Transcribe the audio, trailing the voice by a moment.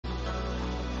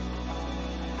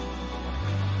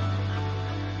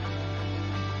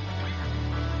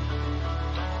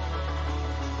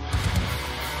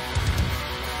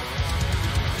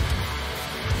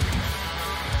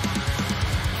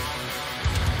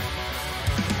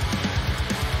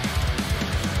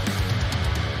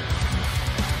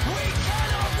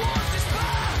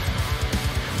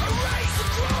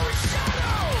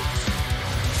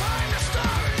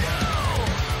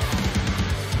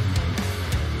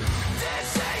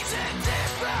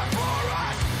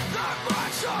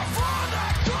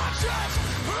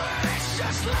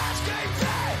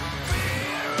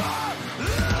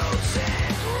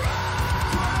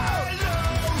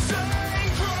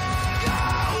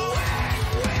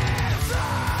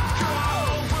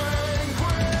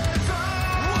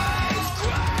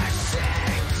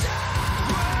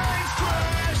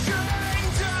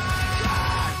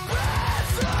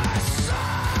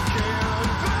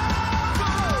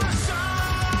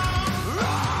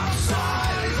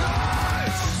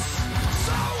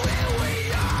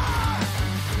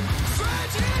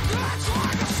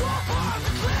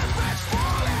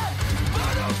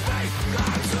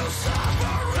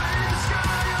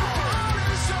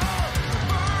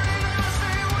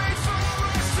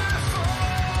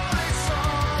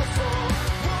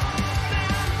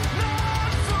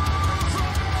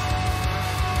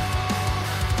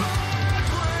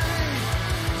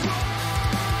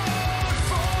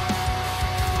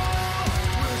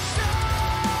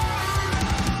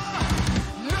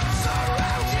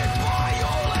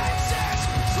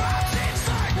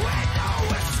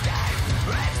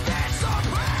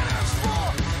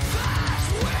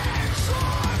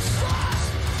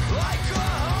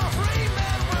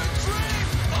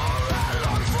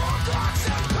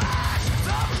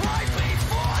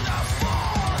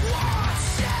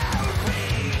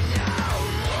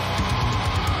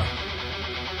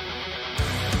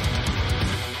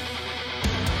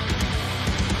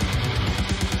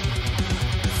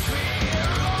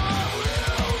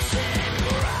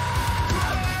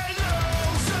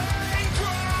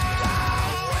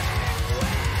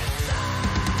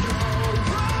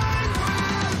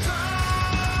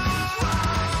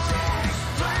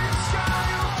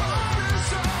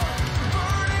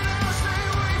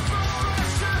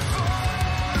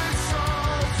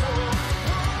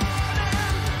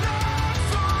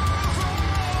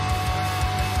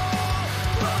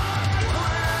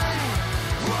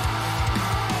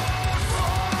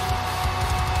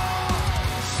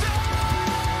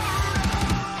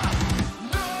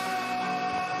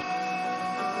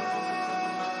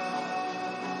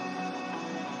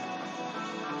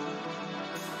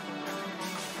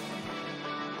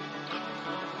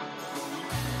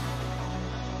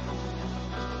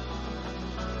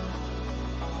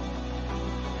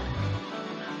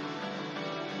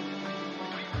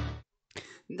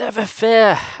Never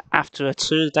fear, after a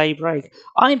 2-day break,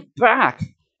 I'm back,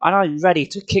 and I'm ready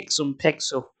to kick some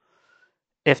pixel.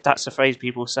 If that's a phrase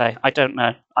people say. I don't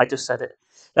know. I just said it.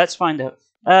 Let's find out.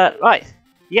 Right.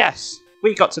 Yes,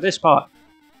 we got to this part.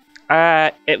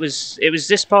 It was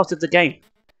this part of the game.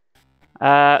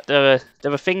 There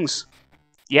were things.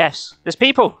 Yes, there's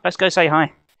people. Let's go say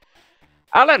hi.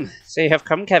 Alan, so you have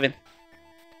come, Kevin.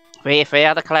 We three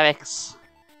are the clerics.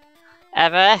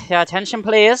 Ever, your attention,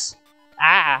 please.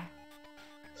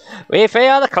 We three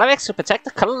are the clerics who protect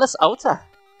the colourless altar.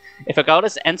 If a goal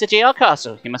is to enter GR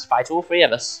Castle, you must fight all three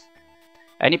of us.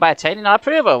 Only by attaining our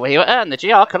approval will you earn the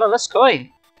GR colourless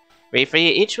coin. We three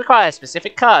each require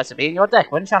specific cards to be in your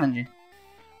deck when challenging.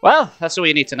 Well, that's all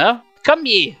you need to know. Come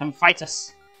ye and fight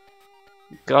us.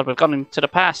 God, we've gone into the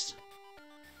past.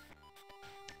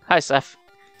 Hi, Seth.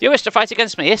 Do you wish to fight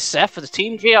against me, Seth, for the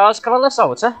Team GR's colourless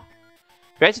altar?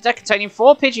 Create a deck containing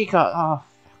 4 Pidgey cards. Oh,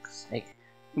 fuck's sake.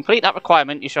 Complete that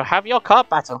requirement, you shall have your card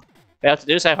battle. Fail to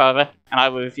do so, however, and I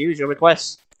will refuse your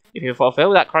request. If you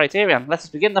fulfill that criterion, let us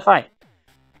begin the fight.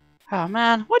 Oh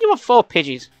man, why do you want 4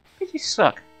 Pidgeys? Pidgeys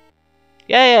suck.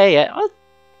 Yeah.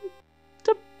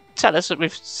 Don't tell us that we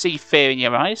see fear in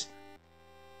your eyes.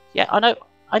 Yeah, I know.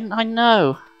 I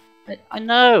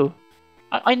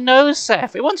know,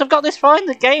 Seth. We wouldn't have got this far in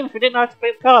the game if we didn't have to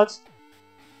play the cards.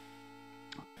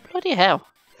 Bloody hell.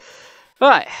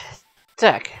 Right,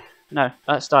 deck. No,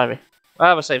 that's diary.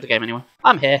 Well, we'll save the game anyway.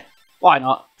 I'm here. Why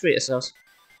not? Treat yourselves.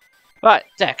 Right,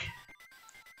 deck.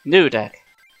 New deck.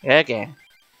 Again.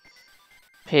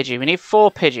 Pidgey. We need 4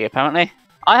 Pidgey, apparently.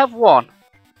 I have 1.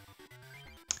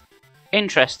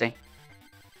 Interesting.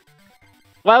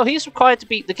 Well, he's required to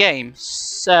beat the game,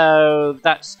 so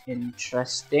that's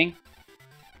interesting.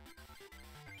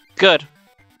 Good.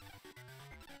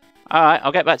 Alright,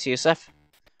 I'll get back to you, Seth.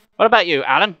 What about you,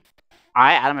 Alan?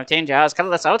 I, Alan of Team Jars,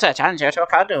 colourless altar, challenge you to a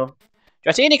card duel.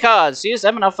 Dratini cards, use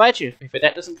them and I'll fight you. If your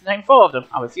deck doesn't contain 4 of them,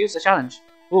 I'll refuse the challenge.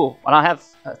 Ooh, well I have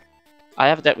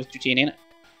a deck with Dratini in it.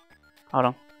 Hold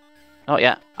on. Not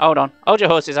yet. Hold on. Hold your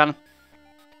horses, Alan.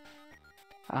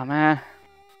 Oh man.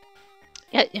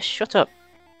 Yeah, shut up.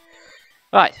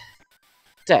 Right.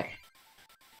 Deck.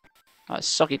 Oh,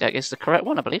 soggy deck is the correct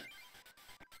one, I believe.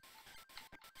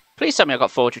 Please tell me I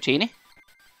got 4 Dratini.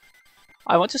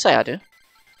 I want to say I do.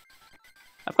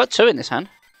 I've got 2 in this hand.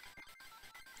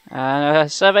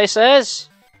 Survey says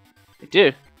we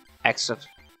do. Excellent.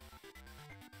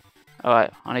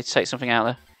 Alright, I need to take something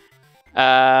out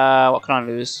there. What can I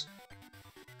lose?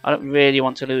 I don't really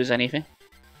want to lose anything.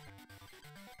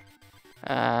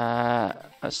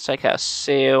 Let's take out a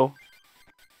seal.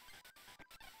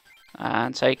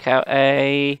 And take out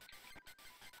a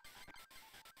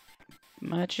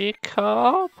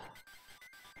Magikarp?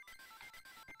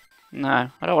 No,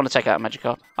 I don't want to take out a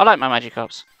Magikarp. I like my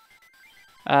Magikarps.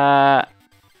 What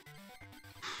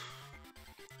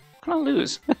can I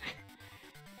lose?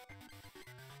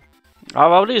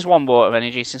 Oh, I'll lose 1 water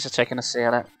energy since I've taken a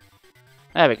seal out.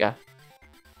 There we go.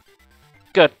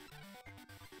 Good.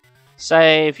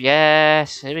 Save,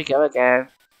 yes. Here we go again.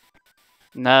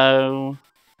 No.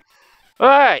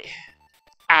 Alright.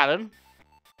 Alan.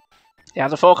 You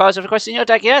have the 4 cards I've requested in your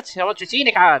deck yet? I want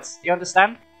Dratini cards. Do you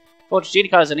understand? 4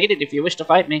 Dratini cards are needed if you wish to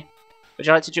fight me. Would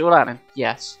you like to duel, Alan?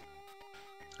 Yes.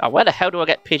 Oh, where the hell do I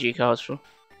get Pidgey cards from?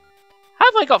 How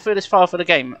have I got through this far for the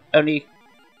game? Only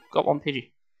got 1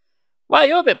 Pidgey. Well,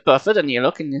 you're a bit buffer than you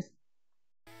look, aren't you?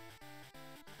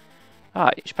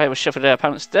 Alright, each player will shuffle their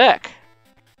opponent's deck.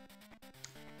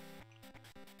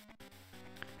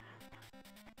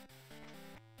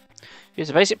 Use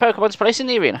the basic Pokemon's place in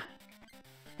the arena.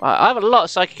 Right, I have a lot of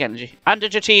Psychic Energy. And a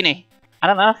Dratini. I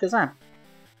don't know, Kazan.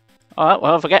 Alright,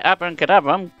 well, forget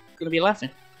Abracadabra. I'm going to be laughing.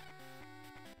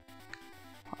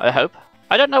 I hope.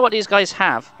 I don't know what these guys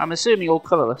have. I'm assuming all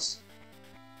colourless.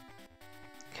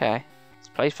 Okay, let's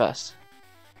play first.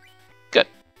 Good.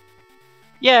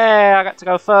 Yeah, I got to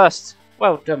go first.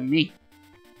 Well done, me.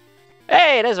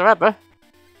 Hey, there's a Abra.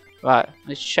 Right,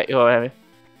 let's check your area.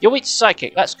 You weak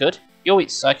Psychic, that's good. You're weak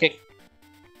Psychic.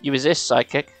 You resist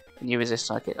Psychic, and you resist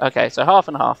Psychic. Okay, so half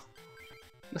and half.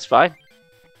 That's fine.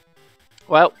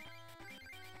 Well,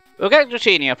 we'll get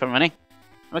Dratini up and running.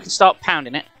 And we can start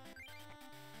pounding it.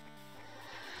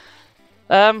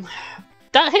 That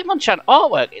Hitmonchan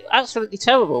artwork is absolutely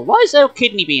terrible. Why is there a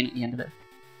kidney bean at the end of it?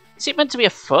 Is it meant to be a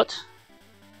foot?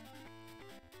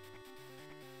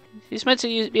 It's meant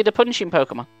to be the punching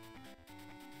Pokemon.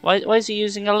 Why is he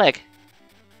using a leg?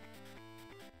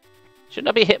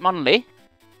 Shouldn't that be Hitmonlee?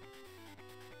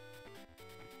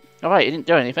 Alright, he didn't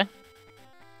do anything.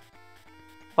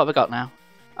 What have we got now?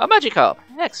 A Magikarp!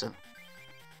 Excellent.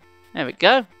 There we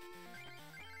go.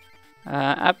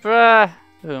 Abra...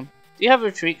 Boom. Do you have a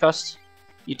retreat cost?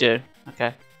 You do.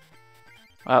 Okay.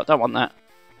 Well, don't want that.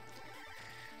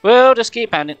 We'll just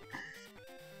keep pounding.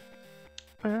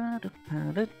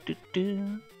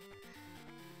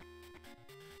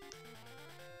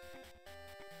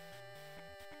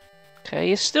 Okay,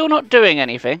 you're still not doing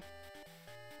anything.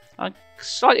 I'm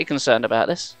slightly concerned about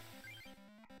this.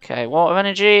 Okay, water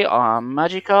energy on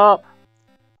Magikarp.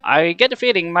 I get the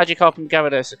feeling Magikarp and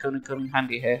Gyarados are going to come in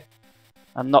handy here.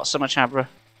 And not so much Abra.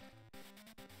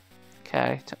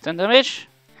 Okay, 10 damage.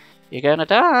 You're gonna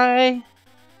die.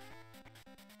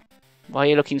 Why are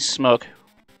you looking smug?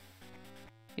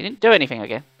 You didn't do anything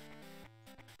again.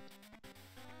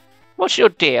 What's your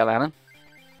deal, Alan?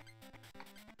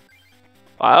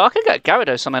 Well, I could get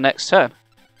Gyarados on the next turn.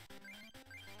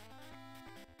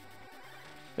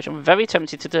 Which I'm very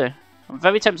tempted to do. I'm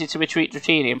very tempted to retreat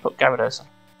Dratini and put Gyarados on.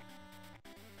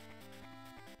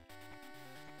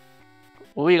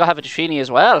 Oh, you gotta have a Dratini as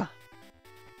well.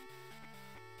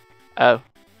 Oh.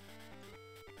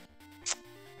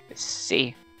 Let's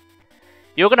see.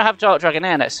 You're gonna have Dark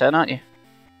Dragonair next turn, aren't you?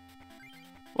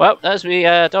 Well, there's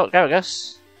the Dark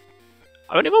Gyarados.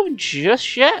 I won't evolve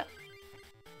just yet.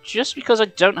 Just because I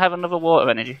don't have another water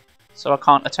energy. So I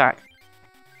can't attack.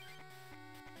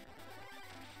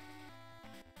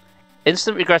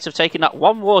 Instant regret of taking that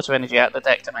one water energy out of the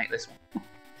deck to make this one.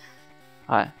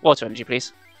 Alright, water energy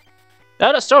please.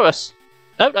 No, that's Taurus.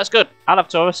 No, that's good. I'll have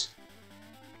Taurus.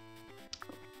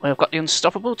 We've got the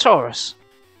unstoppable Taurus.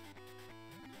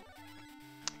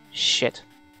 Shit.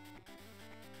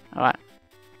 Alright.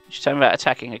 Just tell me about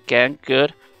attacking again.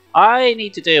 Good. I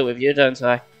need to deal with you, don't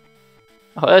I?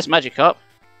 Oh, there's Magikarp.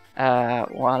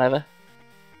 Whatever.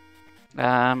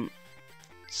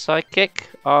 Psychic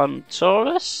on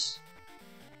Taurus.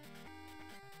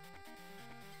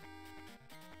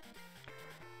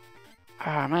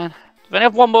 Ah, man. I only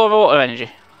have one more water energy.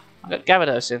 I've got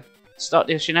Gyarados in. Start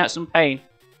dishing out some pain.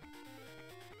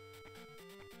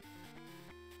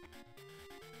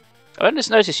 I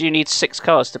just noticed you need 6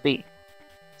 cards to beat.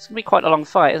 It's going to be quite a long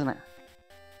fight, isn't it?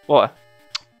 Water.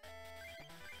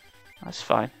 That's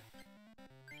fine.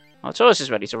 Oh, Taurus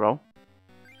is ready to roll.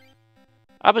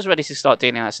 Abra's ready to start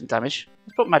dealing out some damage.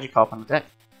 Let's put Magikarp on the deck.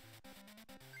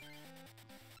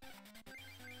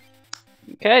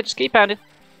 Okay, just keep pounding.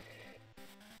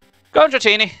 Go on,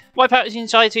 Dratini. Wipe out his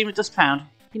entire team with Dust Pound.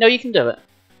 You know you can do it.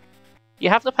 You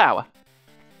have the power.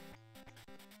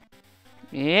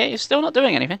 Yeah, you're still not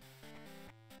doing anything.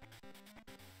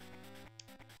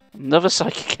 Another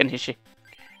Psychic Energy.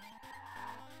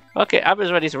 Okay,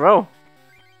 Abra's ready to roll.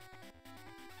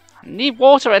 I need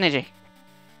Water Energy.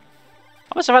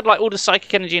 I must have had like all the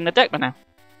Psychic Energy in the deck by now.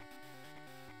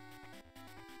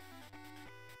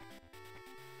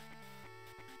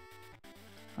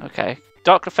 Okay,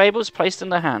 Dark Fables placed in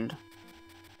the hand.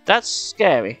 That's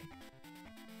scary.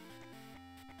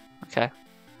 Okay.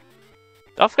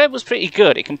 Dark Fable's pretty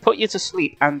good. It can put you to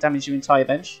sleep and damage your entire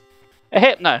bench. A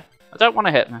Hypno. I don't want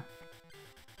a Hypno.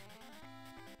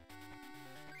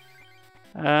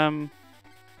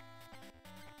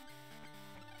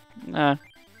 No.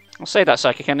 I'll save that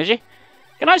Psychic Energy.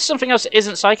 Can I have something else that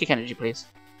isn't Psychic Energy, please?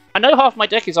 I know half my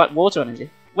deck is like Water Energy.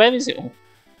 Where is it all?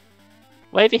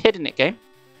 Where have you hidden it, game?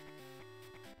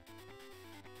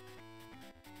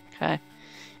 Okay.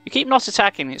 You keep not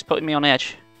attacking, it's putting me on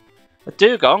edge. A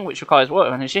Dugong, which requires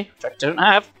Water Energy, which I don't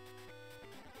have.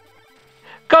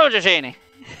 Go, Dratini!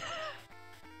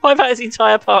 What about his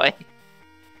entire party?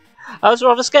 I was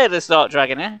rather scared of this Dark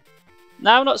Dragonair.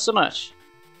 No, not so much.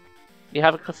 You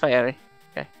have a Clefairy.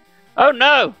 Okay. Oh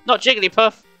no! Not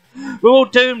Jigglypuff! We're all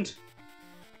doomed!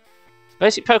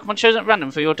 Basic Pokemon chosen at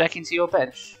random for your deck into your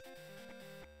bench.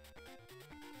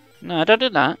 No, don't do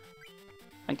that.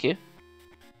 Thank you.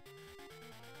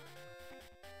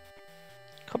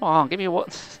 Come on, give me a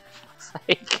what?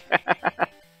 Sake.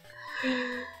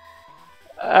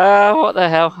 What the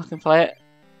hell? I can play it.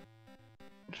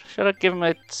 Should I give him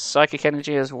a Psychic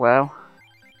Energy as well?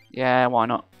 Yeah, why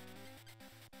not?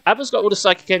 Abra's got all the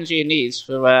Psychic Energy he needs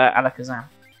for Alakazam.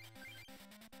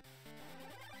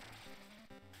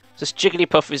 Does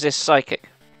Jigglypuff resist Psychic?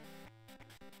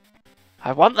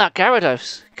 I want that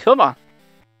Gyarados. Come on.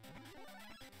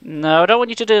 No, I don't want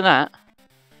you to do that.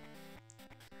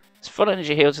 It's full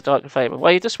energy heal to Dark Fable.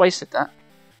 Well, you just wasted that.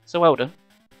 So well done.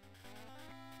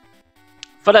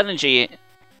 Full energy,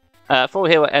 full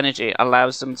heal energy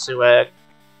allows them to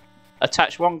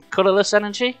attach one colourless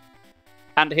energy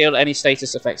and heal any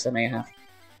status effects they may have.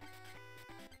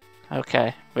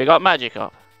 Okay, we got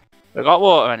Magikarp. We got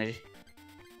Water Energy.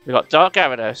 We got Dark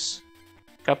Gyarados.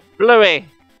 Got Bluey.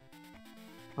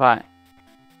 Right.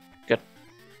 Good.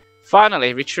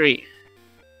 Finally, retreat.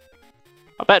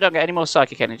 I bet I don't get any more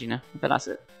psychic energy now. I bet that's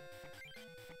it.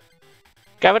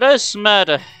 Gyarados,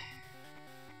 murder.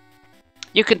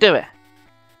 You can do it.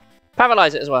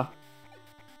 Paralyze it as well.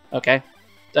 Okay.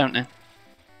 Don't know.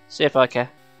 See if I care.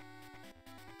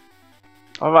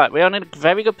 Alright, we're in a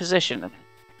very good position.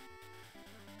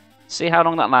 See how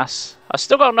long that lasts. I've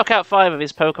still got to knock out 5 of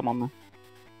his Pokemon though.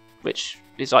 Which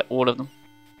is like all of them.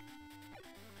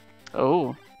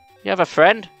 Oh. You have a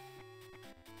friend?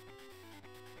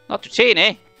 Not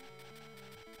Dratini.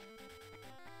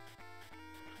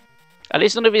 At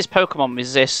least none of his Pokemon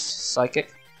resist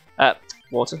Psychic.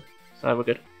 Water. So we're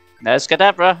good. There's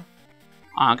Kadabra.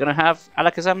 I'm gonna have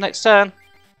Alakazam next turn.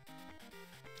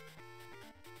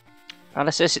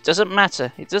 Paralysis, it doesn't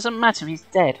matter. It doesn't matter, he's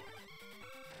dead.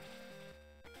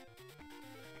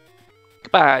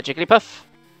 Goodbye, Jigglypuff.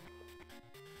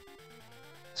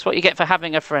 That's what you get for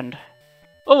having a friend.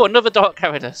 Oh, another Dark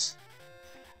Gyarados.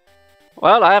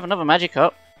 Well, I have another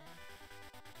Magikarp.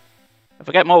 If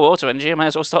I get more water energy, I might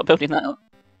as well start building that up.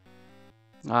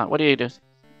 Alright, what do you do?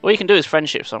 All you can do is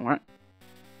Friendship Song, right?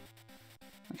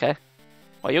 Okay.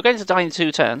 Well, you're going to die in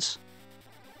 2 turns.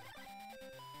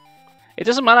 It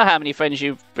doesn't matter how many friends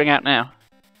you bring out now.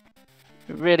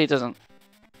 It really doesn't.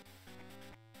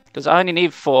 Because I only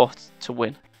need 4 to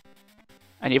win.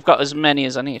 And you've got as many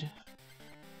as I need.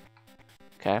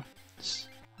 Okay.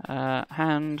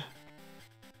 Hand.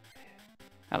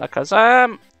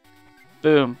 Alakazam.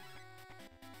 Boom.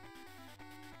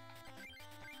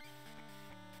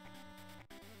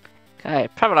 Okay,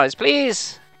 paralyze,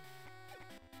 please.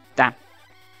 Damn.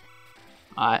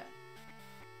 Alright.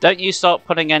 Don't you start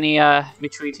putting any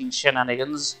retreating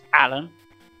shenanigans, Alan.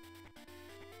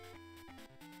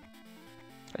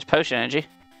 There's potion energy.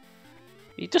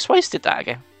 You just wasted that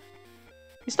again.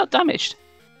 He's not damaged.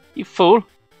 You fool.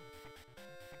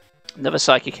 Another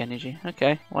psychic energy.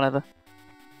 Okay, whatever.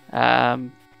 No.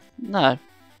 No,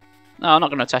 I'm not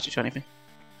going to attach it to anything.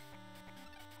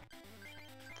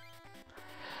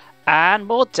 And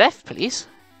more death, please.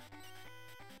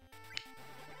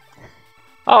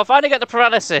 Oh, I finally get the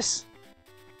paralysis.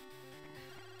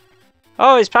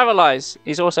 Oh, he's paralyzed.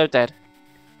 He's also dead.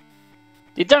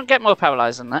 You don't get more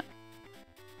paralyzed than that.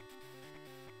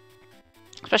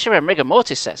 Especially when Rigor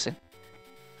Mortis sets in.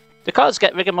 The cards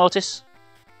get Rigor Mortis.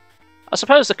 I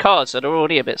suppose the cards that are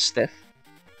already a bit stiff.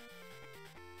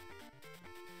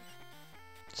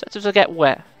 Set to get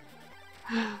wet.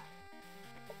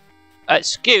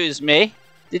 Excuse me.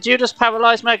 Did you just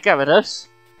paralyze my Gyarados?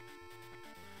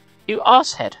 You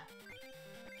arsehead.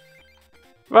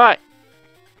 Right.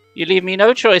 You leave me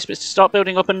no choice but to start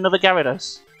building up another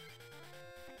Gyarados.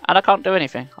 And I can't do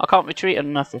anything. I can't retreat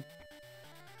and nothing.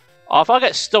 Oh, if I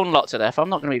get stun locked to death, I'm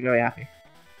not going to be very happy.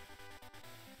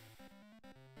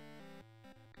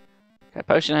 Okay,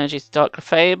 potion energy to Dark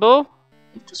Fable.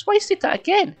 You've just wasted that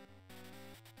again.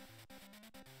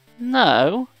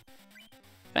 No.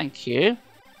 Thank you.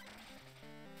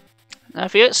 Now,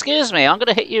 if you excuse me, I'm going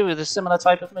to hit you with a similar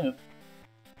type of move.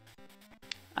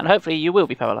 And hopefully you will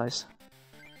be paralysed.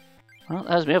 Well,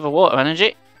 there's my other water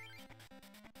energy.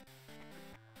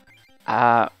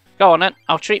 Go on then.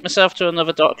 I'll treat myself to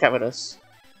another Dark Gyarados.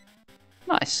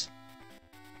 Nice.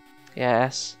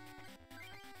 Yes.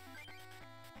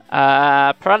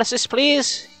 Paralysis,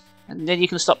 please. And then you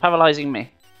can stop paralysing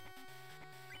me.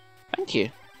 Thank you.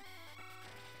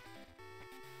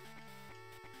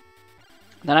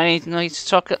 Then I need to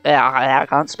talk. I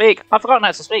can't speak. I've forgotten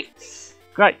how to speak.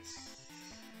 Great.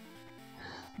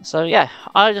 So yeah,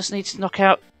 I just need to knock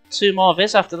out 2 more of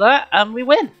his after that, and we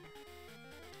win.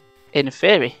 In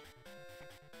theory.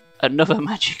 Another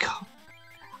Magikarp.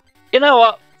 You know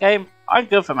what, game? I'm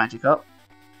good for Magikarp.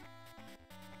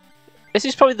 This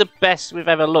is probably the best we've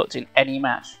ever looked in any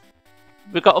match.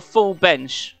 We've got a full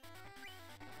bench.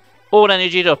 All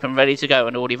energied up and ready to go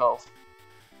and all evolved.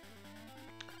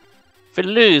 If we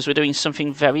lose, we're doing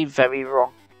something very, very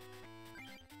wrong.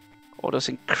 Or just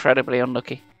incredibly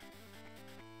unlucky.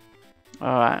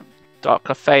 Alright. Dark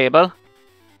Fable.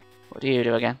 What do you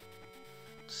do again?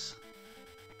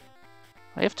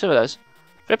 I have 2 of those.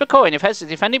 Flip a coin if the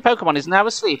defending Pokemon is now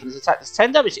asleep and his attack does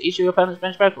 10 damage to each of your opponent's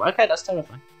bench Pokemon. Okay, that's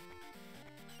terrifying.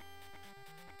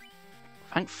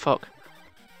 Thank fuck.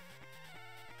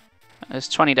 There's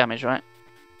 20 damage, right?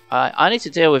 I need to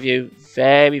deal with you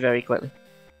very, very quickly.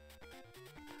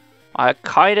 I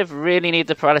kind of really need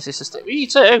the paralysis to stick with you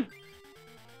too.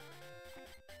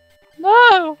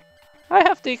 No! I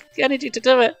have the energy to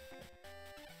do it.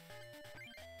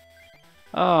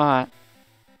 Alright.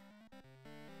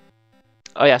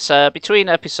 Oh yes, between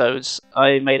episodes,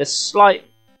 I made a slight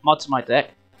mod to my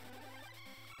deck.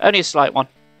 Only a slight one.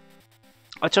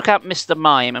 I took out Mr.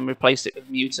 Mime and replaced it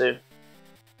with Mewtwo.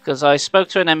 Because I spoke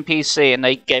to an NPC and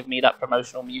they gave me that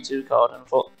promotional Mewtwo card and I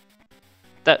thought,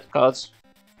 that card's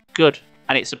good.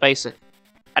 And it's a basic.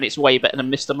 And it's way better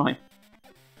than Mr. Mime.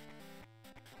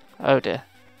 Oh dear.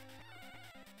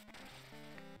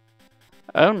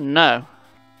 Oh no.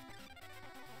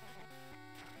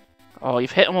 Oh,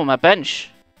 you've hit him on my bench.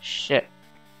 Shit.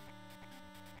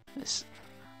 Is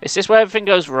this where everything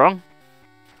goes wrong?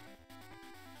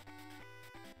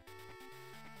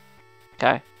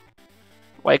 Okay.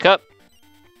 Wake up.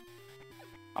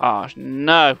 Oh,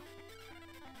 no.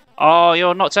 Oh,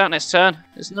 you're knocked out next turn.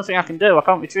 There's nothing I can do. I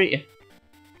can't retreat you.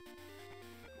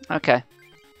 Okay.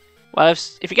 Well,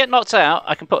 if you get knocked out,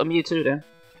 I can put a Mewtwo down.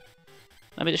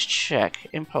 Let me just check.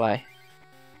 In play.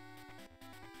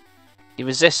 You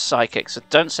resist Psychic, so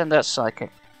don't send out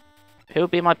Psychic. Who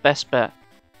would be my best bet?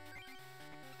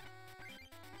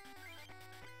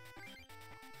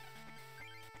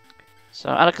 So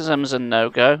Alakazam's a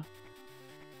no-go.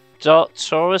 Dark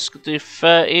Taurus could do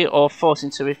 30 or force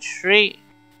into retreat.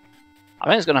 I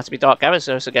think it's going to have to be Dark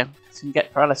Gyarados again. So you can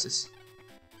get paralysis.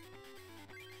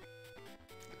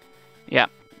 Yeah.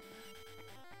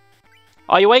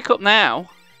 Oh, you wake up now?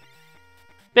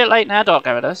 Bit late now, Dark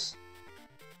Gyarados.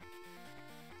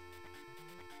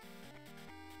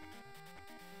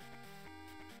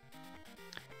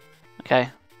 Okay.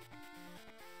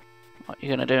 What are you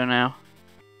going to do now?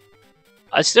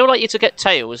 I'd still like you to get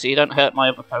Tails so you don't hurt my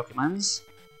other Pokemons.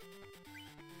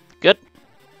 Good.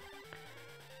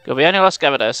 Good, we only lost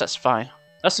Gyarados, that's fine.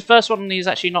 That's the first one he's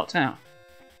actually knocked out.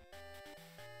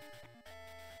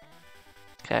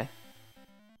 Okay.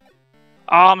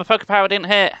 Oh, my Pokepower didn't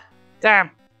hit.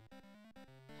 Damn.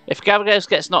 If Gyarados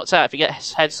gets knocked out, if he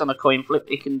gets heads on a coin flip,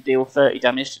 he can deal 30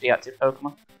 damage to the active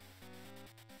Pokemon.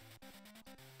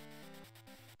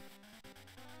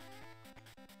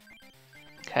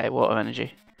 Okay, Water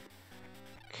Energy.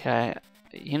 Okay,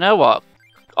 you know what?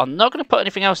 I'm not going to put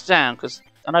anything else down because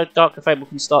I know Dark Fable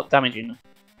can start damaging them.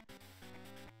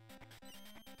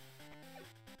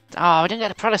 Oh, I didn't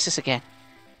get a paralysis again.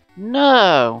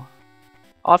 No!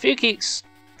 Oh, if you keep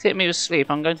hitting me with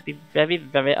sleep, I'm going to be very,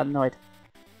 very annoyed.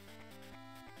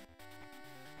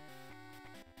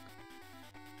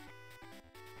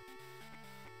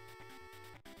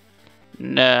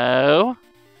 No.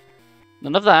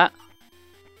 None of that.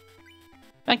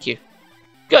 Thank you.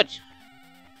 Good.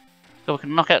 So we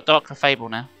can knock out Dark Fable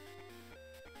now.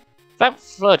 Vamp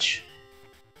Fludge.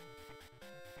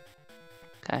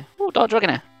 Okay. Ooh, Dark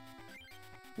Dragonair.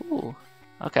 Ooh.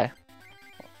 Okay.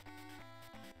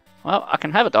 Well, I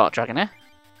can have a Dark Dragonair.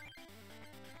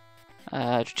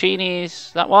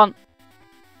 Dratini's that one.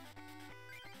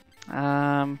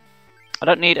 I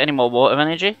don't need any more Water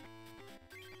Energy.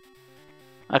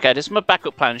 Okay, this is my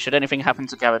backup plan should anything happen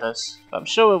to Gyarados. But I'm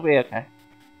sure we'll be okay.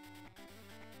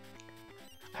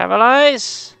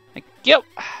 Paralyze! Thank you!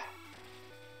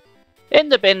 In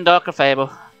the bin, Dark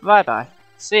Fable. Bye bye.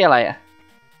 See you later.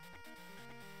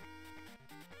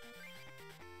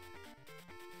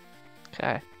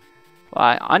 Okay.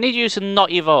 Right, I need you to not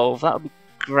evolve. That would be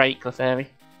great, Clefairy.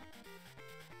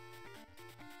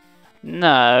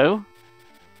 No.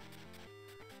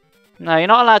 No, you're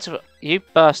not allowed to. You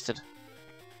bastard.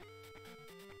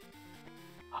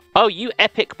 Oh, you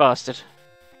epic bastard.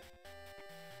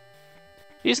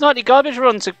 Use Nightly Garbage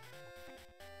Run to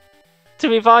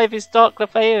revive his Dark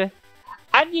Clefairy.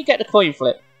 And you get the coin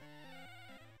flip.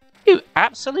 You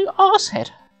absolute arsehead.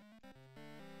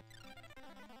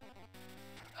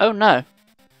 Oh no.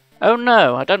 Oh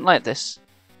no, I don't like this.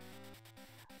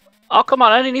 Oh come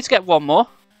on, I only need to get one more.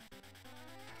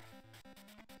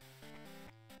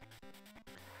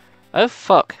 Oh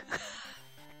fuck.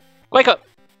 Wake up!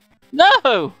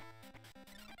 No!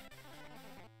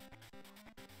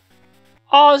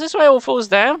 Oh, is this where it all falls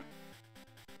down?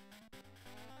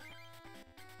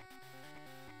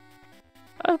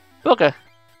 Oh, bugger.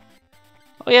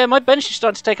 Oh yeah, my bench is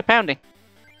starting to take a pounding.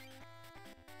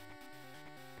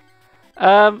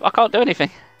 I can't do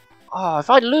anything. Oh, if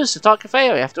I lose the Dark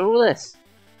Fairy after all this.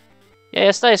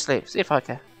 Yeah, stay asleep. See if I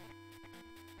can.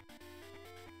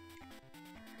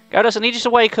 Gyarados, I need you to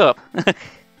wake up. I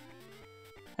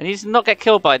need you to not get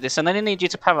killed by this, and then I need you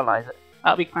to paralyze it.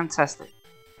 That would be fantastic.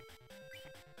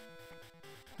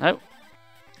 Nope.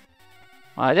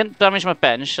 Well, I didn't damage my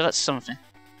bench, so that's something.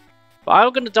 But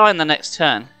I'm going to die in the next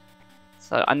turn.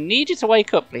 So I need you to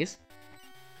wake up, please.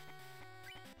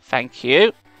 Thank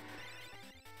you.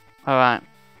 Alright.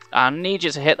 I need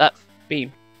you to hit that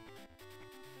beam.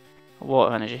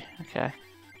 Water Energy. Okay.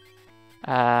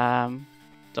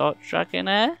 Dark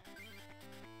Dragonair?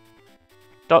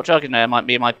 Dark Dragonair might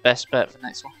be my best bet for the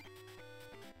next one.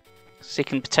 So he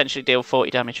can potentially deal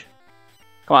 40 damage.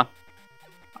 Come on.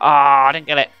 Ah, I didn't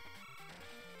get it.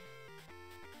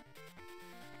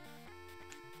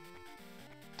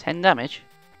 $10 damage?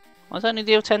 Why does that only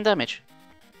deal 10 damage?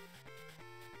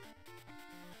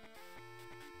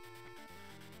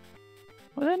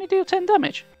 Why does it only deal 10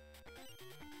 damage?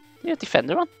 You have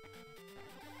Defender on?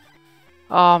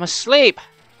 Oh, I'm asleep!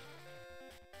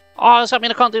 Oh, does that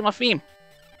mean I can't do my theme?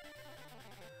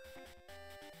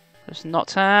 Just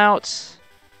knocked out.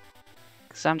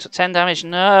 Sam took 10 damage.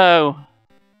 No!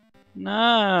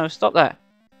 No, stop that.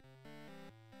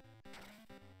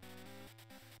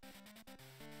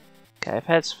 Okay, if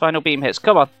heads, final beam hits.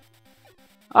 Come on.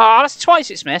 Oh, that's twice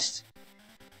it's missed.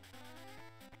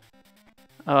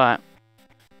 Alright.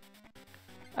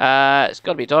 It's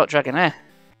got to be Dark Dragon there.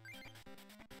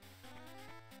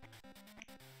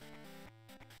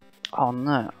 Oh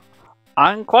no.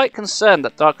 I'm quite concerned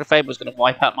that Dark Fable is going to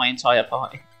wipe out my entire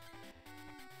party.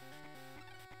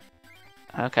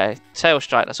 Okay, Tail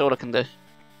Strike, that's all I can do.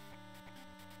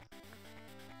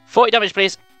 40 damage,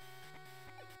 please.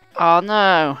 Oh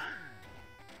no.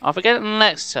 I'll forget it the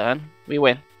next turn. We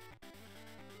win.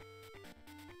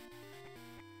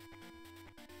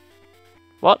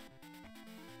 What?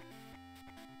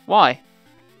 Why?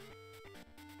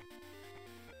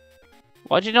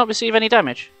 Why did you not receive any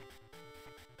damage?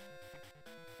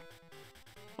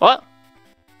 What?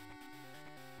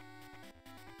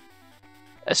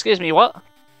 Excuse me, what?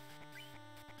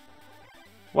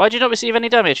 Why did you not receive any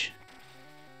damage?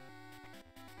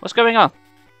 What's going on?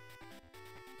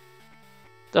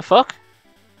 The fuck?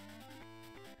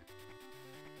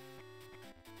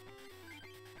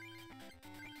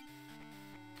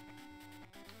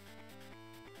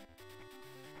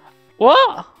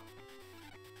 What?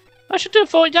 I should do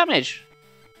 40 damage.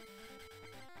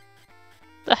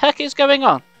 The heck is going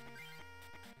on?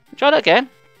 Try that again.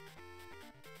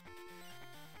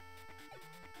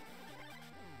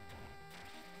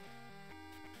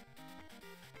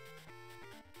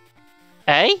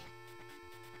 Eh?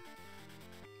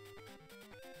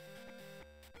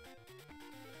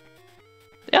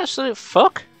 The absolute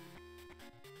fuck?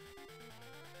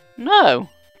 No.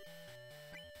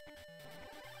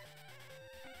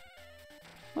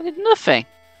 I did nothing.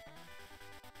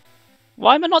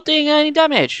 Why am I not doing any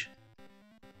damage?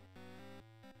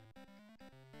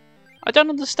 I don't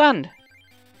understand.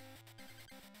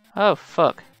 Oh,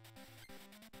 fuck.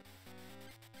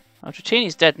 Oh,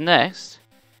 Dratini's dead next.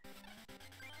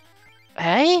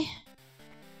 Hey?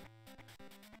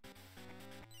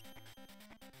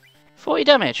 40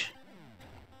 damage.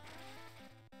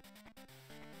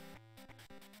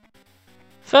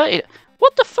 30.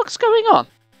 What the fuck's going on?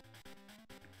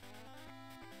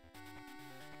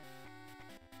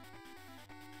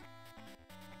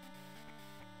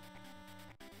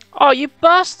 Oh, you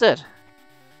bastard!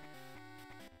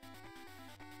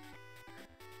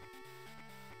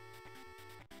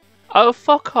 Oh,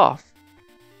 fuck off.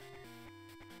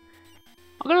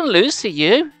 I'm gonna lose to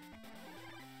you.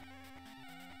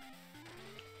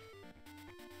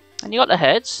 And you got the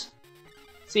heads.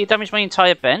 So you damaged my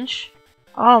entire bench.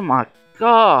 Oh my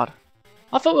god.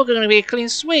 I thought we were going to be a clean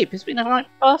sweep. It's been a right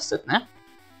bastard now.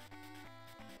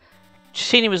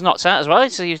 Chini was knocked out as well,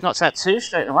 so he was knocked out too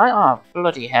straight away. Oh,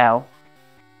 bloody hell.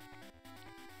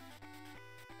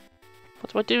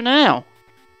 What do I do now?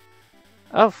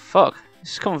 Oh, fuck.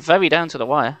 This is coming very down to the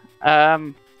wire.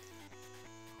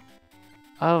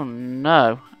 Oh,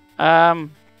 no.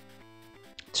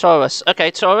 Taurus.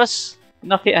 Okay, Taurus.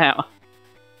 Knock it out.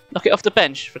 Knock it off the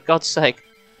bench, for God's sake.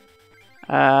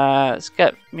 Let's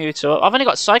get Mewtwo. I've only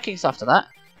got Psychics after that.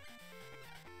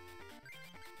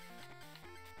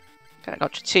 Okay, I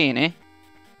got Dratini.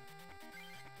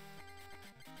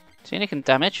 Dratini can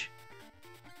damage.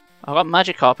 I've got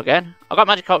Magikarp again. I've got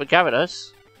Magikarp with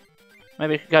Gyarados.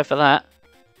 Maybe we could go for that.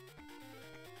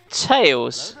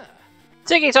 Tails.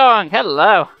 Tiki Tong,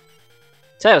 hello.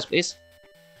 Tails, please.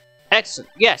 Excellent.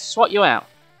 Yes, swat you out.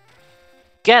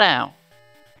 Get out.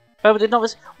 Whoever did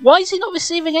not. Why is he not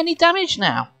receiving any damage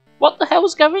now? What the hell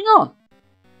is going on?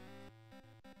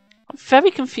 I'm very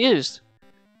confused.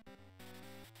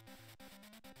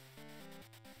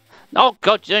 Oh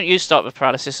god, don't you start with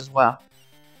paralysis as well.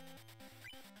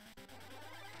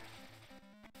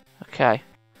 Okay.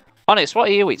 Onyx, what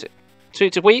are you eating?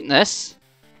 To weakness?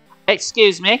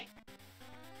 Excuse me?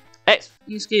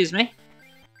 Excuse me?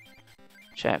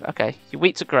 Check, okay. You're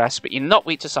weak to grass, but you're not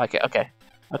weak to psychic. Okay.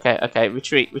 Okay.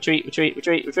 Retreat.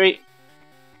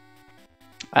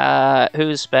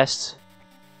 Who's best?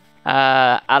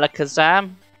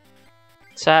 Alakazam.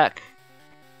 Attack.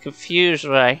 Confuse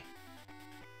Ray.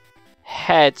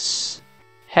 Heads.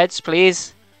 Heads,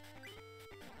 please.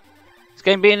 This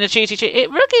game being a cheaty cheat. It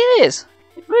really is.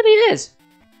 It really is.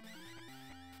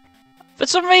 For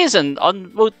some reason,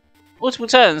 on multiple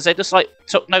turns, they just like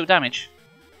took no damage.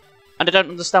 And I don't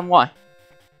understand why.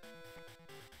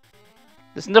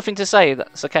 There's nothing to say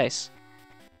that's the case.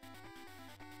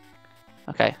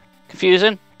 Okay.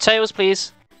 Confusing. Tails,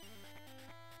 please.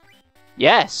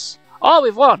 Yes. Oh,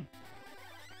 we've won.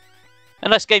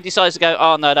 Unless game decides to go,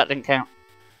 oh no, that didn't count.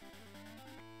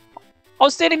 I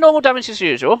was dealing normal damage as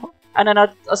usual, and then I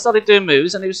started doing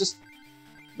moves, and it was just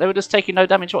they were just taking no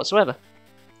damage whatsoever.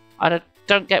 I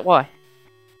don't get why.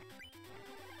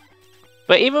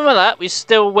 But even with that, we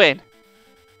still win.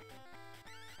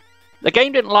 The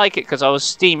game didn't like it because I was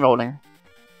steamrolling.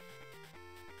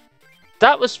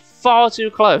 That was far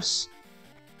too close.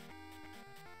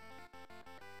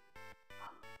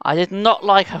 I did not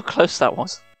like how close that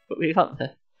was, but we got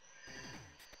there.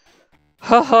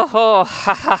 Ho ho ho!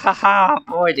 Ha ha ha ha!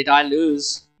 Boy, did I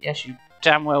lose. Yes, you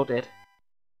damn well did.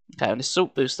 Okay, an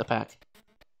assault booster pack.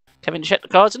 Kevin, check the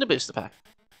cards in the booster pack.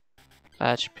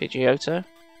 Badge, Pidgeotto.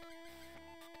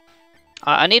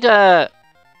 I need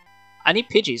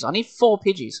Pidgeys. I need 4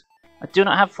 Pidgeys. I do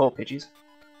not have 4 Pidgeys.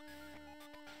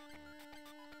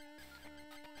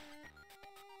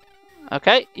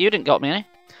 Okay, you didn't got me any.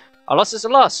 A loss is a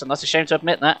loss. I'm not ashamed to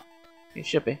admit that. You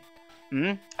should be.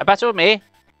 A battle with me.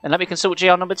 Then let me consult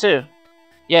GR number 2.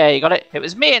 Yeah, you got it. It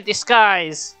was me in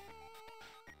disguise.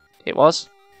 It was.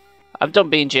 I'm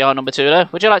done being GR number 2 though.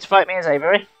 Would you like to fight me as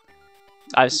Avery?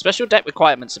 I have special deck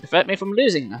requirements to prevent me from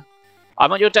losing now. I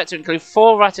want your deck to include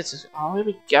 4 Rattatas. Oh, here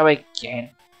we go again.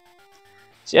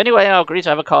 It's the only way I'll agree to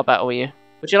have a card battle with you.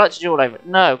 Would you like to duel over it?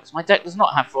 No, because my deck does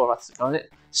not have 4 Rattatas on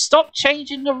it. Stop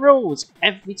changing the rules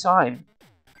every time.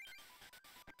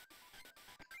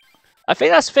 I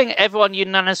think that's the thing everyone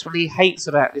unanimously hates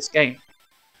about this game.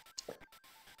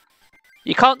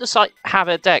 You can't just like have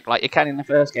a deck like you can in the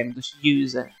first game and just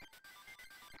use it.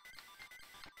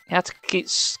 You have to keep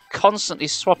constantly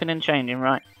swapping and changing,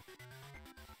 right?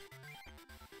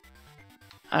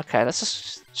 Okay, let's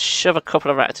just shove a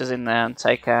couple of Raptors in there and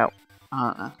take out. I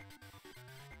don't know.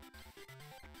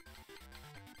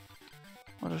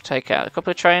 What do we take out? A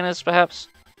couple of trainers, perhaps?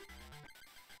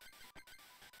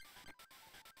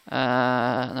 No,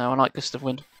 I like Gust of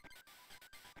Wind.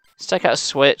 Let's take out a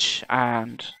Switch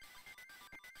and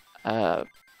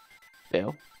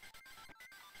Bill.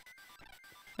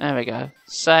 There we go.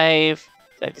 Save.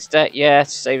 Save this deck.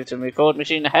 Yes. Save it to the record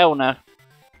machine. Hell no.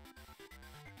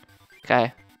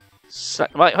 Okay.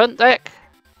 Right, hunt deck.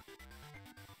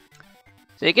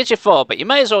 So it gives you 4, but you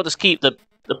may as well just keep the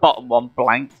bottom one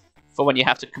blank for when you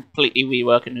have to completely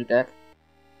rework a new deck,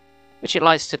 which it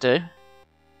likes to do.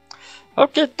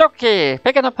 Okie dokie,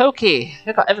 picking a pokey.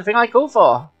 You've got everything I call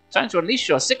for. Time to unleash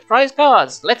your 6 prize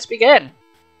cards. Let's begin.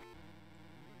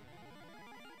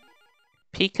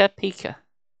 Pika Pika.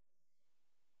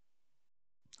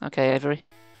 Okay, Avery.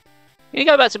 You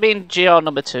go back to being GR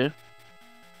number 2.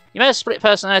 You may have split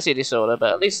personality disorder,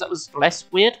 but at least that was less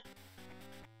weird.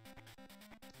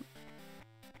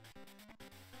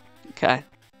 Okay.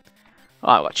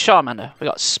 Alright, we've got Charmander. We've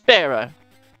got Spearow.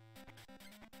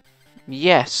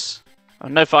 Yes. Oh,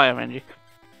 no fire energy.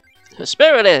 The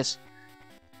Spearow it is.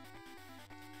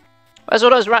 Where's all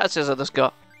those Rattatas I just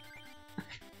got?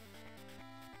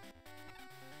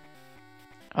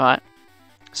 Alright.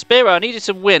 Spearow, I need you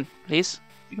to win, please.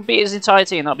 If you can beat his entire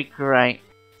team, that'd be great.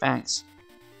 Thanks.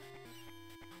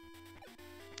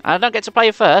 I don't get to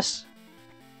play first.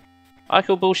 I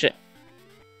call bullshit.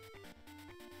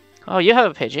 Oh, you have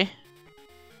a Pidgey.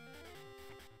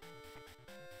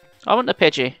 I want a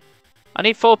Pidgey. I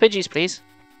need 4 Pidgeys, please.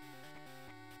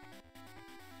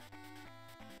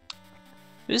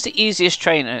 Who's the easiest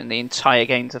trainer in the entire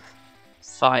game to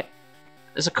fight?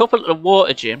 There's a couple at the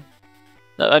water gym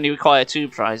that only require 2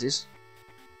 prizes.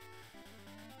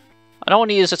 I don't want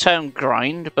to use the term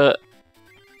grind, but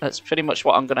that's pretty much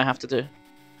what I'm going to have to do.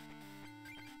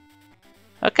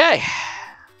 Okay.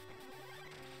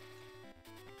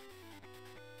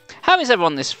 How is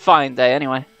everyone this fine day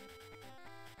anyway?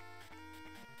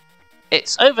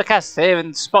 It's overcast here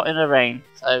and spotting the rain,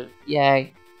 so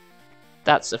yay.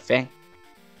 That's the thing.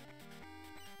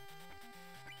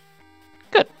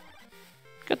 Good.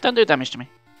 Good, don't do damage to me.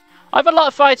 I have a lot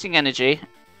of fighting energy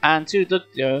and 2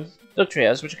 Dug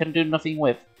Trios, which I can do nothing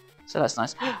with. So that's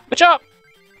nice. Machop!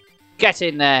 Get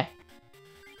in there.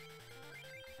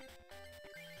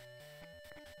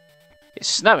 It's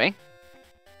snowing.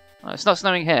 Well, it's not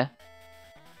snowing here.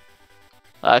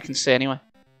 I can see anyway.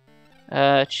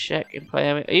 Check in play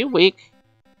area. Are you weak?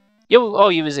 Oh,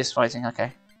 you resist fighting.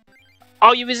 Okay.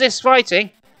 Oh, you resist fighting?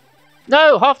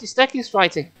 No, half this deck is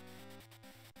fighting.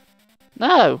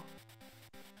 No.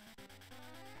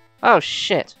 Oh,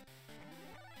 shit.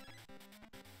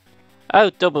 Oh,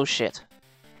 double shit.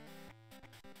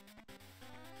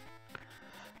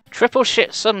 Triple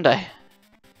shit Sunday.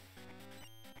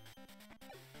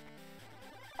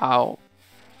 Oh.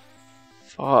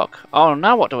 Fuck. Oh,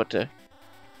 now what do I do?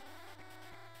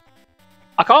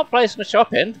 I can't place my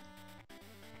shop in.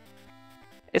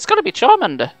 It's got to be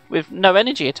Charmander with no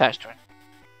energy attached to it.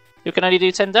 Who can only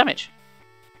do 10 damage.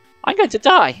 I'm going to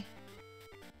die.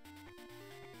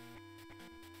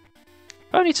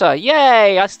 Ponyta,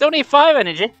 yay! I still need fire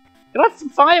energy. Can I have some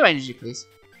fire energy, please?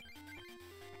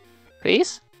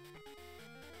 Please?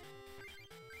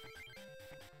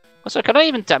 Also, can I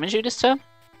even damage you this turn?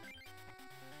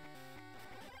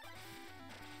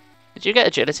 Did you get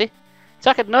agility?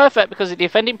 Attack had no effect because the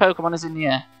defending Pokemon is in the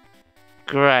air.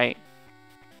 Great.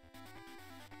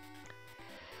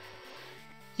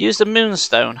 Use the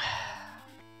Moonstone.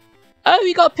 Oh,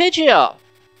 you got a Pidgeot!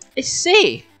 I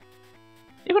see!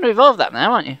 You're going to evolve that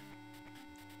now, aren't you?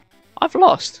 I've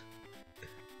lost.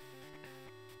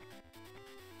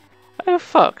 Oh,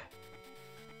 fuck.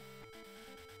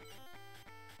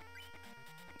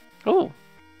 Oh.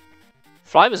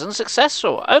 Fly was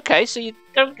unsuccessful. Okay, so you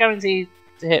don't guarantee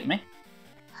to hit me.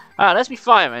 Alright, let's be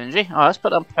fire energy. Alright, let's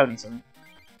put on Ponyta.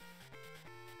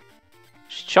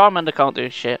 Charmander can't do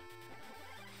shit.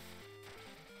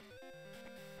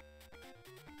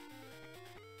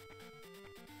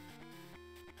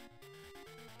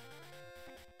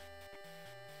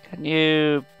 Can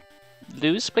you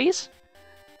lose, please?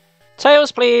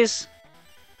 Tails, please.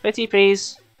 Pity,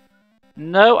 please.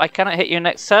 No, I cannot hit you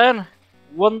next turn.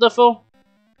 Wonderful.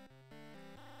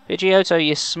 Pidgeotto,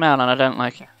 you smell and I don't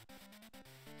like you.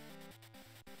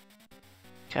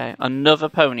 Okay, another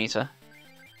Ponyta.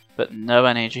 But no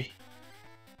energy.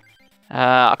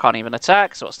 I can't even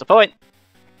attack, so what's the point?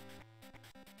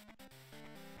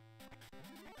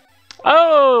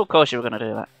 Oh, of course you were going to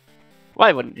do that.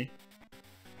 Why wouldn't you?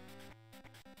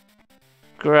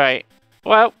 Great.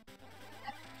 Well.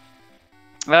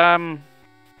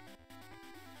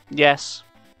 Yes.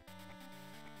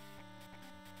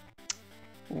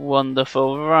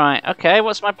 Wonderful. Right. Okay,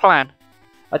 what's my plan?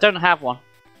 I don't have one.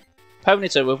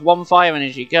 Ponyta with 1 fire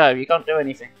energy. Go. You can't do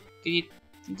anything. Can you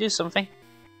do something?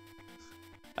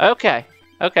 Okay.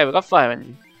 Okay, we've got fire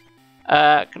energy.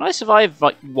 Can I survive,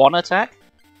 like, 1 attack?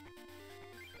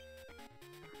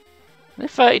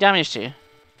 30 damage to you.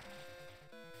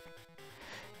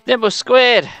 Nimble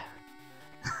Squid!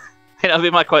 That'll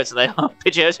be my quote today. Oh,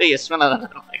 Pidgeotto, you smell it, I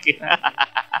don't like it.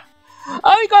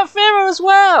 Oh, you got Fearer as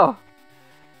well!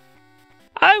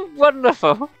 Oh,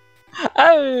 wonderful!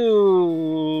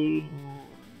 Oh,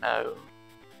 no.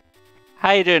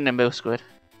 How you doing, Nimble Squid?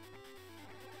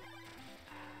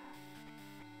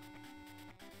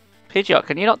 Pidgeot,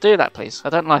 can you not do that, please? I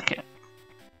don't like it.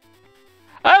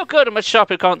 Oh, good, I'm a shop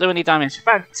who can't do any damage.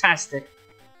 Fantastic.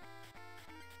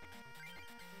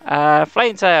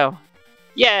 Flametail.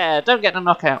 Yeah, don't get the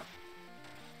knockout.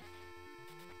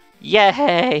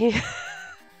 Yay!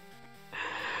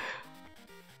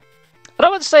 I don't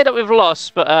want to say that we've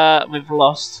lost, but we've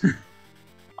lost.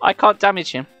 I can't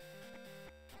damage him.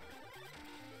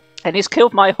 And he's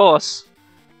killed my horse.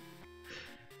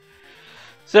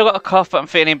 Still got a cough, but I'm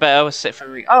feeling better. We'll sit for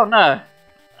a week. Oh no!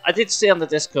 I did see on the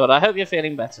Discord. I hope you're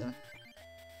feeling better.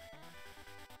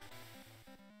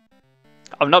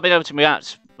 I've not been able to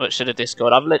react much to the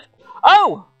Discord. I've lit.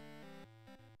 Oh!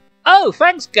 Oh,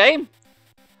 thanks, game.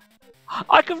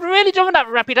 I could really do that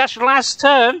Rapidash last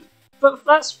turn, but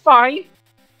that's fine.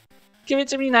 Give it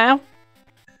to me now.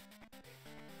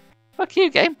 Fuck you,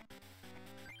 game.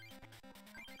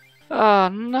 Oh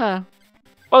no.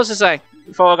 What was I saying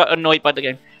before I got annoyed by the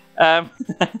game?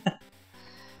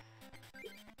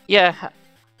 Yeah.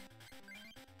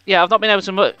 Yeah, I've not been able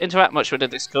to interact much with the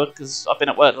Discord because I've been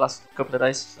at work the last couple of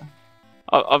days. So.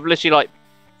 I've literally like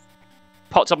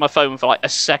popped on my phone for like a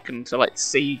second to like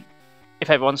see if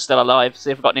everyone's still alive,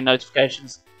 see if I've got any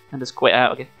notifications, and just quit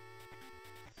out again.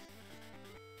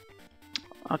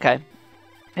 Okay.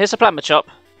 Here's the plan, Machop.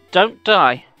 Don't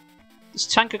die.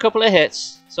 Just tank a couple of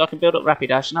hits so I can build up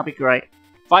Rapidash, and that'd be great.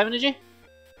 5 energy?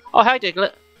 Oh, hi,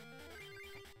 Diglett.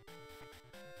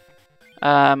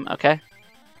 Okay.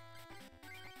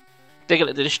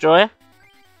 Diglett the Destroyer.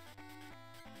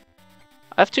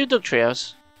 I have 2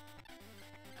 Dugtrios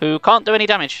who can't do any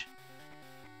damage.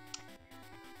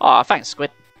 Aw, thanks,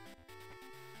 Squid.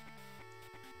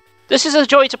 This is a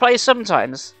joy to play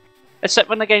sometimes, except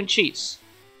when the game cheats,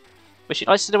 which it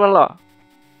likes to do a lot.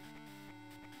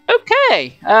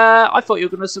 Okay, I thought you were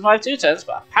going to survive 2 turns,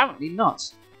 but apparently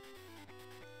not.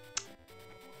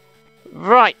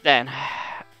 Right then.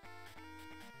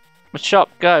 Machop,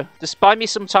 go. Just buy me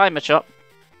some time, Machop.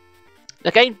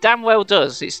 The game damn well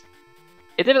does. It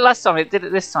did it last time, it did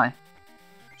it this time.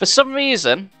 For some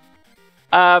reason,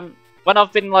 when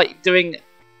I've been like doing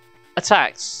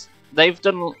attacks,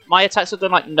 my attacks have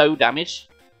done like no damage.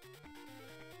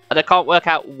 And I can't work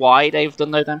out why they've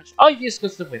done no damage. Oh, you've used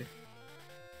Gust of Wind.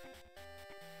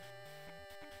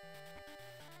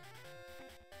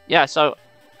 Yeah, so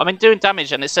I've been doing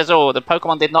damage and it says, oh, the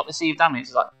Pokemon did not receive damage.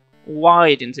 It's like,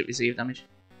 why didn't it receive damage?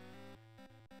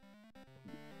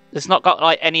 It's not got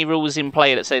like any rules in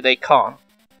play that say they can't.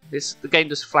 The game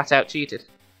just flat out cheated.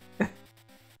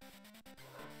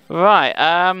 Right,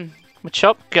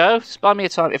 Machop, go. Just buy me a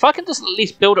time. If I can just at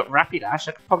least build up Rapidash,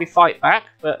 I could probably fight back,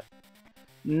 but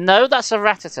no, that's a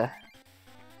Rattata.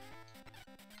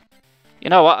 You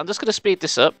know what? I'm just going to speed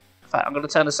this up. In fact, I'm going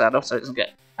to turn the sound off so it doesn't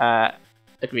get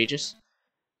egregious.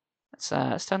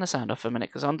 Let's turn the sound off for a minute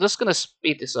because I'm just going to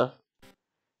speed this up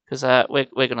because we're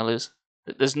going to lose.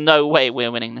 There's no way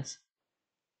we're winning this.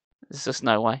 There's just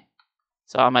no way.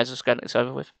 So I might as well just get this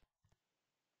over with.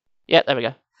 Yeah, there we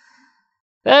go.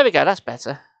 There we go. That's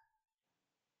better.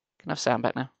 Can have sound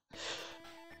back now.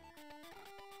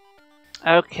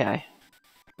 Okay.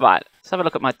 Right. Let's have a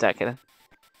look at my deck here then.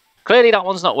 Clearly that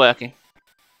one's not working.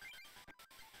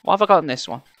 What have I got in this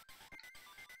one?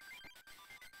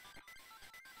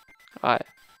 Right.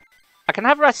 I can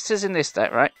have Rattatas in this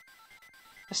deck, right?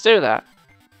 Let's do that.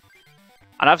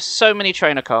 And I have so many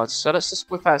trainer cards, so let's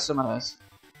just whip out some of those.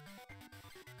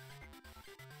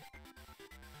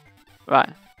 Right.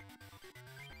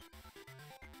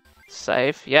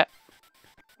 Save, yep.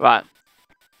 Right.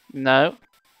 No.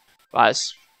 Right,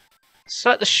 let's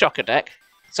select the Shocker deck.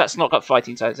 So that's not got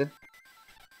fighting types in.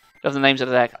 Got the names of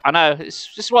the deck. I know,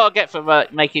 it's just what I get for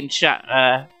making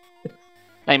chat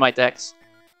name my decks.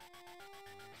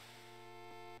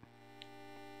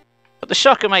 But the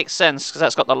Shocker makes sense, because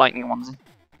that's got the lightning ones in.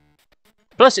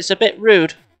 Plus, it's a bit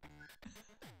rude.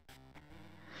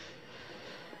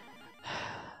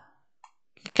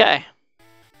 Okay.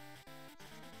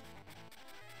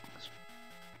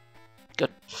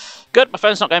 Good. Good, my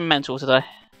phone's not going mental today.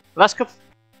 Last couple...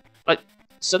 like,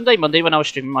 Sunday, Monday, when I was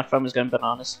streaming, my phone was going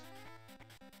bananas.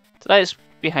 Today it's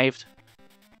behaved.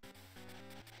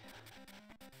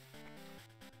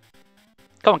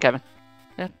 Come on, Kevin.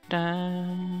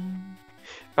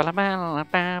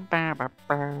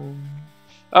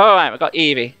 Alright, we got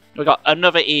Eevee. We got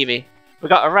another Eevee. We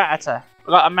got a Rattata.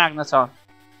 We got a Magneton.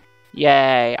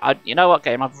 Yay. You know what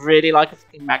game? I'd really like a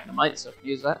fucking Magnemite, so I can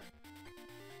use that.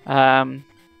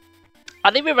 I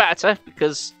leave with Rattata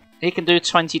because he can do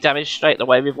 20 damage straight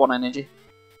away with 1 energy,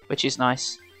 which is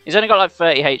nice. He's only got like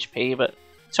 30 HP, but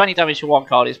 20 damage for 1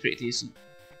 card is pretty decent.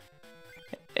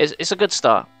 It's a good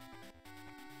start.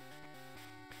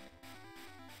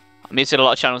 I've muted a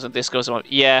lot of channels on Discord. So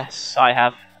yes, I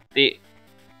have. The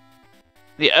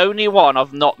only one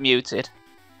I've not muted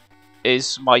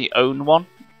is my own one.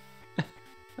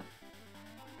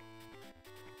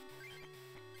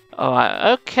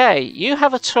 Alright, okay. You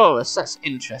have a Taurus. That's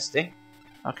interesting.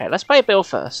 Okay, let's play a Bill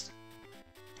first.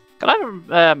 Can I have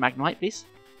a Magnemite, please?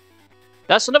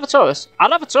 That's another Taurus.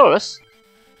 I'll have a Taurus.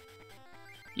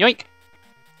 Yoink.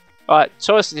 Alright,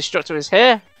 Taurus the Destructor is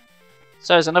here.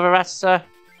 So is another Rattata.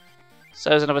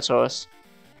 So is another Taurus.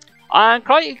 I'm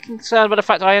quite concerned by the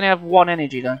fact that I only have 1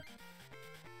 energy though.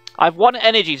 I have 1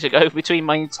 energy to go between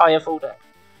my entire full deck.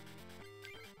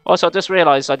 Also, I just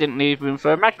realised I didn't leave room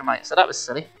for a Magnemite, so that was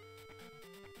silly.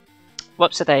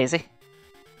 Whoops-a-daisy.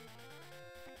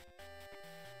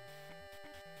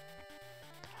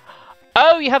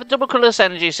 Oh, you have a double colourless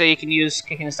energy, so you can use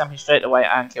Kicking and Stamping straight away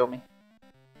and kill me.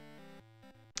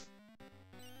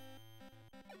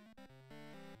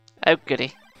 Oh,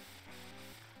 goody.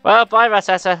 Well, bye,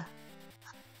 Rattata.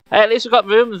 Hey, at least we've got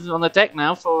rooms on the deck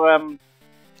now for,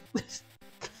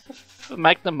 for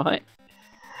Magnemite.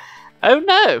 Oh,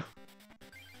 no!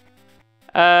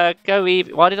 Go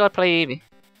Eevee. Why did I play Eevee?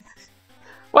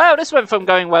 Wow, this went from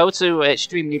going well to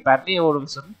extremely badly all of a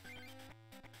sudden.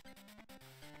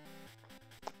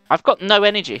 I've got no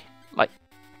energy. Like,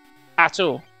 at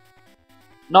all.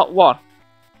 Not 1.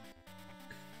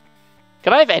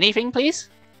 Can I have anything, please?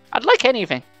 I'd like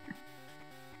anything.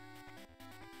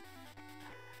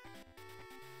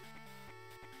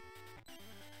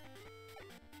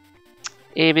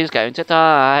 Eevee's going to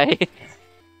die.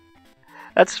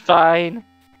 That's fine.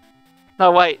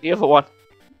 No, wait, the other one.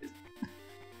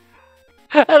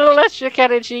 An electric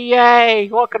energy, yay!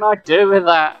 What can I do with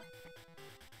that?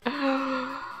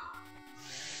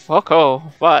 Fuck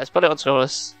all. Right, let's put it on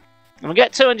Taurus. When we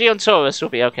get 200 on Taurus, we'll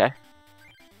be okay.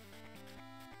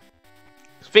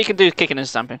 V can do kicking and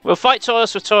stamping. We'll fight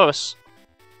Taurus with Taurus.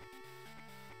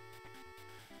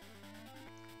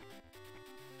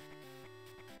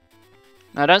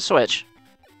 No, don't switch.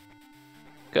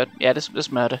 Good. Yeah,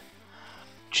 this murder.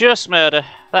 Just murder.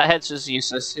 That head's just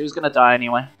useless. He was gonna die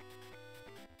anyway.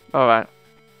 Alright.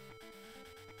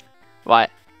 Right.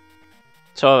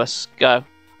 Taurus, go.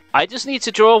 I just need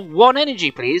to draw one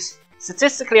energy, please.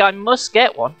 Statistically, I must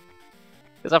get one.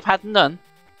 Because I've had none.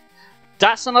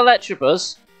 That's an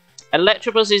Electabuzz.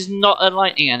 Electabuzz is not a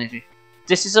lightning energy.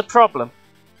 This is a problem.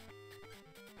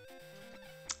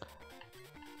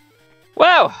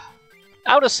 Well,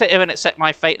 I'll just sit here and accept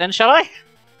my fate then, shall I?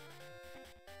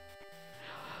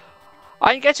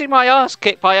 I'm getting my ass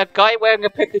kicked by a guy wearing a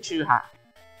Pikachu hat.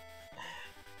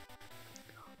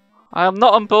 I am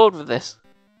not on board with this.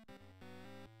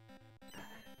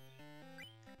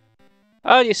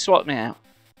 Oh, you swapped me out.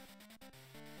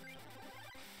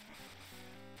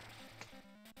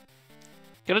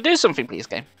 Can I do something, please,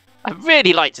 game? I'd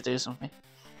really like to do something.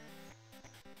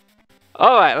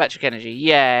 Alright, electric energy.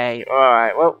 Yay.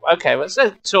 Alright, well, okay, let's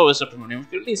set Taurus up and running. We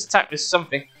can at least attack with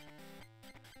something.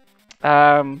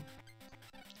 And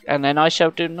then I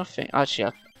shall do nothing.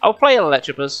 Actually, I'll play an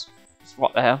Electabuzz.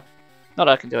 What the hell? Not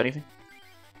that I can do anything.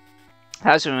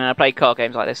 That's when I play card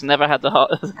games like this. Never had the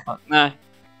heart of the card. No.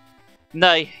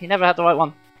 No, you never had the right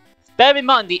one. Bear in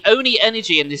mind, the only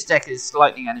energy in this deck is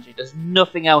lightning energy. There's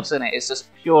nothing else in it. It's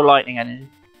just pure lightning energy.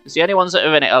 Because the only ones that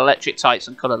are in it are electric types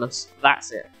and colourless.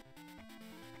 That's it.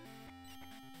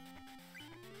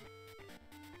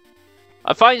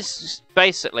 I find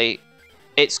basically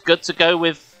it's good to go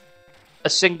with a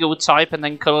single type and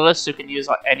then colourless, so you can use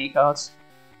like any cards.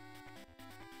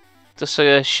 Just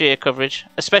for sheer coverage.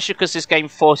 Especially because this game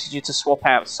forces you to swap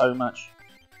out so much.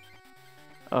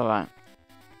 Alright.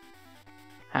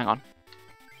 Hang on.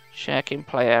 Checking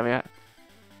play area.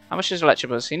 How much is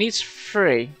Electabuzz? He needs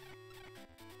 3.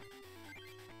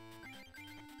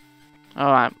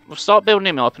 Alright, we'll start building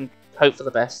him up and hope for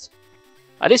the best.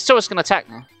 This Taurus can attack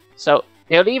now. So,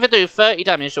 he'll either do 30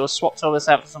 damage or swap Taurus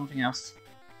out for something else.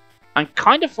 I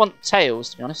kind of want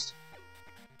Tails, to be honest.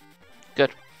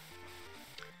 Good.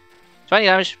 20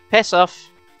 damage, piss off.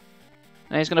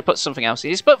 And he's going to put something else.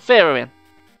 He's put Fearow in.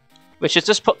 Which has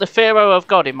just put the Fearow of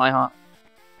God in my heart.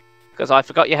 Because I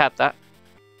forgot you had that.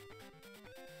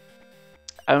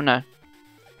 Oh no.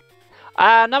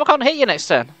 Now I can't hit you next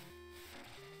turn.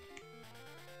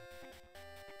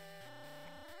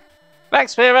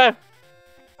 Thanks, Fearow.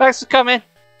 Thanks for coming.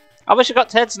 I wish I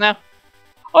got heads now.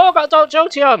 Oh, I got a Dark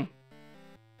Jolteon.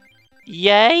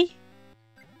 Yay.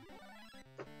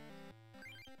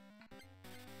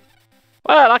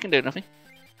 Well, I can do nothing.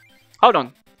 Hold on.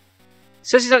 It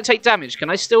says you don't take damage. Can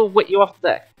I still whip you off the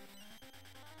deck?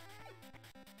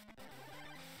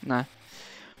 No.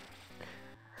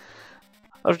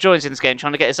 I've joined in this game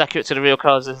trying to get as accurate to the real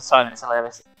cards as the time. It's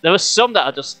hilarious. There were some that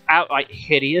are just outright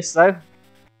hideous though.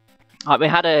 Like we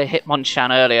had a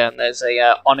Hitmonchan earlier, and there's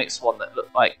a Onyx one that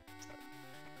looked like...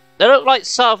 They looked like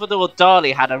Salvador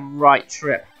Dali had a right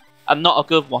trip, and not a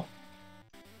good one.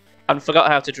 And forgot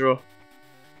how to draw.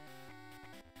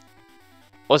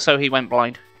 Also, he went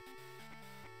blind.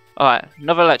 Alright,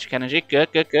 another electric energy.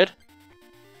 Good, good, good.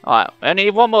 Alright, we only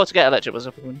need one more to get Electabuzz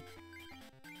up and running.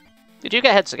 Did you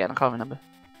get heads again? I can't remember.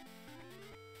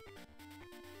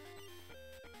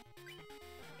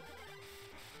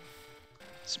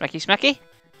 Smacky, smacky.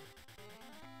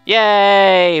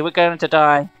 Yay! We're going to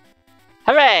die.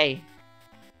 Hooray!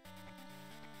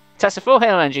 Test a full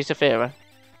heal energy to Fearow.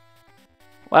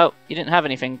 Well, you didn't have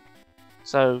anything,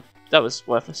 so that was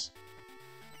worthless.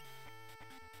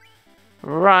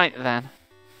 Right then.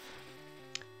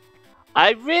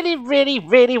 I really, really,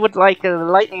 really would like a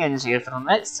lightning energy for the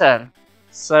next turn,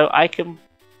 so I can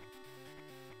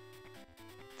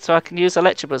use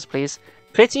Electabuzz, please.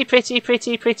 Pretty, pretty,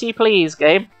 pretty, pretty, please,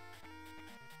 game.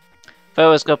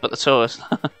 Fearow's good, but the Taurus.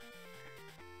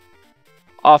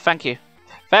 Oh, thank you,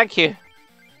 thank you.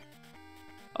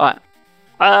 Alright,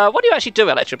 what do you actually do,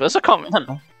 Electabuzz? I can't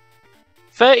remember.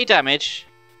 30 damage.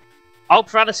 I'll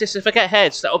paralysis if I get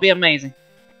heads. That'll be amazing.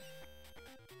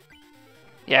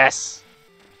 Yes.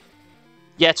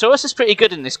 Yeah, Taurus is pretty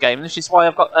good in this game, which is why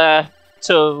I've got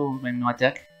 2 in my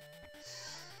deck.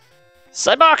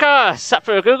 Cybarker! Sat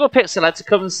for a Google Pixel ad to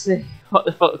come and see what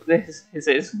the fuck this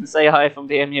is and say hi from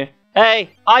DMU.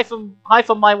 Hey! Hi from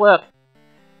my work.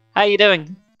 How you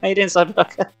doing? How you doing,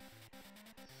 Cybarker?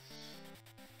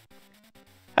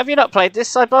 Have you not played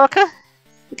this, Cybarker?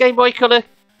 The Game Boy Color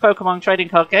Pokemon trading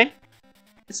card game?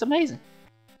 It's amazing.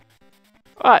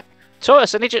 Alright,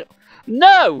 Taurus, I need you...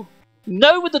 No!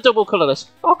 No with the double colourless.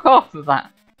 Fuck off with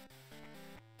that.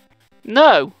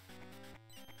 No!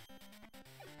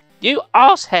 You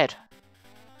arsehead!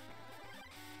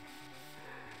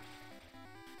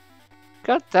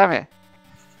 God damn it.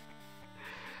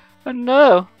 Oh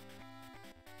no!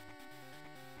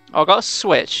 Oh, I got a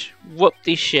switch.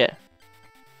 Whoop-de shit.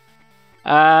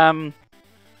 Alright.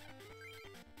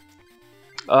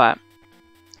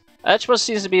 Electrobus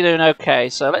seems to be doing okay,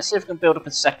 so let's see if we can build up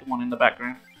a second one in the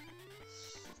background.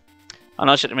 Oh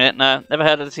no, I should admit, no. Never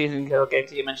heard of the TCG game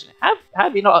till you mentioned it.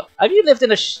 Have you not? Have you lived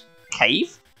in a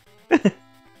cave?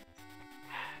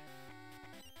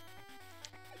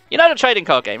 You know the trading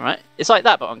card game, right? It's like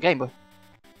that, but on Game Boy.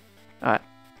 Alright.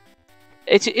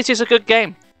 It is a good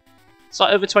game. It's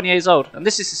like over 20 years old, and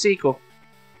this is the sequel.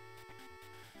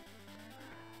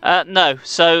 No,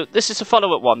 so this is a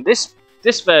follow-up one. This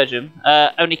version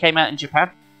only came out in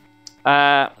Japan.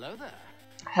 Hello there.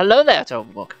 Hello there,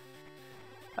 Toberbook.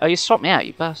 Oh, you swapped me out,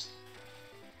 you bastard.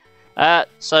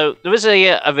 So there is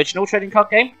a original trading card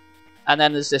game, and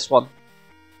then there's this one,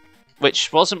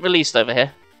 which wasn't released over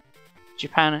here.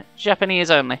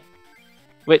 Japanese only.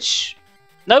 Which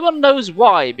no one knows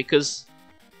why, because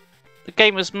the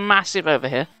game was massive over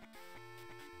here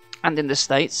and in the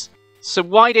States. So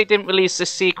why they didn't release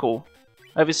this sequel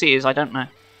overseas, I don't know.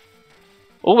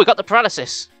 Oh, we got the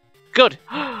paralysis. Good.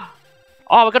 Oh,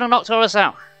 we're going to knock Taurus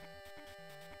out.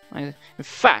 In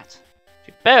fact, if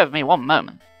you bear with me one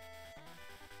moment.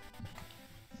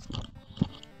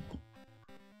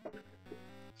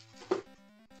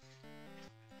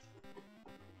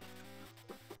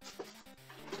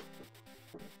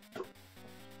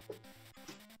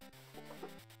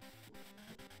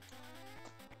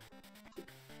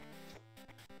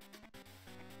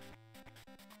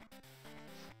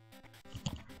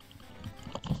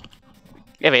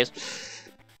 Here he is.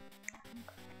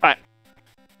 Right.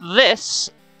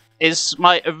 This is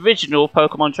my original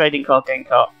Pokemon trading card game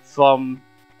cart from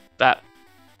about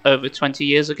over 20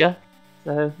 years ago.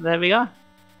 So there we are.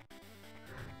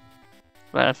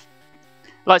 Well,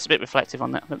 light's a bit reflective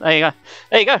on that, but there you go.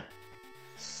 There you go.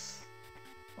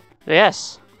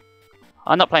 Yes.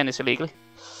 I'm not playing this illegally.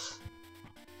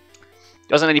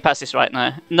 Wasn't any past this right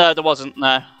now? No, there wasn't.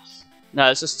 No,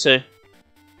 it's just two.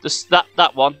 Just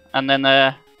that one, and then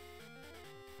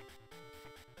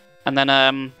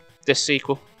this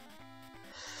sequel.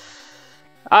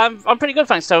 I'm pretty good,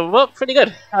 thanks. So well, pretty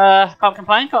good. Can't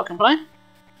complain. Can't complain.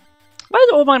 Where's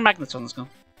all my magnetons gone?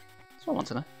 That's what I want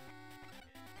to know.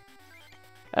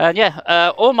 And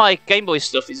yeah, all my Game Boy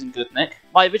stuff is in good nick.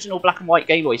 My original black and white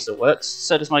Game Boy still works.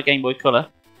 So does my Game Boy Color,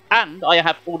 and I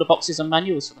have all the boxes and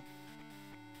manuals for them.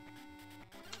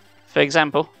 For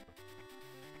example,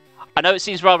 I know it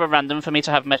seems rather random for me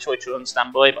to have Metroid True on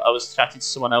standby, but I was chatting to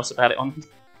someone else about it on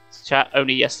chat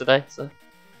only yesterday, so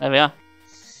there we are.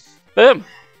 Boom!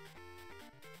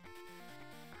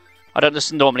 I don't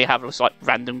just normally have this, like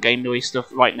random Game Boy stuff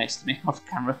right next to me off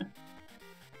camera.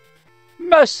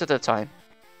 Most of the time.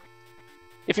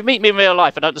 If you meet me in real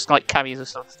life, I don't just like carry this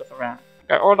sort of stuff around.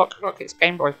 Go, oh look, it's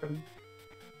Game Boy for me.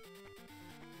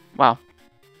 Wow.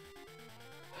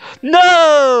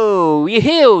 No! You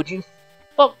healed, you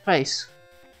fuckface.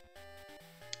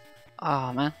 Ah,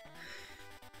 oh, man.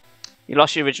 You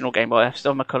lost your original Game Boy. I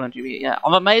still have my Color and Duty. Yeah,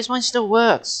 I'm amazed mine still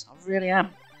works. I really am.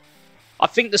 I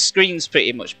think the screen's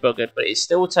pretty much buggered, but it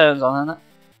still turns on, isn't it?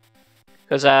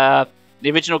 Because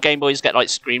the original Game Boys get like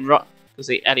screen rot because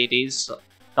the LEDs,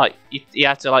 like you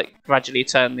have to like gradually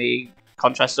turn the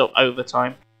contrast up over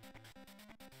time.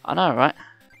 I know, right?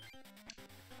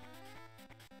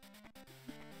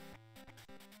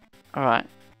 All right.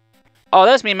 Oh,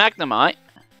 there's me Magnemite.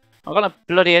 I've got a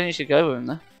bloody energy to go with him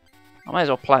there. I might as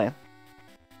well play him.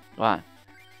 Right.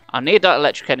 I need that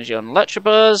electric energy on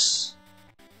Electabuzz.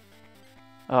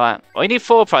 Alright. Well, you need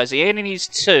 4 prizes. He only needs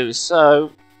 2,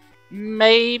 so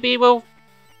maybe we'll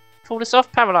pull this off.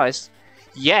 Paralyzed.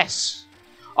 Yes!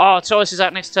 Oh, Taurus is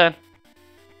out next turn.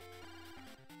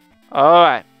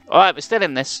 Alright. Alright, we're still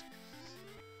in this.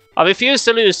 I refuse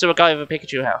to lose to a guy with a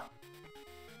Pikachu Howl.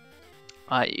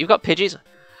 Alright, you've got Pidgeys.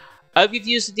 Oh, you've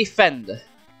used the Defender.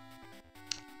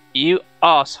 You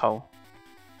arsehole.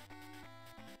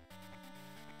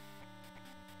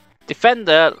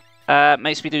 Defender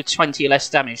makes me do 20 less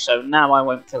damage, so now I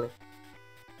won't kill him.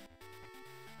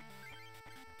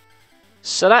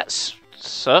 So that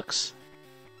sucks.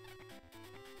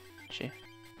 Gee.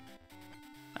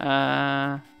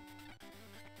 How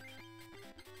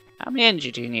many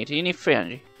energy do you need? You need 3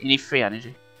 energy. You need 3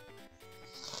 energy.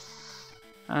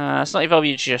 It's not evolved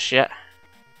you just yet.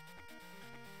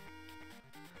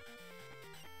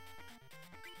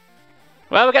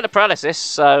 Well, we get the paralysis,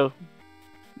 so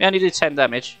we only do 10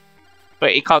 damage.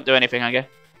 But he can't do anything, I guess.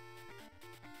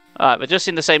 Alright, we're just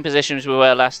in the same position as we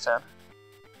were last turn.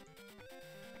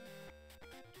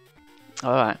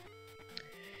 Alright.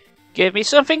 Give me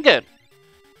something good.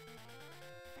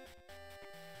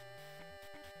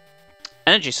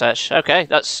 Energy search. Okay,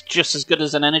 that's just as good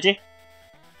as an energy.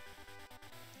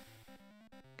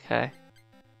 Okay.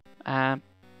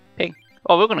 Ping.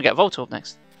 Oh, we're going to get Voltorb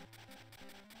next.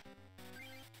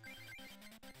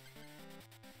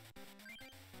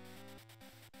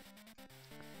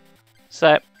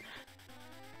 So,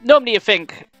 normally you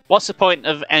think, what's the point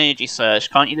of energy search?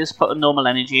 Can't you just put a normal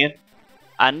energy in?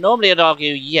 And normally I'd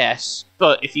argue yes,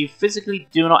 but if you physically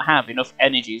do not have enough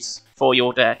energies for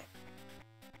your deck,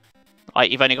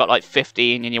 like you've only got like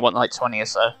 15 and you want like 20 or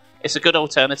so, it's a good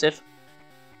alternative.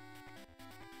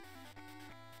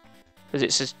 Because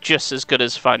it's just as good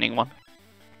as finding one.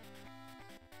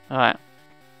 Alright.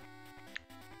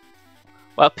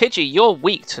 Well, Pidgey, you're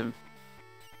weak to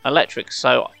electric,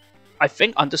 so I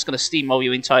think I'm just going to steamroll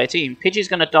your entire team. Pidgey's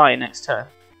going to die next turn.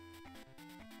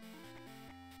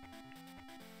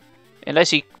 Unless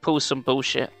he pulls some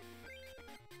bullshit.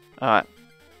 Alright.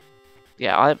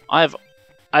 Yeah, I've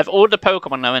ordered the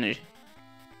Pokemon no energy.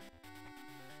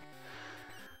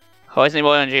 Oh, isn't he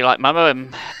more energy like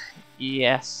Mamo?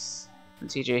 Yes.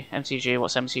 MTG,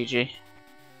 what's MTG?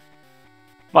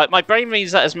 My brain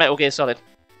reads that as Metal Gear Solid.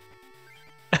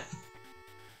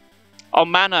 Oh,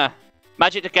 Mana.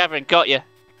 Magic the Gathering, got you.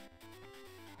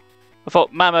 I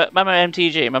thought Mama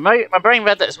MTG. My brain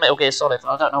read that as Metal Gear Solid.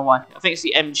 I don't know why. I think it's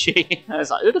the MG. I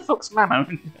was like, who the fuck's Mama?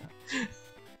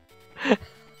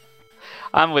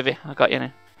 I'm with you. I got you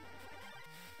now.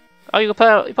 Oh, you put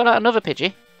out another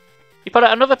Pidgey? You put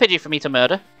out another Pidgey for me to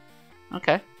murder?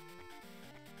 Okay.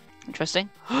 Interesting.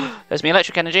 There's my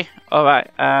electric energy.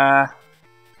 Alright.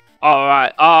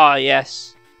 Alright. Oh,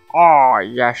 yes. Oh,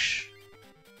 yes.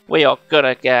 We are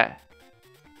gonna get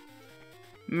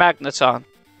Magneton.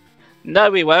 No,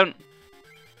 we won't.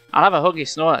 I'll have a Huggy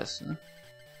Snorlax.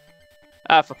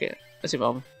 Ah, fuck it. Let's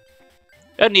evolve him.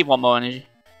 I don't need one more energy.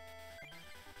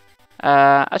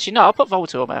 Actually, no. I'll put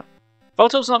Voltorb out.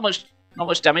 Voltorb's not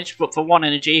much damage, but for one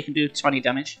energy, you can do 20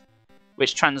 damage,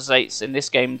 which translates in this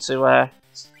game to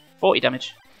 40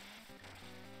 damage.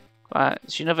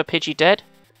 Is another Pidgey dead?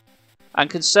 I'm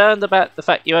concerned about the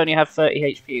fact you only have 30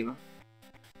 HP. Though.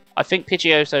 I think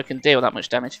Pidgeotto can deal that much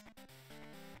damage.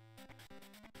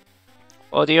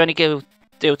 Or do you only deal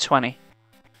 20?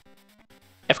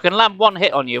 If I can land one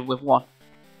hit on you with one.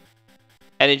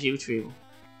 Energy retrieval.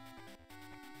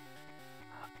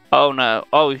 Oh no.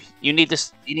 Oh, you need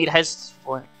this. You need heads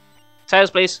for it.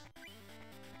 Tails, please.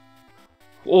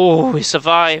 Oh, he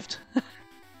survived.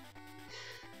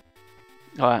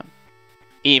 Alright.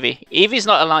 Eevee. Eevee's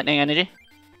not a lightning energy.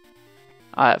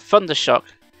 Alright, Thunder Shock.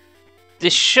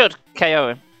 This should KO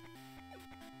him.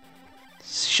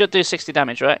 Should do 60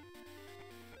 damage, right?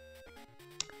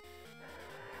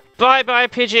 Bye bye,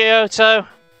 Pidgeotto.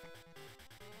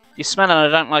 You're smelling, I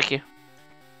don't like you.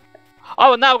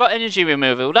 Oh, and now I've got energy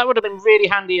removal. That would have been really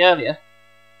handy earlier.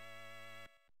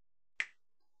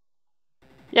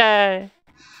 Yay.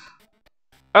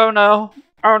 Oh no.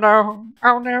 Oh no.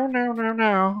 Oh no, no, no,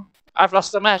 no. I've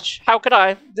lost the match. How could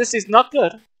I? This is not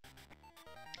good.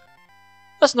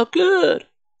 That's not good.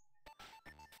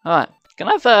 Alright. Can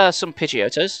I have some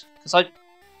Pidgeottos? Because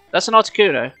that's an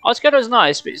Articuno. Articuno's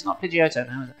nice, but it's not Pidgeotto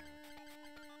now, is it?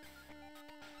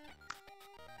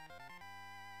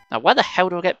 Now, where the hell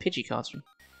do I get Pidgey cards from?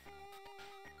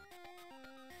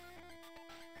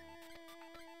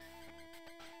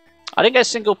 I didn't get a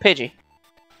single Pidgey.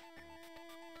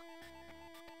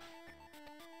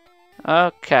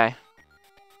 Okay.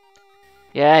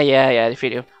 Yeah,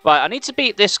 defeat him. Right, I need to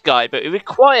beat this guy, but it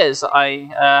requires that I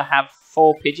have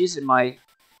 4 Pidgeys in my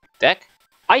deck.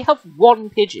 I have 1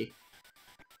 Pidgey.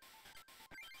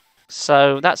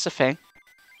 So, that's a thing.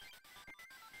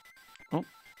 Oh.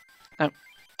 No.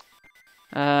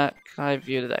 Can I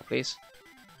view the deck, please?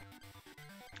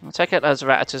 I'll take out those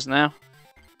Rattatas now.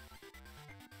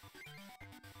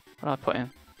 What did I put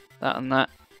in? That and that.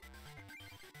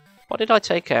 What did I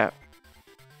take out?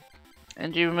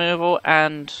 Energy removal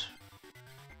and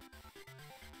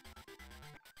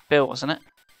Bill, wasn't it?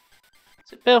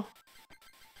 Is it Bill?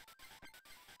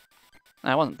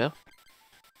 No, it wasn't Bill.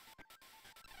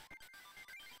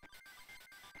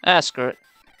 Ah, screw it.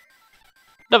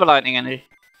 Another lightning energy.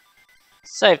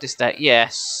 Save this deck,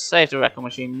 yes. Save the record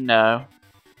machine, no.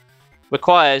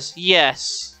 Requires,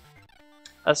 yes.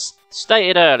 As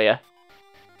stated earlier,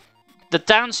 the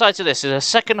downside to this is the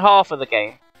second half of the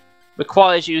game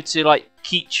requires you to like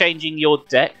keep changing your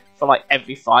deck for like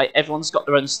every fight. Everyone's got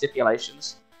their own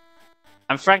stipulations.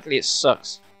 And frankly, it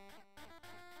sucks.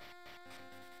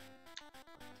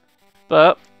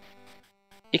 but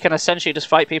you can essentially just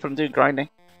fight people and do grinding.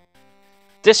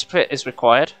 Discipline is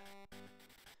required.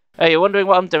 Oh, you're wondering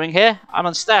what I'm doing here? I'm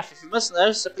on staff, if you must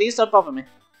know, so please don't bother me.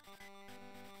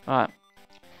 Alright.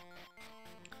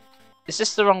 Is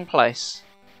this the wrong place?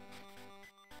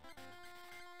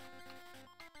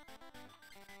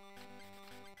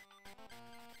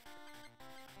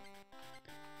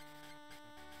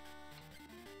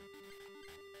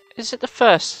 Is it the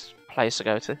first place to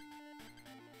go to?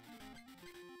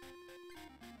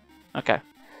 Okay.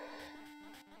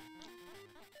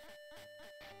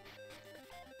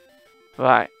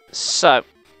 Right, so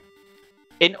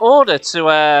in order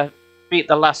to beat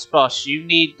the last boss, you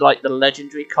need like the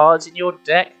legendary cards in your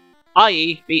deck,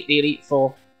 i.e. beat the Elite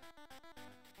Four.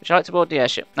 Would you like to board the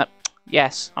airship? No.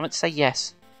 Yes. I meant to say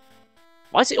yes.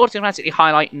 Why does it automatically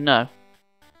highlight no?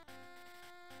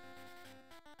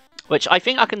 Which I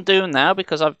think I can do now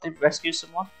because I've rescued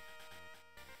someone.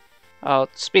 I'll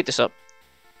speed this up.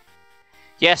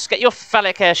 Yes, get your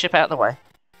phallic airship out of the way.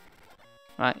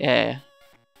 Right, yeah.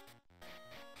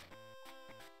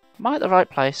 Am I at the right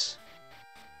place?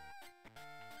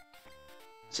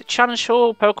 Is it Challenge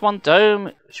Hall, Pokemon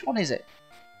Dome? Which one is it?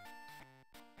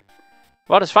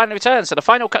 Rod has finally returned, so the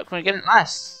final cut can begin at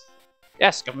last.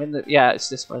 Yes, come in. Yeah, it's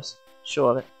this place.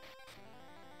 Sure of it.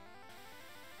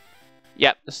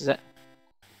 Yep, this is it.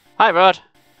 Hi, Rod.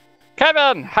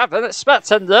 Kevin, haven't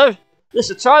expected you. You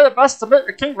should try your best to meet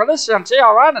the King Valicia on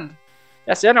GR Island.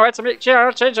 That's the only way to meet GR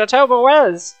and change your terrible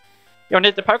ways. You'll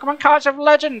need the Pokemon cards of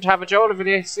legend to have a duel with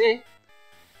the AC.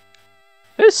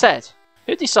 Who said?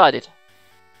 Who decided?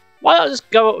 Why not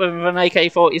just go up with an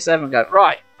AK-47 and go,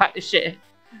 right, pack this shit in.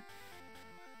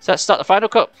 So let's start the final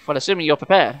cup. Well, assuming you're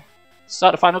prepared.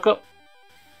 Start the final cup.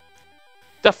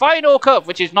 The final cup,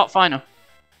 which is not final.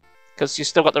 Because you've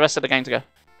still got the rest of the game to go.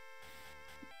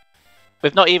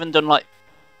 We've not even done, like,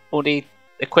 all the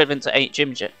equivalent to 8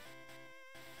 gyms yet.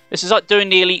 This is like doing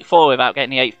the Elite Four without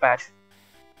getting the 8th badge.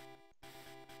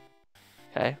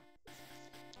 Okay.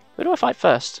 Who do I fight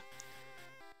first?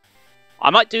 I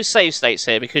might do save states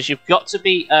here because you've got to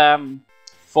beat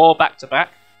 4 back-to-back.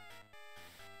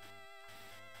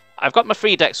 I've got my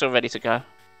 3 decks all ready to go.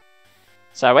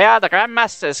 So we are the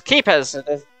Grandmasters, keepers of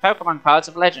the Pokemon cards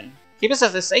of legend. Keepers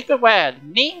of the sacred word,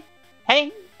 Ni,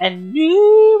 Heng, and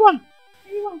New One.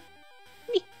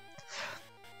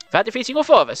 Without defeating all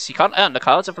 4 of us, you can't earn the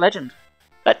cards of legend.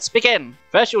 Let's begin.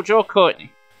 First you'll draw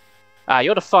Courtney. Ah,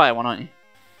 you're the fire one, aren't you?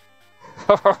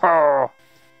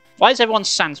 Why is everyone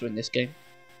Sansa in this game?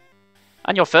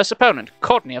 And your first opponent,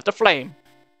 Courtney of the Flame.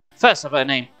 First of her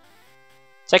name.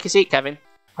 Take a seat, Kevin.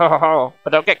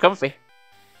 But don't get comfy.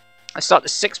 I start the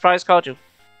 6th prize card duel.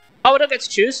 Oh, I don't get to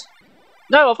choose?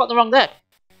 No, I've got the wrong deck.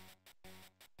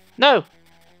 No.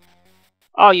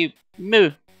 Oh, you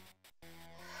moo.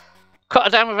 Cut her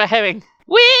down with a herring.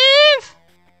 With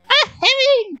a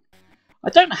herring! I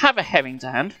don't have a herring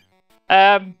to hand.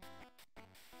 I've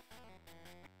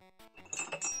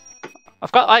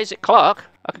got Isaac Clarke.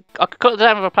 I could cut her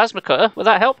down with a plasma cutter. Would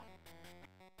that help?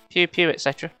 Pew pew,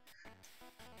 etc.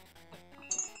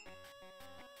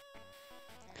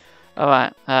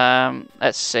 Alright,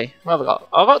 let's see. What have I got?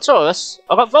 I've got Taurus.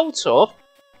 I've got Voltorb.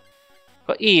 I've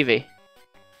got Eevee.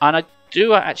 And I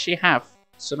do actually have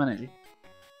some energy.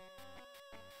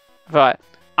 Right.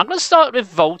 I'm going to start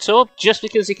with Voltorb just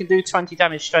because he can do 20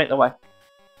 damage straight away.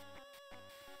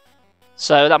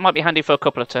 So that might be handy for a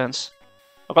couple of turns.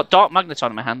 I've got Dark Magneton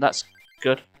in my hand, that's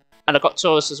good. And I've got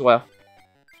Taurus as well.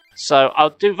 So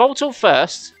I'll do Voltorb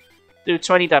first, do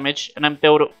 20 damage, and then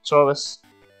build up Taurus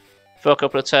for a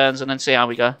couple of turns and then see how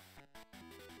we go.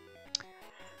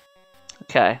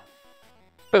 Okay.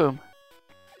 Boom.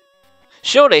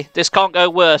 Surely this can't go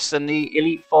worse than the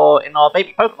Elite Four in our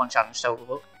Baby Pokemon Challenge Silver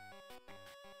Book.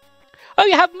 Oh,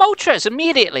 you have Moltres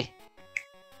immediately!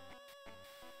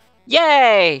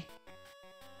 Yay!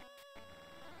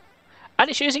 And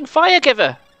it's using Fire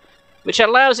Giver, which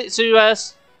allows it to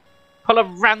pull a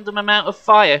random amount of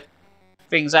fire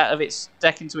things out of its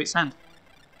deck into its hand.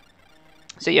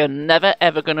 So you're never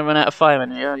ever going to run out of fire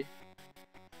energy, are you?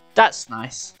 That's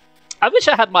nice. I wish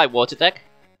I had my water deck.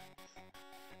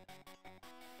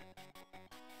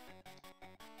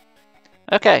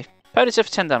 Okay, Ponyta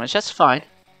for 10 damage, that's fine.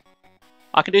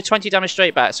 I can do 20 damage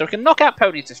straight back, so I can knock out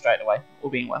Ponyta straight away, all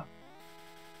being well.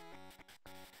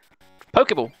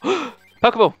 Pokeball!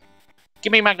 Pokeball!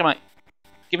 Give me Magnemite!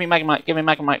 Give me Magnemite, give me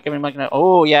Magnemite, give me Magnemite.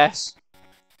 Oh, yes!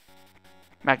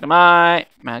 Magnemite,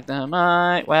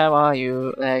 Magnemite, where are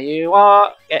you? There you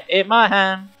are! Get in my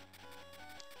hand!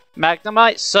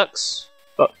 Magnemite sucks,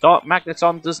 but Dark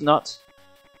Magneton does not.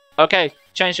 Okay,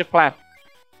 change of plan.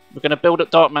 We're going to build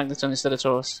up Dark Magneton instead of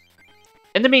Taurus.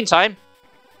 In the meantime,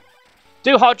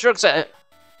 do hard drugs at it.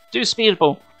 Do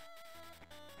speedball.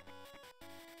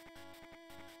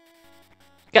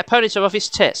 Get Ponyta off his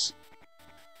tits.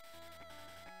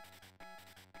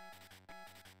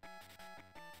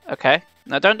 Okay,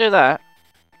 now don't do that.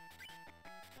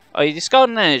 Oh, you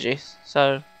discarded energy,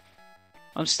 so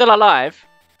I'm still alive.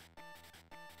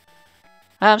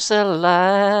 I'm still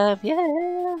alive,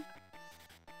 yeah.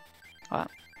 Right.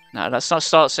 No, let's not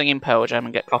start singing Pearl Jam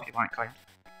and get copyright claimed.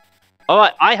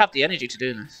 Alright, I have the energy to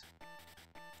do this.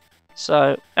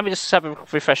 So, let me just have a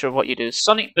refresher of what you do.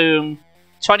 Sonic Boom,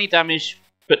 20 damage,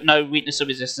 but no weakness or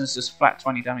resistance, just flat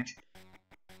 20 damage.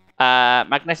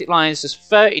 Magnetic Lines, just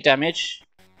 30 damage.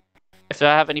 If I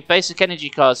have any basic energy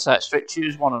cards attached to it,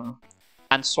 choose one of them.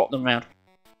 And swap them around.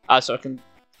 So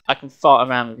I can fart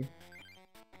around with you.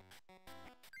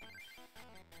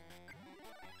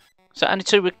 So only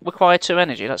two require 2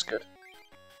 energy, that's good.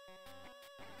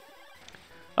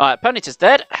 Alright, Ponyta's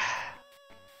dead.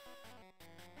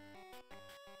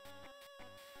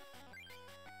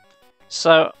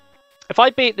 So, if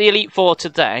I beat the Elite Four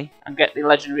today and get the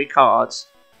legendary cards,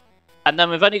 and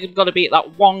then we've only got to beat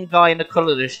that one guy in the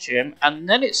colourless gym, and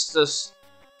then it's just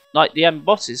like the end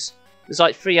bosses. There's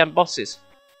like 3 end bosses.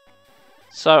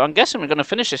 So I'm guessing we're going to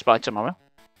finish this by tomorrow.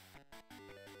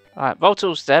 Alright,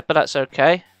 Voltor's dead, but that's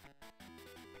okay.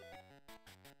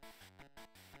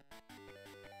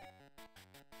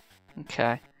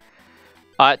 Okay.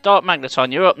 Alright, Dark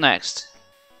Magneton, you're up next.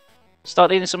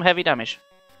 Start dealing some heavy damage.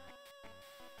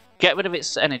 Get rid of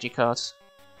its energy cards.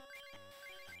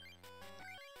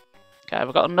 Okay,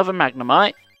 we've got another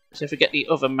Magnemite. So if we get the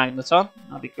other Magneton,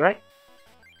 that'd be great.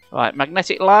 Right,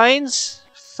 Magnetic Lines.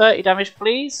 30 damage,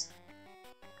 please.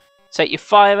 Take your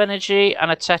fire energy and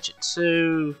attach it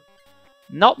to...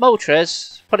 not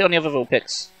Moltres. Put it on the other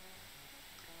Vulpix.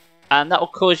 And that will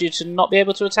cause you to not be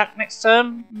able to attack next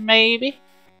turn, maybe?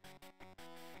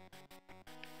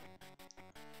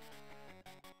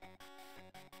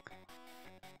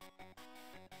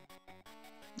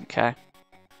 Okay.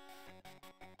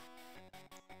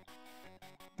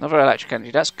 Another electric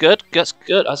energy. That's good. That's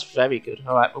good. That's very good.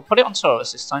 Alright, we'll put it on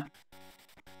Taurus this time.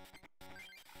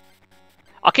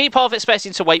 I keep half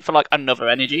expecting to wait for like another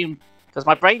energy. Because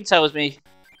my brain tells me,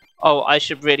 oh, I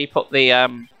should really put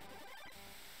the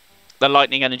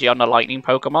lightning energy on the lightning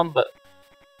Pokemon, but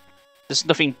there's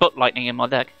nothing but lightning in my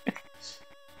deck.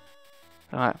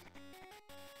 Alright.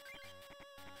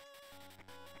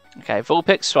 Okay,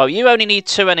 Vulpix. Well, you only need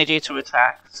 2 energy to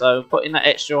attack, so putting that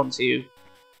extra onto you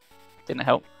didn't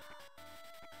help.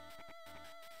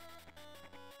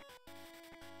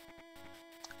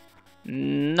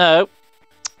 No.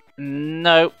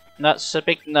 No. That's a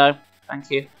big no. Thank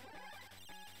you.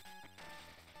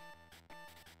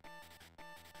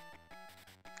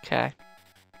 Okay.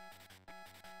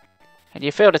 And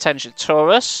you feel the tension.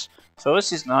 Taurus.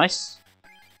 Taurus is nice.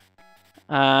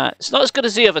 It's not as good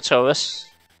as the other Taurus,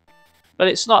 but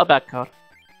it's not a bad card.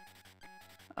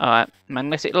 Alright,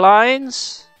 Magnetic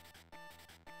Lines.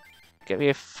 Get me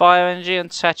a fire energy and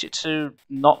attach it to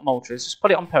not Moltres. Just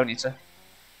put it on Ponyta.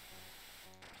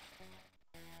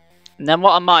 And then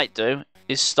what I might do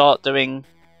is start doing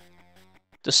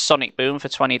the Sonic Boom for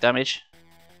 20 damage.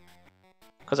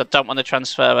 Because I don't want to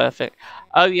transfer Earthquake.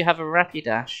 Oh, you have a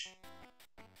Rapidash.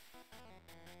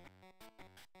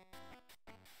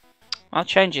 That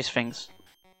changes things.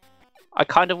 I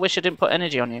kind of wish I didn't put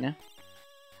energy on you now.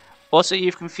 Also,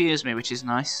 you've confused me, which is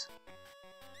nice.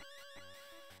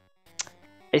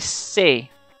 I see.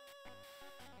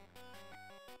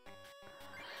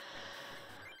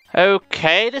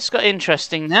 Okay, this got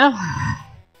interesting now.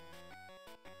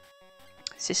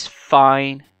 This is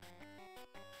fine.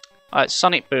 Alright,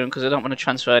 Sonic Boom, because I don't want to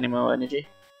transfer any more energy.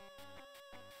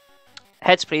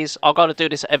 Heads, please. I've got to do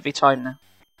this every time now.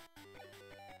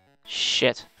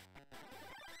 Shit.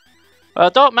 Well,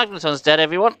 Dark Magneton's dead,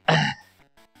 everyone.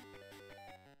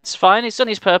 It's fine, he's done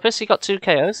his purpose. He got 2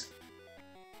 KOs.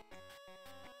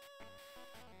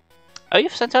 Oh,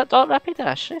 you've sent out Dark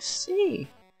Rapidash. Let's see.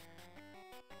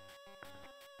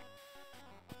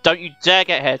 Don't you dare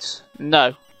get heads.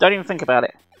 No, don't even think about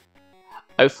it.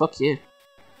 Oh, fuck you.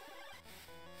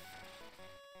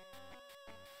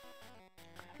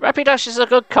 Rapidash is a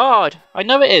good card. I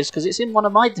know it is, because it's in one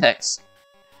of my decks.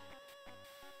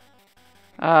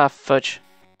 Ah, fudge.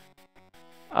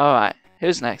 Alright,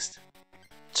 who's next?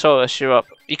 Taurus, you're up.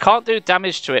 You can't do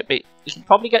damage to it, but you can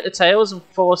probably get the tails and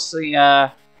force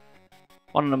the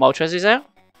one of the Moltres out.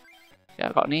 Yeah,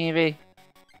 I got an Eevee.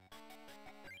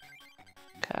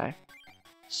 Okay.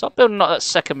 Stop building up that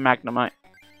second Magnemite.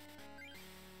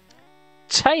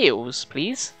 Tails,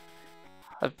 please.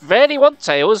 I really want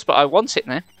Tails, but I want it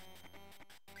now.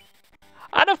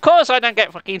 And of course I don't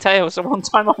get fucking Tails the one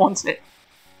time I want it.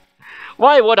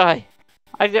 Why would I?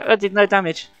 I did no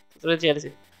damage to the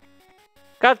agility.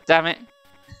 God damn it.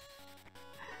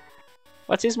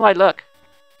 What is my luck?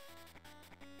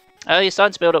 Oh, you're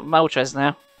starting to build up Moltres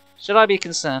now. Should I be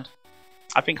concerned?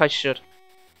 I think I should.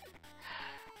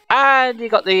 And you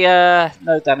got the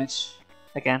no damage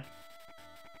again.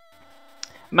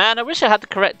 Man, I wish I had the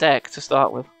correct deck to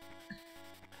start with.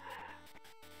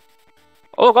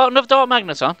 Oh, got another Dark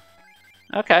Magneton.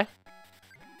 Okay.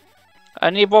 I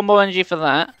need one more energy for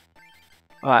that.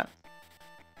 Right.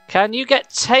 Can you get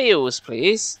Tails,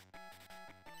 please?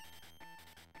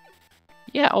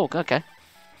 Yeah, oh, okay.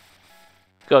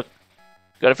 Good.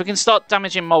 Good. If we can start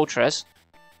damaging Moltres,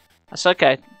 that's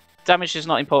okay. Damage is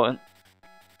not important.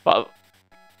 But...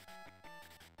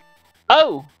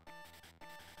 Oh!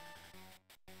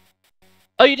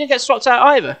 Oh, you didn't get swapped out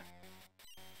either?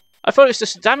 I thought it was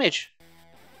just damage.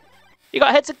 You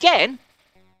got heads again?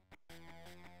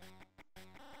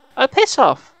 Oh, piss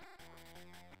off.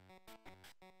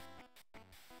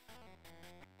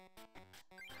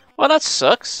 Well, that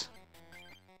sucks.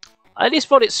 I at least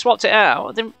thought it swapped it out.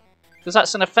 I didn't, because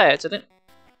that's an effect.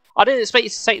 I didn't expect you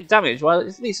to take the damage. Well,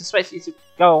 at least I expected you to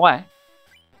go away.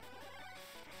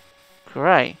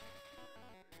 Great.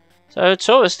 So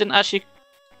Taurus didn't actually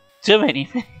do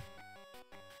anything.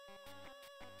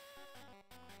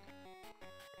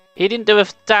 He didn't do a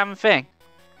damn thing.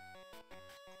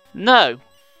 No.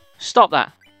 Stop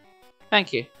that.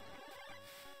 Thank you.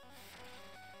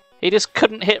 He just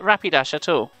couldn't hit Rapidash at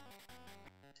all.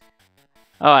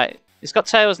 Alright. He's got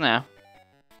Tails now.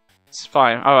 It's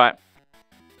fine. Alright.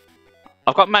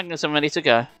 I've got Magneton ready to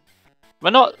go. We're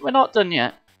not done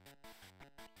yet.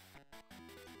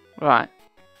 Right.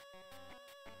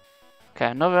 Okay,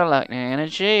 another lightning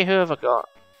energy. Who have I got?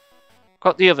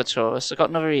 Got the other Taurus. I've got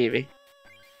another Eevee.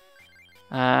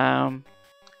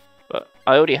 But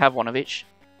I already have one of each.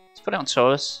 Let's put it on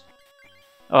Taurus.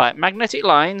 Alright, magnetic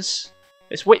lines.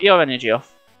 Let's whip your energy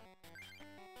off.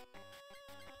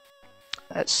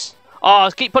 Let's... Oh,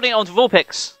 let's keep putting it on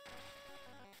Vulpix.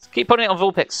 Let's keep putting it on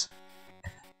Vulpix.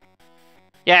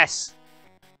 Yes!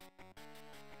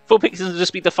 Vulpix doesn't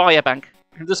just be the fire bank.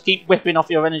 You can just keep whipping off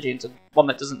your energy into one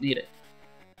that doesn't need it.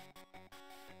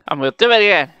 And we'll do it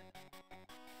again.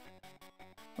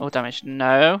 More damage.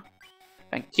 No.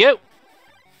 Thank you.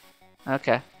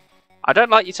 Okay. I don't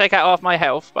like you take out half my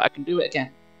health, but I can do it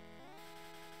again.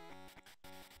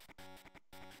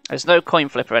 There's no coin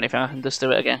flip or anything, I can just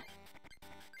do it again.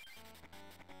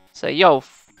 So, yo,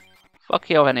 fuck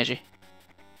your energy.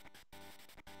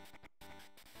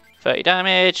 30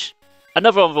 damage.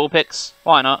 Another on Vulpix.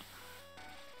 Why not?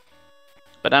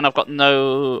 But then I've got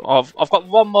no... I've got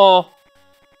one more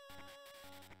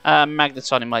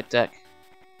Magneton in my deck.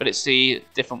 But it's the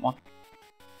different one.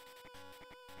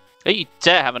 Oh, you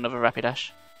dare have another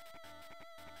Rapidash.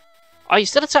 Oh, you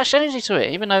still attached energy to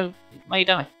it, even though it may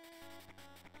die.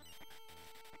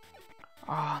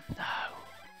 Oh, no.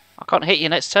 I can't hit you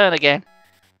next turn again.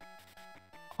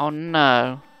 Oh,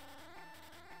 no.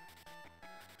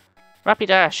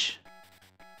 Rapidash.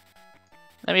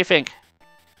 Let me think.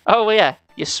 Oh, yeah.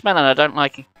 You're smelling, I don't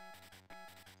like you.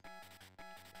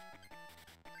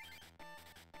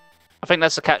 I think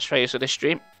that's the catchphrase for this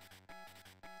stream.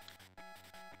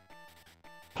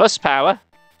 Plus power.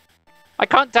 I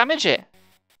can't damage it.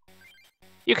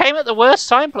 You came at the worst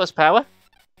time, plus power.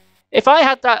 If I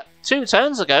had that 2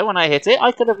 turns ago when I hit it,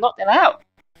 I could have knocked it out.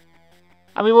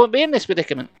 And we wouldn't be in this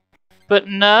predicament. But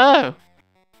no.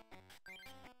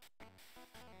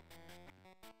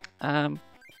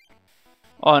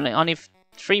 Only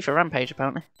 3 for Rampage,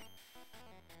 apparently.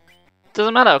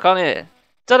 Doesn't matter, I can't hit it.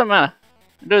 Doesn't matter.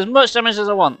 Do as much damage as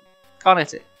I want. Can't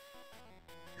hit it.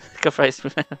 Good phrase.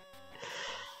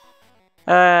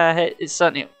 It's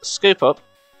certainly scoop up.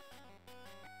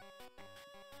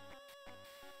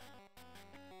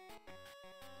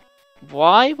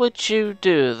 Why would you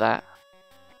do that?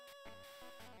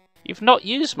 You've not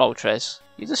used Moltres.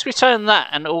 You just return that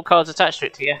and all cards attached to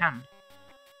it to your hand.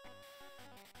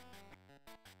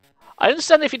 I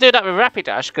understand if you do that with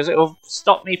Rapidash because it will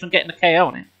stop me from getting the KO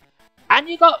on it. And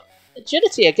you got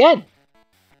agility again.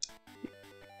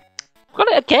 Got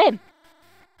it again.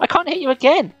 I can't hit you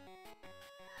again.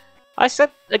 I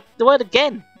said the word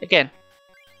again. Again.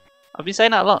 I've been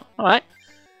saying that a lot.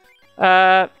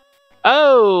 Alright.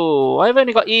 Oh, I've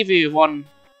only got Eevee with 1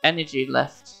 energy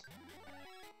left.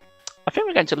 I think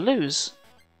we're going to lose.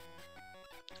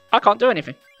 I can't do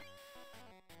anything.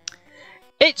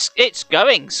 It's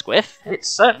going, Squiff. It's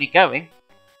certainly going.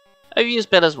 I've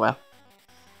used Bill as well.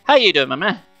 How you doing, my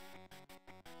man?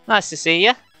 Nice to see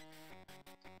you.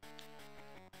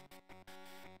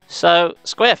 So,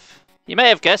 Squiff, you may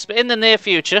have guessed, but in the near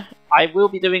future, I will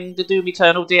be doing the Doom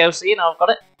Eternal DLC, and I've got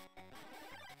it.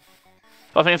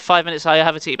 But in 5 minutes, I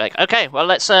have a tea break. Okay, well,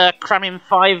 let's cram in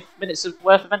 5 minutes of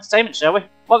worth of entertainment, shall we?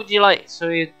 What would you like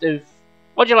to do?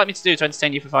 What would you like me to do to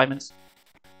entertain you for 5 minutes?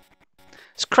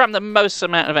 Let's cram the most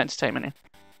amount of entertainment in.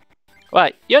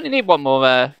 Right, you only need one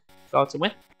more card to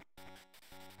win.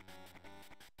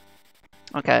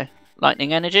 Okay,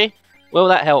 lightning energy. Will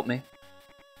that help me?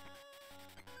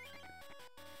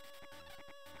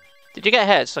 Did you get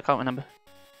heads? I can't remember.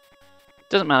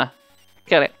 Doesn't matter.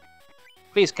 Kill it.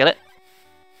 Please kill it.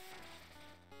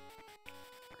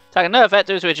 Tagging no effect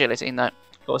due to agility. No,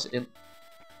 of course it didn't.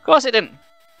 Of course it didn't.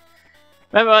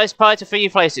 Memorize pi to 3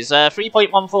 places.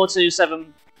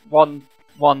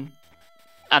 3.14271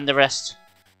 and the rest.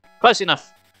 Close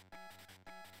enough.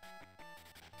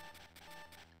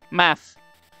 Math.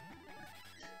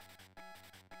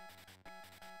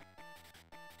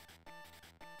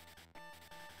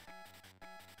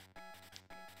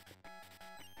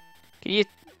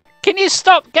 Can you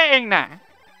stop getting that?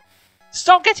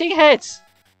 Stop getting heads.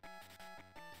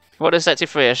 What is that to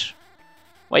 3ish?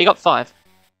 Well, you got 5.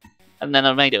 And then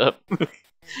I made it up.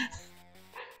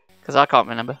 Because I can't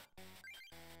remember.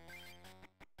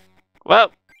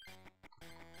 Well.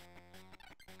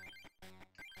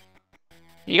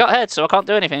 You got heads, so I can't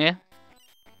do anything here.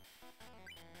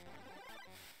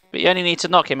 But you only need to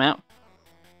knock him out.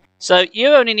 So you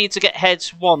only need to get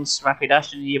heads once,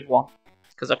 Rapidash, and you've won.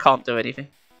 Because I can't do anything.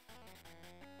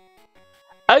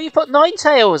 Oh, you put 9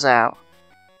 tails out.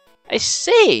 I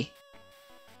see.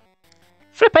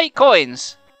 Flip 8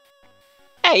 coins.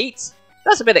 8?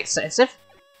 That's a bit excessive.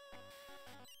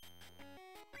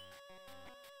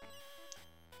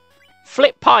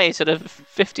 Flip pi to the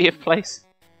 50th place.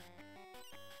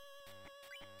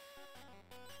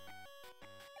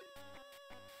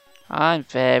 I'm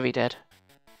very dead.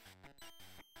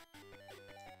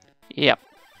 Yep.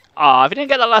 Ah, if I didn't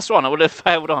get that last one, I would have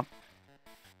failed on.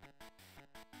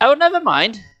 Oh, never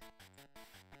mind.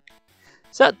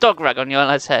 Is that dog rag on your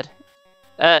lad's head?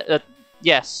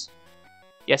 Yes.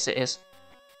 Yes, it is.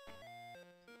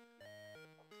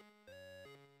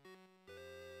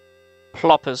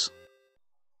 Ploppers.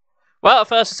 Well,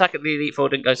 first attack at the Elite Four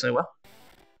didn't go so well.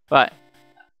 Right.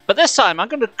 But this time, I'm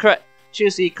going to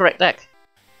choose the correct deck.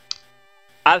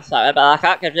 I'm sorry, but I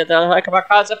can't give you the Pokemon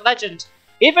cards of legend.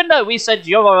 Even though we said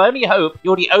you're our only hope,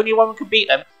 you're the only one who can beat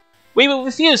them, we will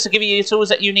refuse to give you the tools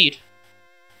that you need.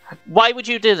 Why would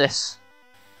you do this?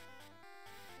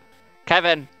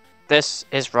 Kevin, this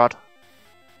is Rod.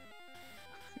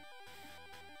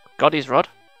 God, he's Rod.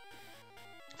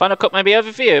 Final cut may be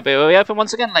over for you, but we'll be open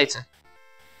once again later.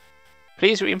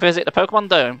 Please revisit the Pokemon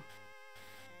Dome.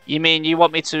 You mean you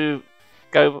want me to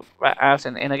go out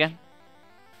and in again?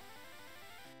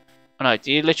 Oh no,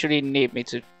 do you literally need me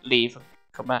to leave and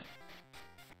come back?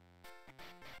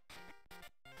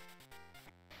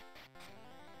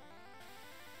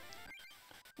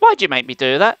 Why'd you make me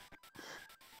do that?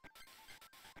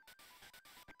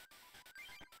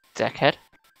 Deckhead.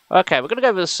 Okay, we're going to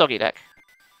go with a soggy deck.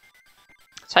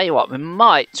 Tell you what, we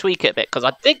might tweak it a bit, because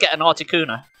I did get an Articuno.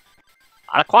 And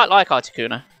I quite like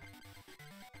Articuno.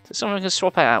 So someone we can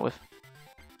swap it out with.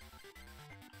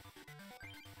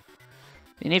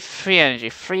 You need 3 energy.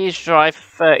 Freeze Drive,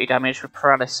 30 damage for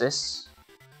paralysis.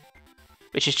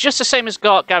 Which is just the same as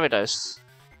Gyarados.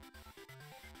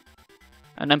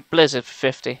 And then Blizzard for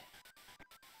 50.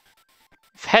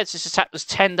 If heads, this attack does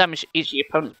 10 damage to each of your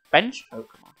opponent's bench Pokemon.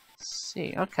 Let's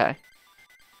see, okay.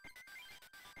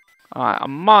 Alright, I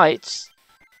might...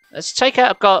 Let's take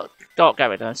out Dark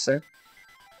Gyarados, so.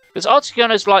 Because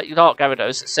Articuno's like Dark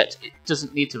Gyarados, except it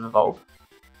doesn't need to evolve.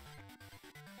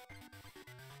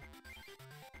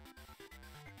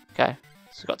 Okay,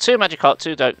 so we've got 2 Magikarp,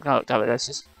 2 Dark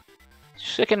Gyarados.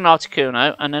 Stick in an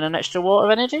Articuno, and then an extra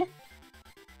Water Energy?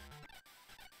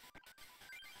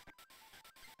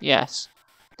 Yes.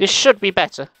 This should be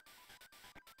better.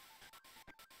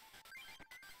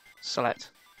 Select.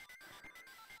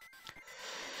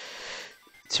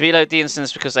 To reload the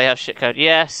instance because they have shit code.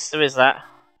 Yes, there is that.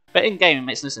 But in game it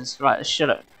makes no sense. Right, let's shut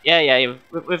up. Yeah,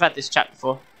 we've had this chat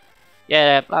before.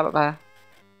 Yeah, blah blah blah.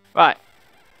 Right.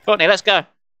 Courtney, let's go.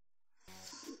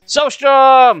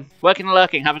 Soulstrom! Working and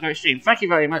lurking. Have a great stream. Thank you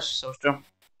very much, Soulstrom.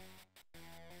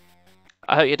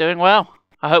 I hope you're doing well.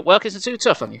 I hope work isn't too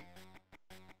tough on you.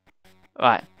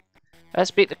 Right.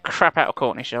 Let's beat the crap out of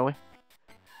Courtney, shall we?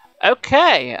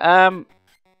 Okay,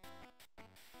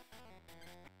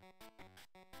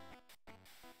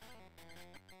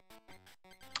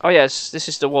 Oh yes, this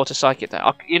is the water psychic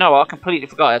deck. You know what? I completely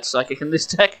forgot I had psychic in this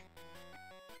deck.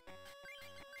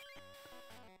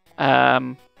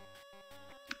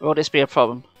 Will this be a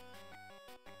problem?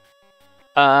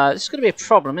 This is going to be a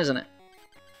problem, isn't it?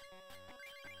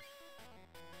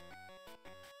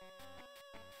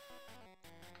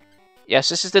 Yes,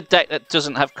 this is the deck that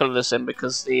doesn't have colourless in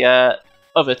because the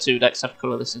other two decks have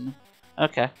colourless in them.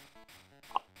 Okay.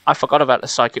 I forgot about the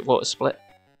psychic water split.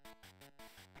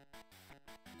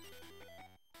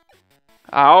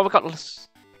 Oh, we got the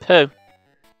poo.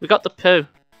 We got the poo.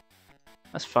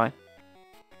 That's fine.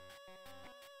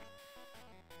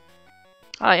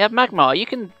 Ah, you have Magmar. You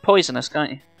can poison us,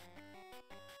 can't you?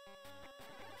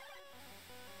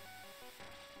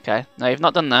 Okay, no, you've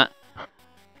not done that.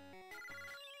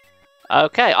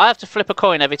 Okay, I have to flip a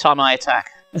coin every time I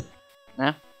attack.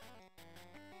 Now.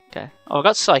 Okay. Oh, I've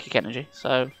got Psychic Energy,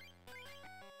 so...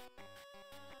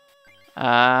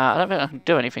 I don't think I can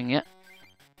do anything yet.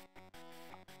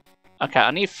 Okay,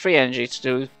 I need 3 energy to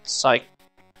do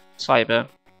Cyber.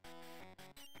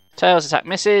 Tails attack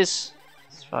misses.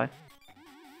 It's fine.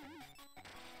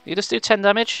 You just do 10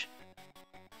 damage?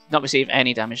 Not receive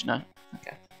any damage, no.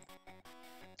 Okay.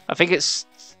 I think it's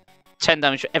 10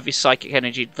 damage for every psychic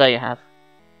energy they have.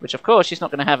 Which, of course, she's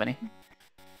not going to have any.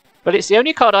 But it's the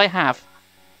only card I have.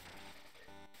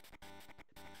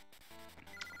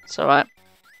 It's alright.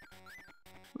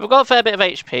 We've got a fair bit of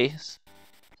HP.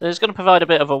 So it's going to provide a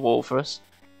bit of a wall for us.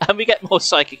 And we get more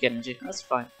psychic energy. That's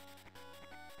fine.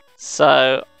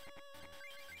 So...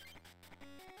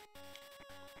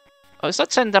 Oh, is that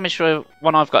 10 damage for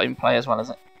one I've got in play as well, is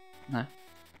it? No.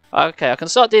 Okay, I can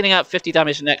start dealing out 50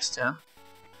 damage next turn.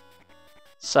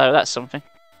 So that's something.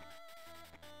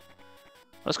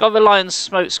 Let's go rely on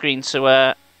smoke screen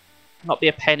to not be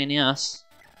a pain in the ass.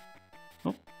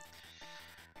 Oh.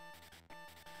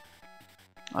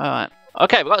 Alright.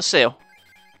 Okay, we've got a seal.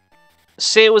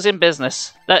 Seal was in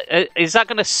business. Is that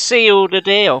going to seal the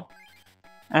deal?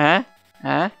 Don't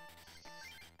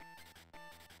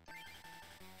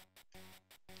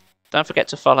forget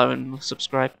to follow and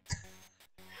subscribe.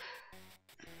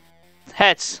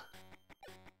 Heads.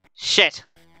 Shit.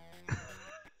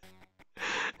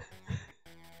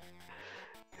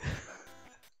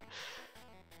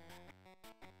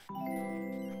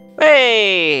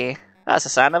 Hey! That's the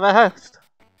sound of a host.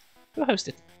 Who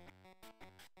hosted?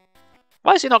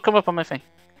 Why has it not come up on my thing?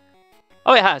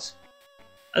 Oh, it has.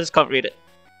 I just can't read it.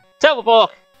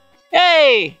 Telepork!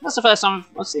 Hey! That's the first time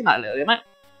I've seen that little unit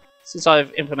since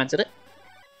I've implemented it.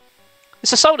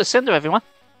 It's a Solar Cinder, everyone.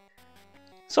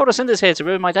 Solar Cinder's here to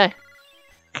ruin my day.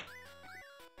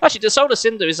 Actually, the Solar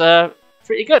Cinder is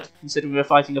pretty good, considering we're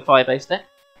fighting a fire-based deck.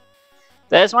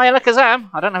 There's my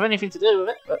Alakazam. I don't have anything to do with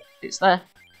it, but it's there.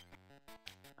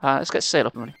 Let's get Sail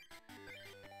up and running.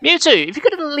 Mewtwo, if you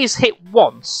could at least hit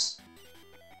once.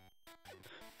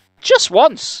 Just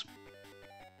once.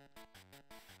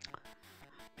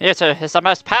 Mewtwo is the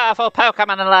most powerful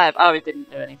Pokemon alive. Oh, it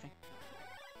didn't do anything.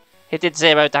 He did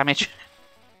 0 damage.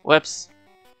 Whoops.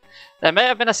 There may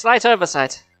have been a slight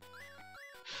oversight.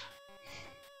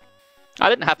 That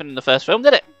didn't happen in the first film,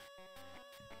 did it?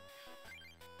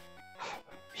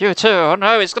 Mewtwo, oh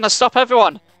no, it's going to stop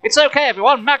everyone. It's okay,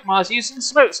 everyone. Magmar's using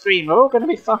Smokescreen. We're all going to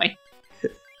be fine.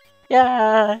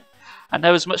 Yeah. And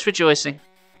there was much rejoicing.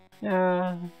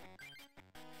 Yeah.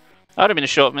 That would have been a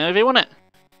short movie, wouldn't it?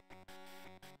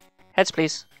 Heads,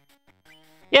 please.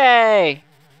 Yay!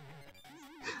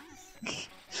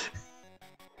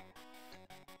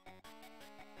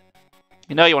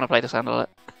 You know you want to play this handle it.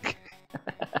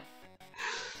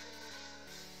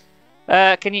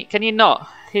 Can you not?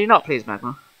 Can you not, please,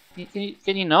 Magmar?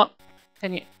 Can you not?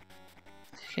 Can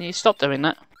you stop doing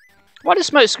that? Why does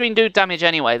Smokescreen do damage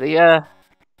anyway? The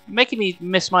making me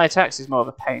miss my attacks is more of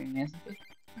a pain, isn't it?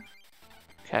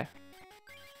 Okay.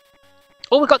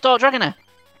 Oh, we've got Dark Dragon now.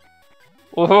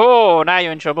 Oh, now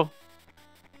you're in trouble.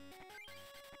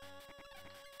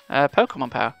 Pokemon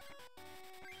power.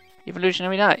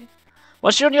 Evolutionary Knight.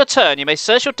 Once you're on your turn, you may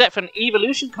search your deck for an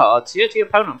evolution card, to your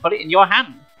opponent and put it in your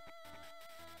hand.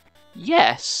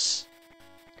 Yes.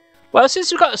 Well,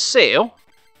 since we've got a seal...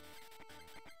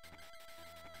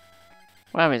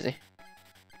 Where is he?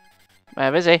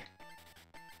 Where is he?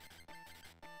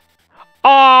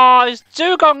 Oh, is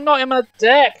Dugong not in my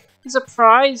deck? It's a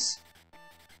prize.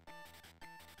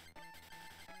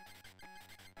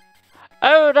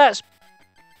 Oh, that's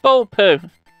bullpoo.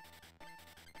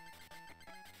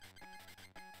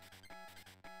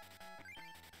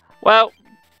 Well,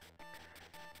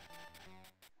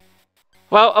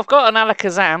 I've got an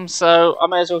Alakazam, so I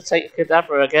may as well take a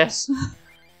Kadabra, I guess.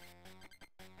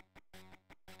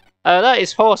 That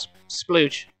is Horse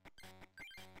Splooge.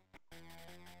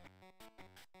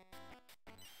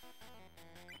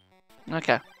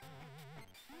 Okay.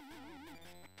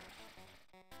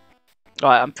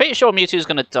 Right, I'm pretty sure Mewtwo's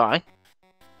gonna die.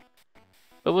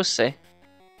 But we'll see.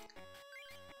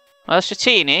 Well,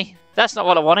 Shatini. That's not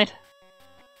what I wanted.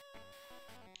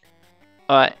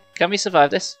 Alright, can we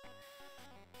survive this?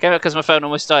 Came up because my phone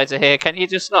almost died to here. Can you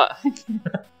just not?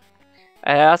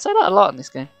 I say that a lot in this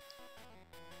game.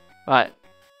 Right.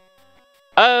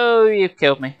 Oh, you've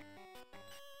killed me.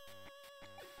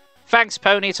 Thanks,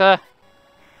 Ponyta.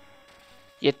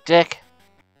 You dick.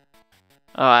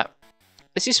 Alright.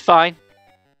 This is fine.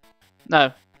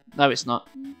 No. No, it's not.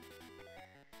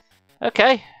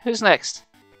 Okay, who's next?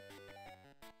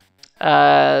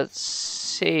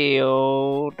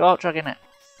 Seal. Dark Dragonet.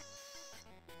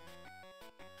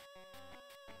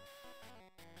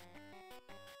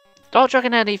 Dark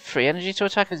Dragonet need 3 energy to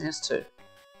attack, as it is 2.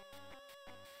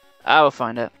 I will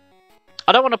find out.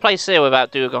 I don't want to play Seal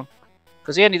without Dugong,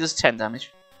 because he only does 10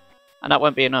 damage. And that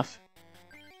won't be enough.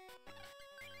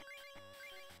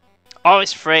 Oh,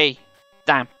 it's free.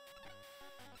 Damn.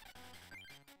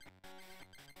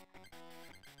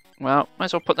 Well, might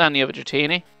as well put down the other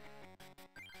Dratini.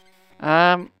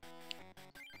 I'll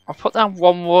put down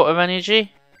 1 water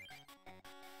energy.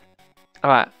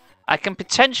 Alright. I can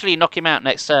potentially knock him out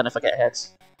next turn if I get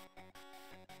heads.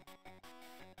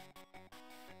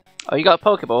 Oh, you got a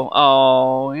Pokeball?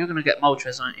 Oh, you're going to get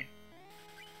Moltres, aren't you?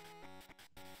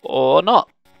 Or not.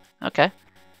 Okay.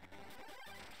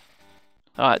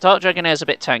 Alright, Dark Dragonair is a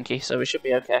bit tanky, so we should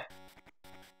be okay.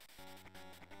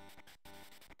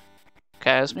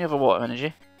 Okay, let's move a water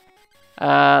energy.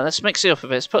 Let's mix it up a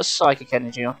bit. Let's put a Psychic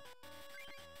energy on.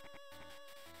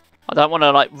 I don't want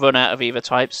to like run out of either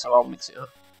type, so I'll mix it up.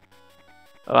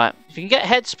 Alright, if you can get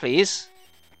heads, please.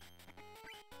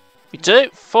 We do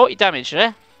 40 damage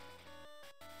there.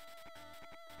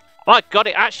 Oh my god,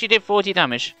 it actually did 40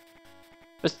 damage.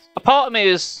 But a part of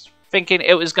me was thinking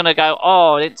it was going to go,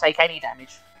 oh, it didn't take any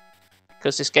damage.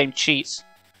 Because this game cheats.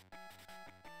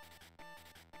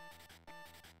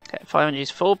 Okay, 500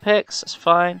 is full picks, that's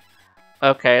fine.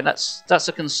 Okay, that's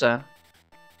a concern.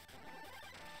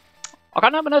 I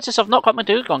can't help but notice I've not got my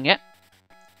Dugong yet.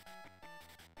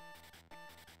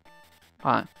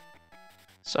 Alright.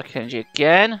 Psychic energy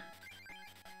again.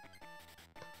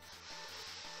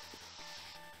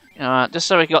 Alright, just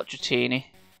so we got Dratini.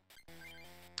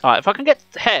 Alright, if I can get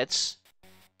heads,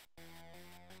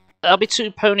 there'll be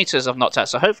 2 Ponytas I've knocked out,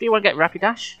 so hopefully you won't get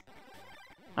Rapidash.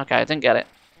 Okay, I didn't get it.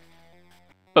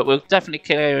 But we'll definitely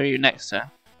kill you next turn.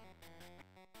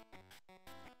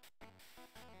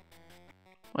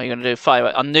 What are you going to do? Fire?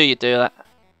 I knew you'd do that.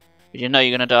 But you know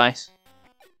you're going to die.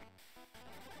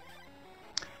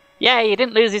 Yay, he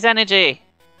didn't lose his energy!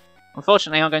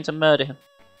 Unfortunately, I'm going to murder him.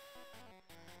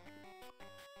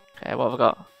 Okay, what have I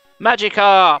got?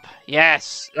 Magikarp!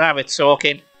 Yes! Now we're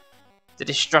talking. The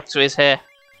Destructor is here.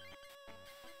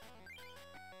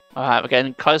 Alright, we're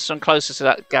getting closer and closer to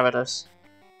that Gyarados.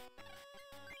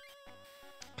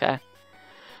 Okay.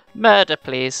 Murder,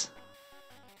 please.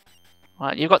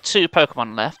 Right, you've got 2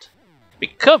 Pokemon left. We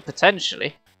could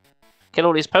potentially kill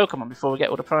all these Pokemon before we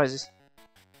get all the prizes.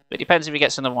 But it depends if he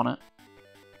gets another one.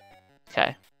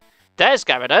 Okay. There's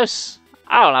Gyarados.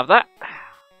 I'll have that.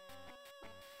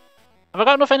 Have I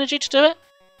got enough energy to do it?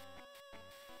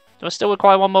 Do I still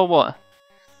require 1 more water?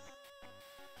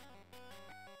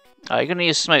 Oh, you're going to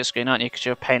use Smoke Screen, aren't you? Because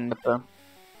you're a pain in the bum.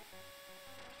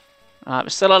 Alright, we're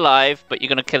still alive, but you're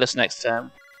going to kill us next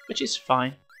turn. Which is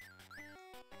fine.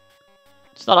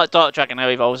 It's not like Dark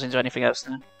Dragonair evolves into anything else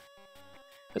now.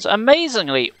 Because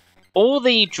amazingly, all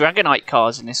the Dragonite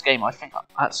cards in this game I think are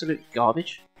absolute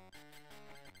garbage.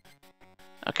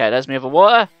 Okay, there's me over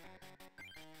water.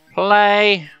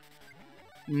 Play.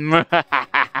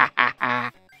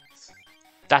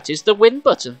 That is the win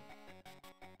button.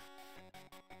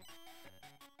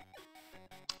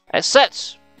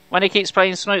 Except when he keeps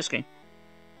playing Smokescreen.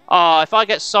 Oh, if I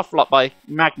get soft locked by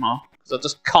Magmar, because I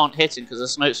just can't hit him because of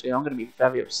Smokescreen, I'm going to be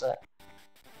very upset.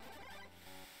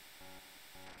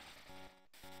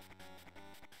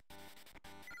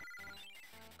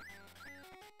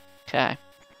 Okay.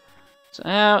 So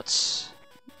out.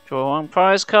 Draw 1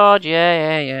 prize card.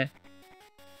 Yeah.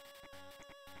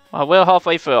 Well, we're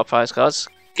halfway through our prize cards.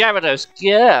 Gyarados,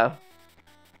 go!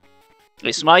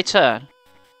 It's my turn.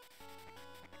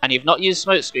 And you've not used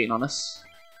Smokescreen on us.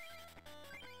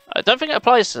 I don't think it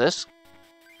applies to this.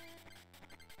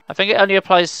 I think it only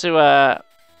applies to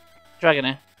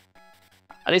Dragonair.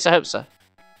 At least I hope so.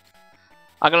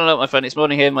 I'm gonna look at my phone. It's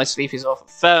morning here, my sleep is off.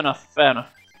 Fair enough.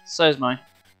 So is mine.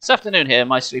 It's afternoon here,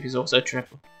 my sleep is also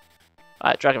triple.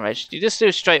 Alright, Dragon Rage. You just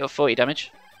do straight up 40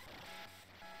 damage.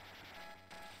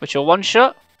 Which will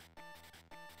one-shot.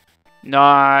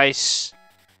 Nice.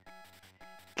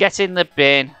 Get in the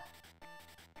bin.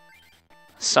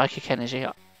 Psychic energy.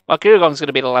 Well, Gugong's going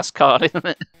to be the last card, isn't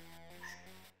it?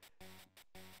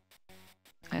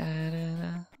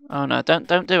 Oh no,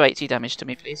 don't do 80 damage to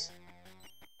me, please.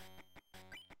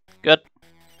 Good.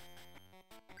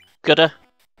 Gooder.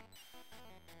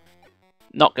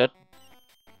 Not good.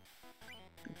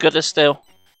 Gooder still.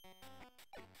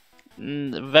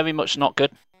 Very much not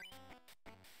good.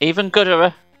 Even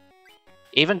gooder.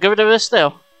 Even gooder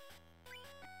still.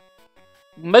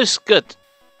 Most good.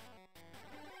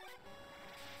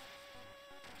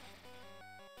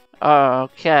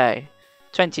 Okay.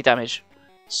 20 damage.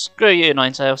 Screw you,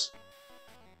 Ninetales.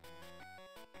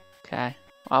 Okay.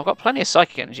 Well, I've got plenty of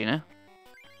psychic energy now.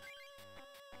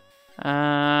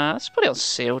 Let's put it on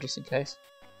seal just in case.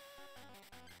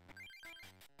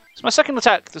 So my second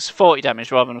attack does 40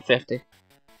 damage rather than 50.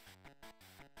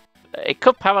 It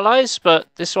could paralyze, but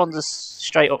this one just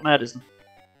straight up murders them.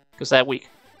 Because they're weak.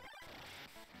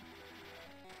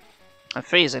 And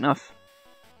 3 is enough.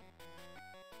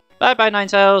 Bye bye,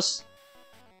 Ninetales.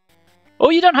 Oh,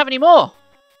 you don't have any more!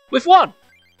 With 1!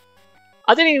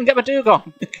 I didn't even get my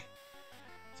Dugong!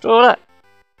 After all that.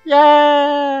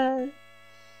 Yay!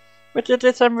 We did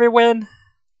it and we win!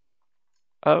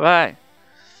 Alright.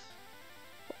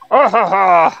 Oh ha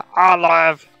ha! I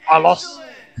live! I lost!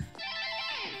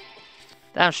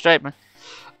 Damn straight, man.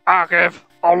 I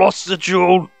lost the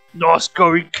duel! Nice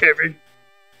going, Kevin!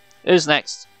 Who's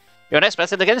next? Your next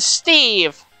battle against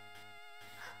Steve!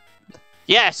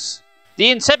 Yes! The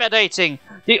intimidating,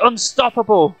 the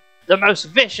unstoppable, the most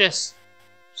vicious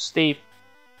Steve.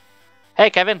 Hey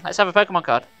Kevin, let's have a Pokemon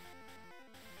card.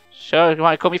 Sure, you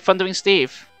might call me Thundering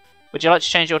Steve. Would you like to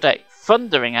change your deck?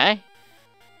 Thundering, eh?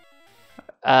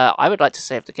 I would like to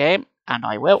save the game, and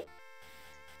I will.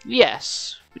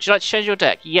 Yes. Would you like to change your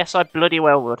deck? Yes, I bloody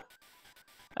well would.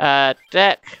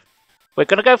 Deck. We're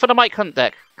gonna go for the Mike Hunt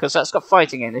deck, because that's got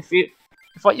fighting in. If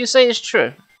what you say is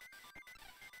true.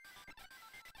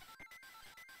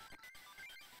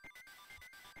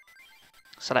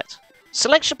 Select.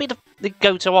 Select should be the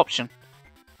go-to option.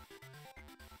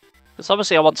 Because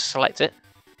obviously I want to select it.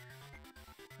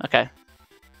 Okay.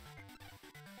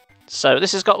 So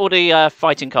this has got all the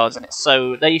fighting cards in it.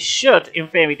 So they should, in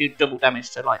theory, do double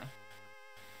damage to lightning.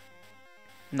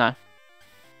 No.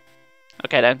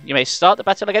 Okay then, you may start the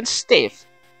battle against Steve.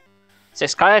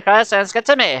 Says Kaya sounds good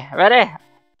to me. Ready?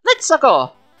 Let's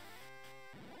go!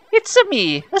 It's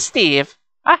me, Steve.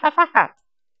 Ha ha ha ha.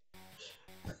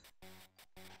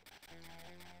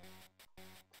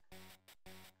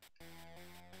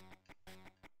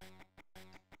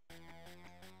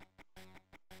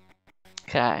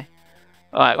 Okay.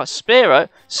 Alright, got Spearow.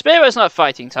 Spearow's not a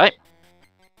fighting type.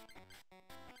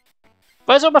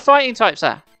 Where's all my fighting types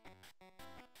at?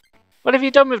 What have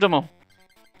you done with them all?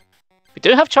 We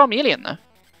do have Charmeleon though.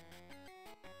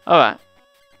 Alright.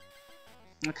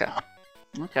 Okay.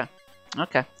 Okay.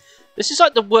 Okay. This is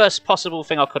like the worst possible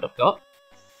thing I could have got.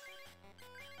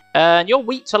 And you're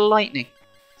weak to lightning.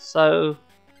 So,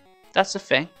 that's a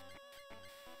thing.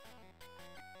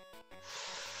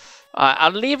 Alright,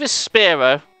 I'll leave his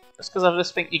Spearow. Just because I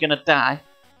just think you're going to die.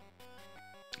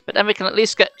 But then we can at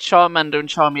least get Charmander and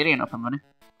Charmeleon up and running.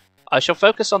 I shall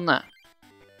focus on that.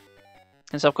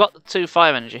 Since I've got the 2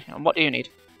 fire energy. And what do you need?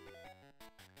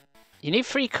 You need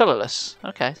 3 colourless.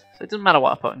 Okay, so it doesn't matter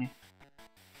what I put on you.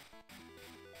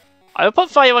 I will put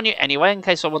fire on you anyway in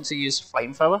case I want to use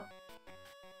flamethrower.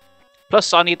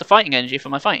 Plus I need the fighting energy for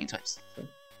my fighting types. So.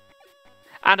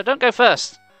 And I don't go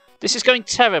first. This is going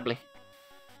terribly.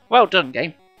 Well done,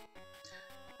 game.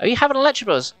 Oh, you have an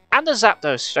Electabuzz and a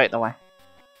Zapdos straight away.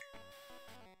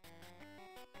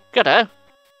 Good-o.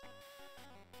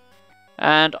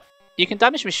 And you can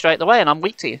damage me straight away and I'm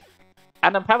weak to you.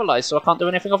 And I'm paralysed so I can't do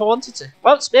anything if I wanted to.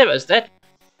 Well, Spearow's dead.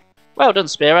 Well done,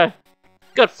 Spearow.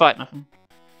 Good fight, my friend.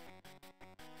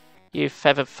 You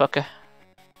feathered fucker.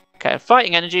 Okay,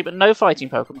 fighting energy but no fighting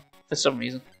Pokemon. For some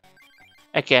reason.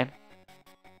 Again.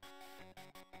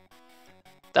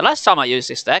 The last time I used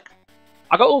this deck,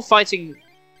 I got all fighting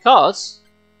cards,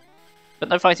 but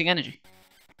no fighting energy.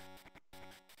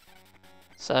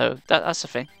 So, that's the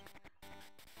thing.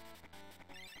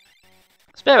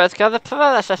 Spirit, gather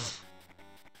paralysis.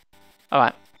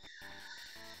 Alright.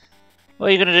 What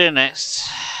are you going to do next?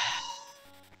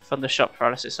 Thundershock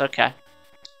paralysis, okay.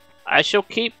 I shall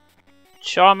keep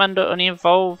Charmander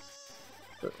unevolved.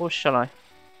 Or shall I?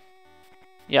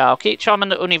 Yeah, I'll keep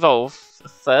Charmander unevolved for the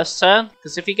first turn,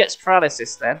 because if he gets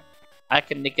paralysis then, I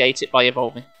can negate it by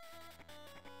evolving.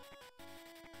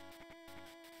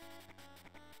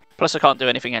 Plus I can't do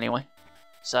anything anyway.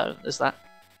 So, there's that.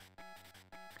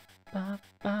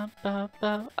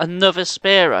 Another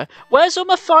Spearow. Where's all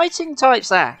my fighting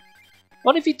types at?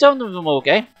 What have you done with them all,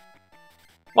 game?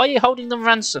 Why are you holding them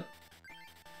ransom?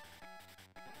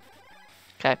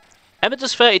 Okay. Emma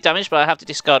does 30 damage, but I have to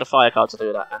discard a fire card to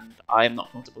do that, and I am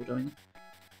not comfortable doing that.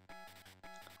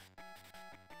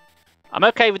 I'm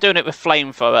okay with doing it with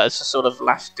Flamethrower as a sort of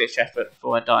last-ditch effort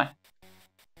before I die.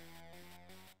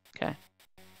 Okay.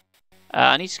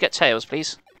 I need to get Tails,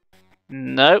 please.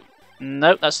 Nope.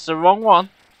 Nope, that's the wrong one.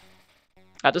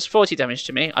 That does 40 damage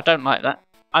to me. I don't like that.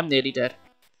 I'm nearly dead.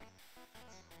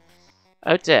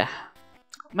 Oh dear.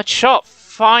 Machop,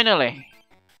 finally!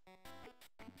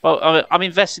 Well, I'm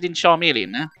invested in Charmeleon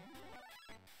now.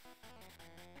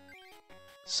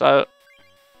 So...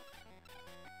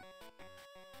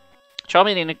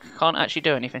 Charmeleon can't actually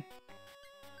do anything.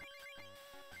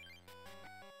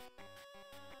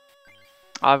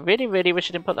 I really wish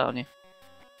I didn't put that on you.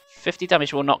 50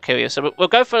 damage will not kill you. So we'll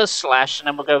go for a slash and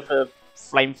then we'll go for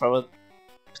Flamethrower.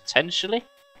 Potentially,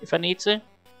 if I need to.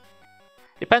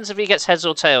 Depends if he gets heads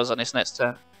or tails on his next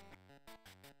turn.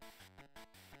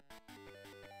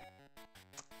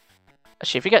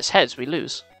 Actually, if he gets heads, we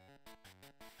lose.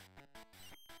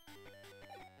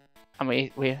 And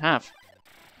we have.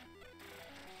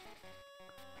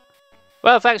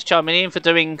 Well, thanks Charmeleon for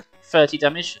doing 30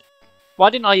 damage. Why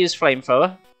didn't I use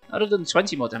Flamethrower? I'd have done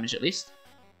 20 more damage at least.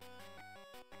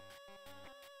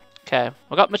 Okay,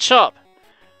 we got Machop.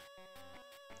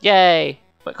 Yay!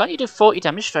 Wait, can't you do 40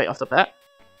 damage straight off the bat?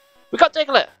 We got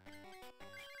Diglett!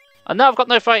 And now I've got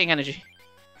no fighting energy.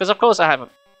 Because of course I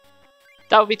haven't.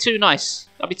 That would be too nice.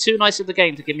 That would be too nice of the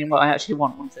game to give me what I actually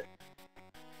want, wouldn't it?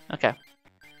 Okay.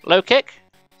 Low kick.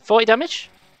 40 damage.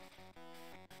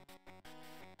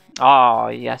 Oh,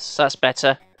 yes, that's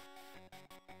better.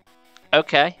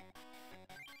 Okay.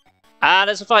 Ah,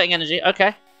 there's a fighting energy.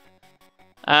 Okay.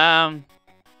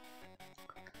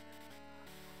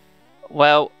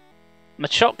 Well,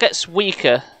 Machop gets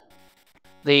weaker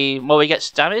the more he gets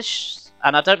damaged,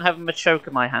 and I don't have a Machoke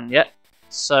in my hand yet,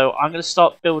 so I'm going to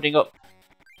start building up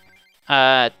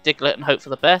Diglett and hope for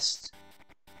the best.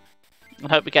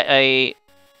 And hope we get a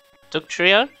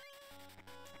Dugtrio.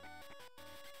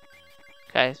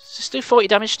 Okay, let's just do 40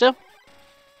 damage still.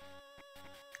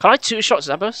 Can I two-shot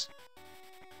Zapdos?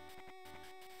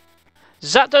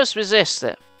 Zapdos resists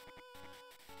it.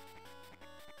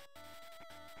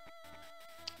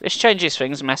 This changes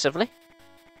things massively.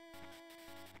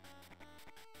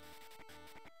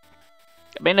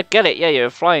 I mean, I get it, yeah, you're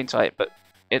a flying type, but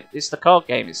it's the card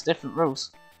game, it's different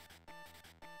rules.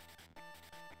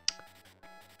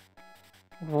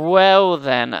 Well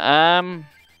then, I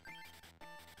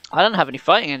don't have any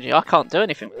fighting energy, I can't do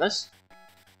anything with this.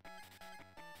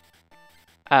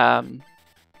 Oh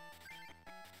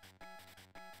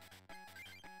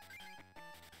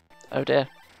dear.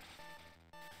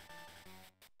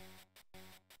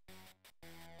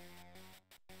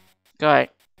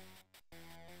 Right.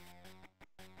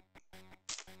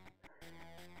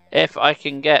 If I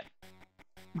can get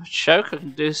a choke, I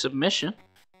can do submission.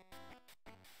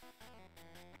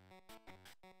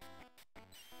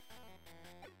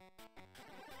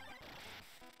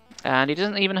 And he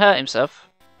doesn't even hurt himself.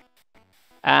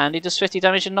 And he does 50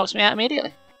 damage and knocks me out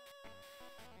immediately.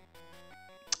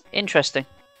 Interesting.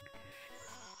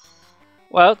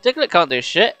 Well, Diglett can't do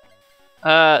shit.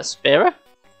 Spearow?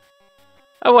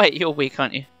 Oh wait, you're weak,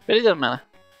 aren't you? But it doesn't matter.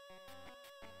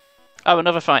 Oh,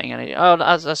 another fighting energy. Oh,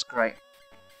 that's great.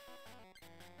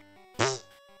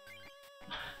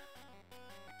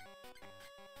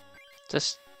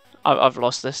 Just, I've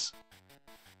lost this.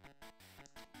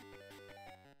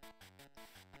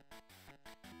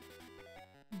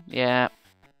 Yeah.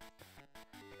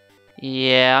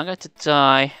 Yeah, I'm going to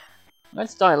die. I'm going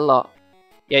to die a lot.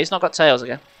 Yeah, he's not got tails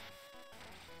again.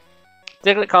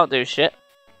 Diglett can't do shit.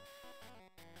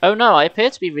 Oh no, I appear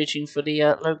to be reaching for the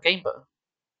load game button.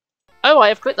 Oh, I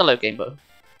have clicked the load game button.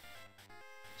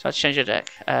 So let's change your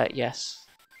deck. Yes.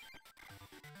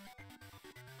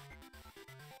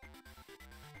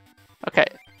 Okay.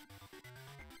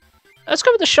 Let's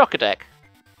go with the Shocker deck.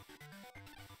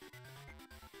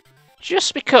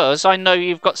 Just because I know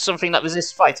you've got something that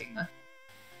resists fighting there.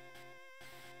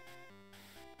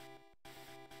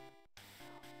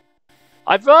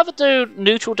 I'd rather do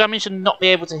neutral damage and not be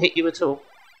able to hit you at all.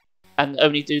 And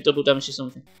only do double damage to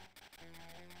something.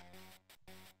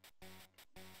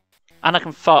 And I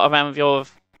can fart around with your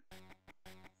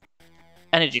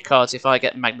energy cards if I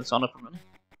get Magneton up and running.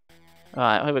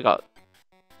 Alright, what have we got?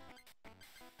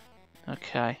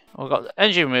 Okay, we've got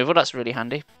energy removal, that's really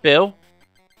handy. Bill.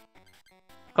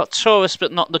 Got Taurus,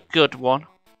 but not the good one.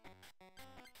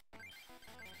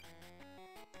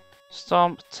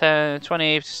 Stomp, 10,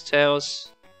 20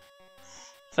 tails,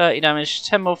 30 damage,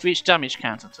 10 more for each damage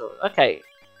counter. Okay,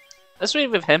 let's read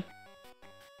with him.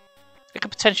 It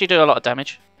could potentially do a lot of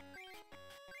damage.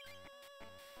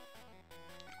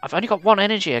 I've only got 1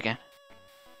 energy again.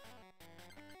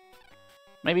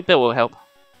 Maybe Bill will help.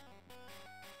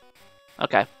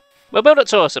 Okay, we'll build up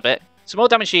Taurus a bit. The more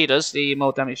damage he does, the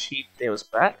more damage he deals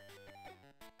back.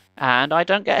 And I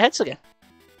don't get heads again.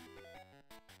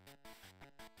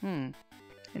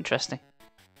 Interesting.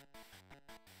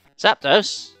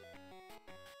 Zapdos.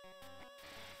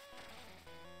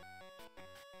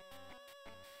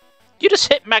 You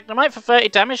just hit Magnemite for 30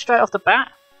 damage straight off the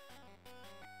bat?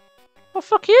 Well,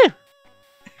 fuck you.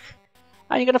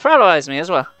 Are you going to paralyze me as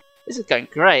well? This is going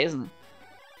great, isn't it?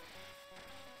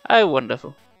 Oh,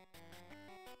 wonderful.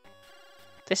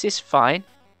 This is fine.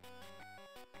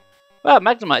 Well,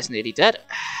 Magnemite's nearly dead.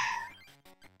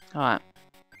 Alright,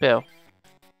 Bill.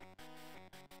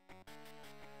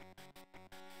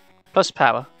 Plus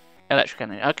power. Electric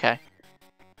energy, okay.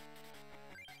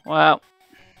 Well,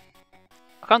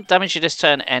 I can't damage you this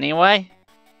turn anyway.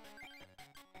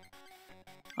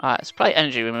 Alright, let's play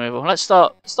energy removal. Let's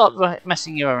start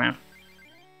messing you around.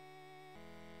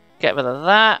 Get rid of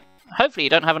that. Hopefully you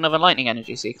don't have another lightning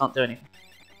energy so you can't do anything.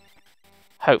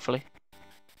 Hopefully.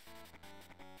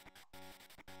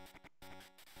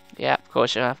 Yeah, of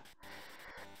course you have.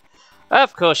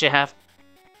 Of course you have.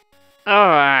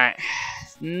 Alright.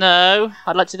 No,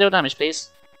 I'd like to deal damage,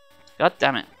 please. God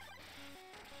damn it.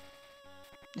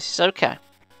 This is okay.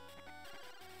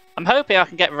 I'm hoping I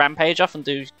can get Rampage off and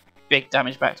do big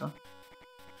damage back to him.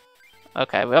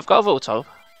 Okay, well, I've got a Voltorb.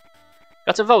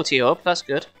 Got a Voltorb, that's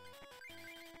good.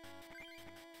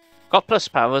 Got plus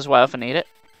power as well if I need it.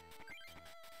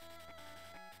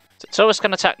 So Taurus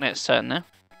can attack next turn now.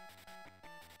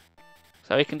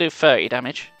 So he can do 30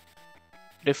 damage.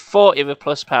 Do 40 with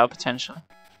plus power potentially.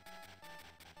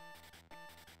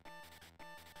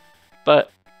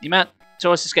 But the amount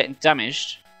Taurus is getting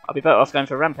damaged, I'll be better off going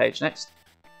for Rampage next.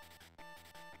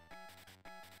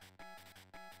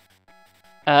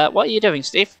 What are you doing,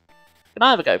 Steve? Can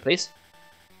I have a go, please?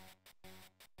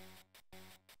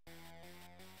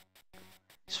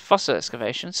 It's fossil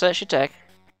excavation. Search your deck.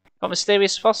 Got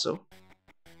mysterious fossil.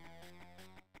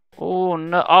 Oh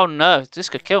no! Oh no! This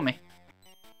could kill me.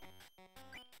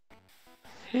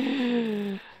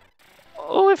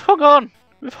 Oh, we've hung on.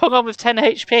 We've hung on with 10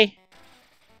 HP.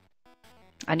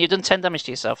 And you've done 10 damage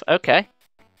to yourself. Okay.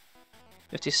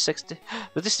 50, 60.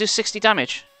 Will this do 60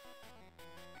 damage?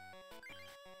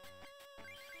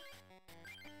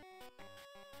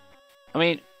 I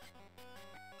mean...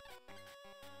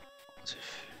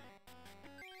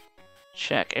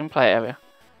 Check. In play area.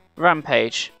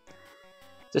 Rampage.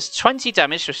 Does 20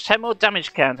 damage, there's 10 more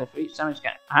damage counter for each damage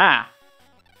counter. Ah!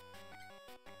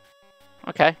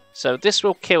 Okay, so this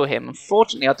will kill him.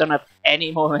 Unfortunately, I don't have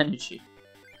any more energy.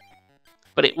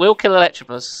 But it will kill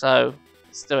Electabuzz, so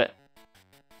let's do it.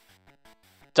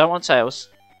 Don't want Tails.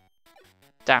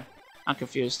 Damn, I'm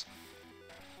confused.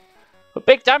 But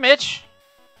big damage!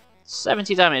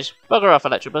 70 damage. Bugger off,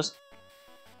 Electabuzz.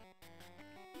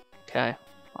 Okay,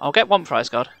 I'll get one prize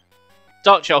card.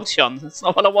 Dark Jolteon, that's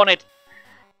not what I wanted.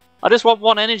 I just want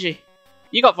 1 energy.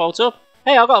 You got Voltorb.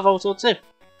 Hey, I got a Voltorb too.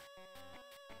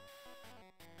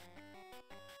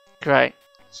 Great.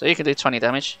 So you can do 20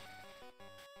 damage.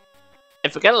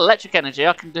 If I get electric energy,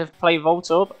 I can play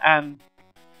Voltorb and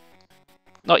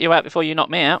knock you out before you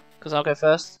knock me out, because I'll go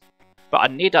first. But I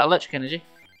need that electric energy.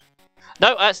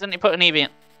 No, I accidentally put an Eevee in.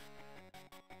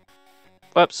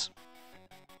 Whoops.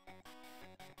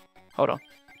 Hold on.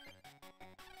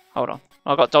 Hold on.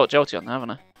 I've got Dark Jolteon now,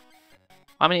 haven't I?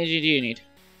 How many energy do you need?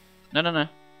 No, no, no.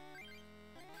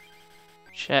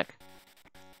 Check.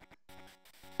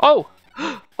 Oh!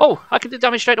 Oh! I can do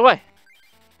damage straight away.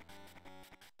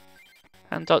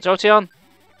 And Dark Jolteon.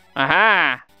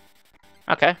 Aha!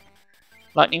 Okay.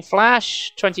 Lightning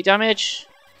Flash. 20 damage.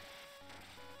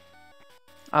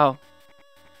 Oh.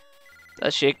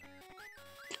 Actually,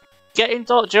 getting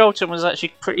Dark Jolteon was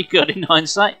actually pretty good in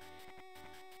hindsight.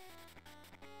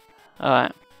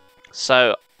 Alright.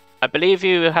 So, I believe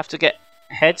you have to get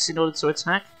heads in order to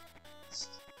attack.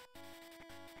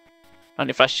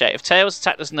 Only Flash Jet. If Tails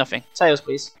attack, does nothing. Tails,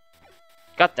 please.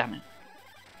 God damn it.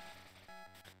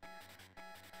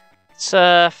 It's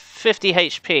 50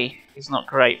 HP. It's not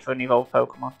great for an evolved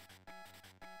Pokemon.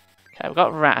 Okay, we've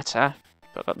got Rattata,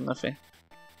 but I've got nothing.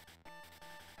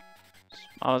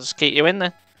 I'll just keep you in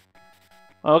there.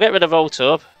 I'll get rid of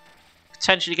Voltorb.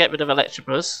 Potentially get rid of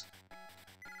Electabuzz.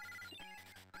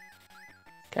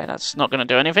 Okay, that's not going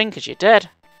to do anything because you're dead.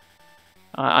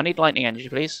 I need lightning energy,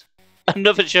 please.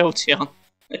 Another Jolteon.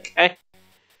 Okay.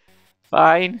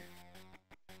 Fine.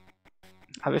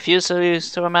 I refuse to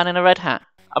lose to a man in a red hat.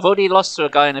 I've already lost to a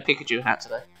guy in a Pikachu hat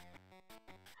today.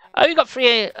 Oh, you got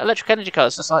 3 electric energy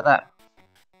cards just like that.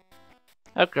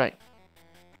 Oh, great.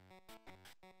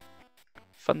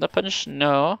 Thunder Punch?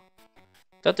 No.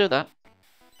 Don't do that.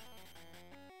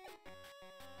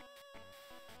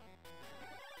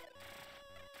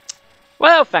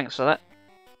 Well, thanks for that.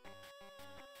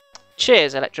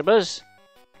 Cheers, Electabuzz.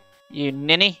 You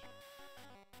ninny.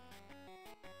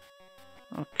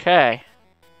 Okay.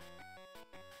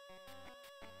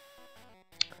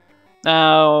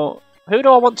 Now, who do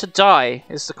I want to die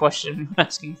is the question I'm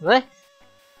asking today.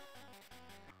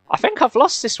 I think I've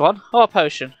lost this one. Oh, a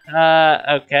potion.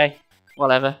 Okay.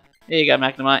 Whatever. Here you go,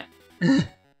 Magnemite.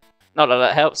 Not that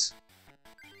that helps.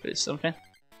 But it's something.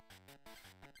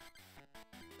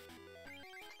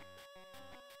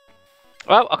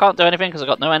 Well, I can't do anything because I've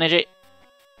got no energy.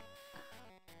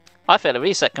 I feel a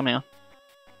reset coming on.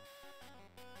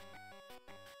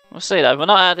 We'll see though, we're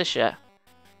not out of this yet.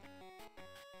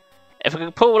 If we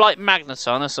can pull like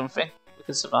Magneton or something, we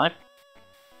can survive.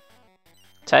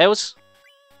 Tails.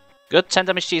 Good, 10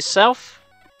 damage to yourself.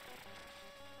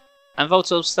 And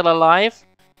Voltorb's still alive.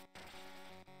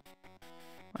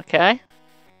 Okay.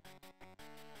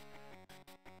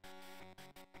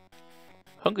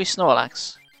 Hungry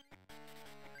Snorlax.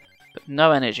 But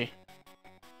no energy.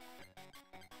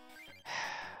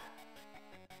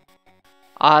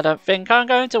 I don't think I'm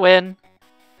going to win.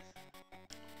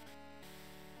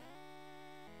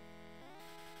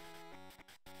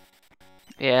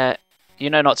 Yeah, you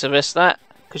know not to risk that,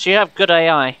 because you have good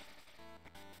AI.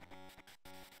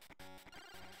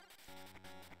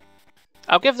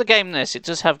 I'll give the game this, it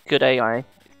does have good AI.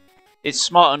 It's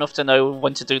smart enough to know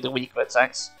when to do the weaker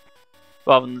attacks,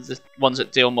 rather than the ones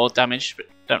that deal more damage, but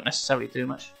don't necessarily do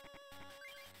much.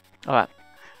 Alright.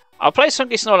 I'll play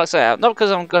Hungry Snorlax out, not because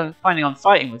I'm planning on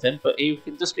fighting with him, but he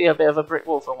can just be a bit of a brick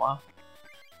wall for a while.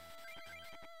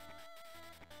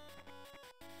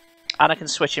 And I can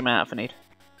switch him out if I need.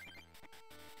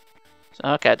 So,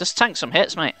 okay, just tank some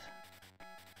hits, mate.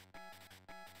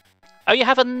 Oh, you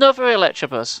have another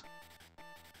Electabuzz,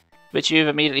 which you've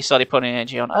immediately started putting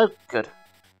energy on. Oh, good.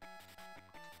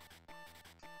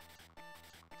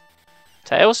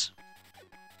 Tails?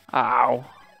 Ow.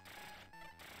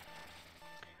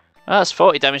 Oh, that's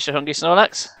 40 damage to Hungry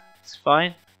Snorlax. It's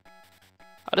fine.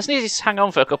 I just need to hang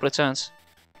on for a couple of turns.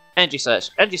 Energy Search.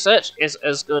 Energy Search is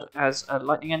as good as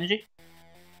Lightning Energy.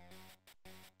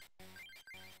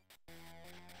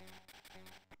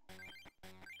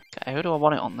 Okay, who do I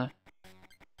want it on though?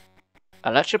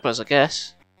 Electabuzz, I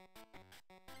guess.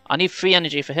 I need 3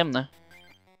 energy for him though.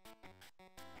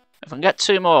 If I can get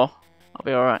 2 more, I'll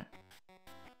be alright.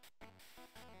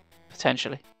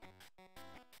 Potentially.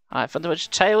 Alright, Thunderwitch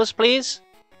Tails, please.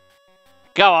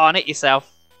 Go on, hit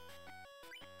yourself.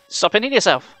 Stop hitting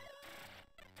yourself.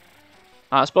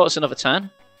 Alright, let's bought us another turn.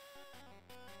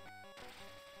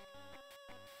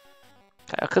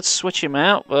 Okay, I could switch him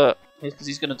out, but because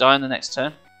he's going to die in the next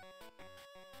turn.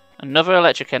 Another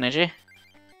electric energy.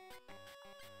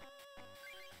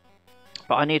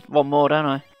 But I need 1 more, don't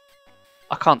I?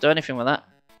 I can't do anything with that.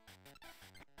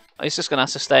 He's just going to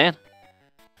have to stay in.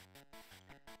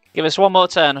 Give us 1 more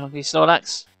turn, Hungry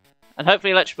Snorlax. And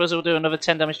hopefully Electabuzz will do another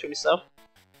 10 damage to himself.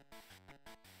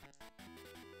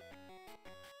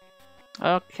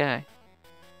 Okay.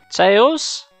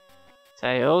 Tails.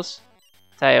 Tails.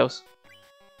 Tails.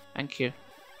 Thank you.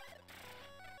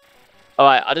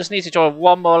 Alright, I just need to draw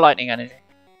 1 more lightning energy.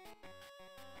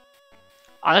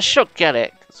 And I should get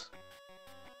it.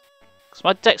 Because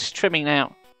my deck's trimming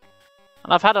now.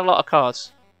 And I've had a lot of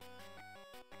cards.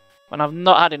 When I've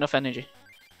not had enough energy.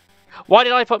 Why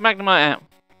did I put Magnemite out?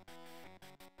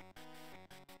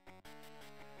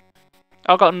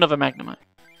 I've got another Magnemite.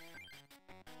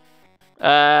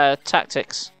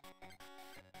 Tactics.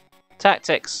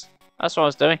 Tactics. That's what I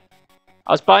was doing.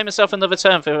 I was buying myself another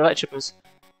turn for Electabuzz.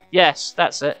 Yes,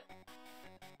 that's it.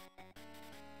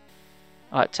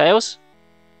 Alright, Tails.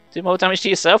 Do more damage to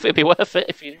yourself, it'd be worth it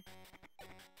if you...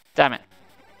 Damn it.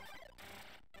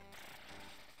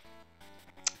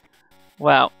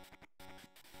 Well.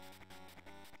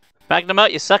 Magnemite,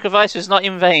 your sacrifice was not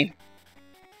in vain.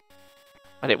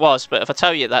 Well, it was, but if I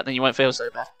tell you that, then you won't feel so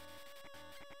bad.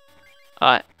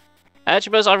 Alright.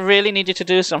 Electabuzz, I really need you to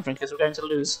do something, because we're going to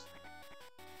lose.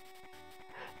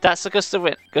 That's a gust of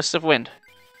wind. Gust of wind.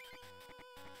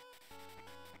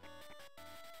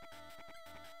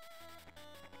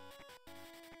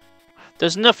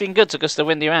 There's nothing good to gust of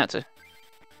wind you out to.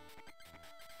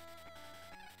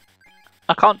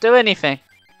 I can't do anything.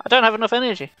 I don't have enough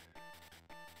energy.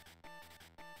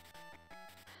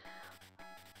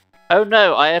 Oh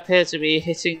no, I appear to be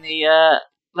hitting the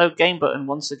load game button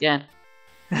once again.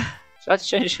 Should I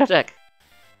change your deck?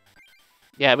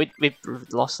 Yeah, we've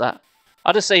lost that.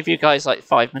 I'll just save you guys like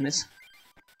 5 minutes.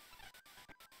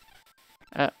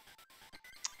 No,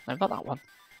 not that one.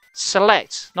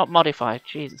 Select, not modify.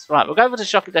 Jesus. Right, we'll go over to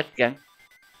Shocker deck again.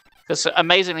 Because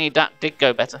amazingly, that did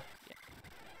go better.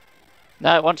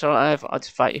 No, once I'll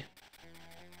fight you.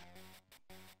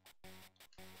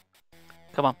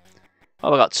 Come on.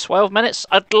 Oh, we got 12 minutes.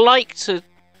 I'd like to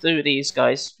do these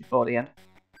guys before the end.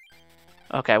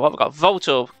 Okay, what have we got?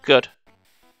 Voltorb, good.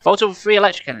 Voltorb with 3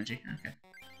 electric energy. Okay.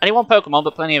 Only 1 Pokemon,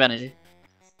 but plenty of energy.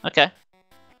 Okay.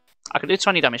 I can do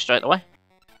 20 damage straight away.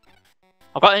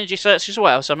 I've got energy search as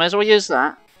well, so I may as well use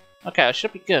that. Okay, I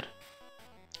should be good.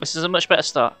 This is a much better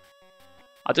start.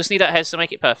 I just need that heads to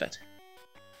make it perfect.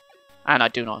 And I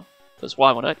do not. Because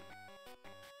why would I?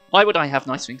 Why would I have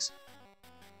nice things?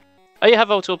 Oh, you have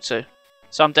Voltorb too.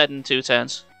 So I'm dead in 2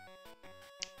 turns.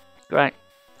 Great.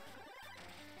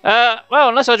 Well,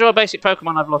 unless I draw a basic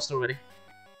Pokemon, I've lost already.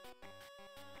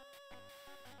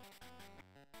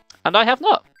 And I have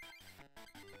not.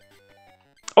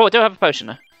 Oh, I do have a potion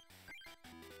though.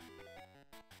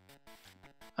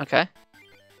 Okay.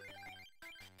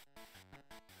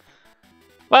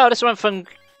 Well, this went from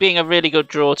being a really good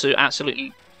draw to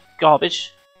absolutely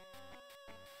garbage.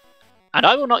 And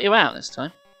I will knock you out this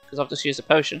time, because I've just used a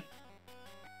potion.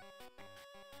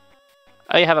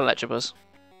 Oh, you have Electabuzz.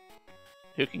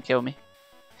 Who can kill me?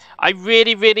 I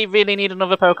really, really, really need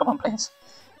another Pokemon, please.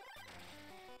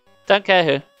 Don't care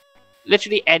who.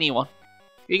 Literally anyone.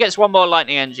 If he gets 1 more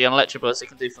Lightning Energy on Electabuzz, he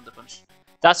can do Thunder Punch.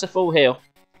 That's a full heal.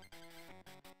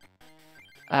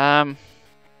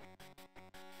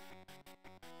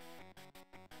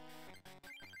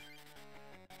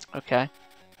 Okay.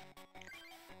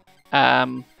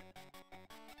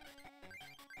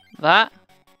 That.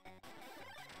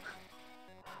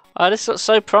 Oh, this looks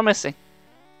so promising.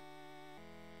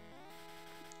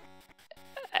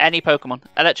 Any Pokemon.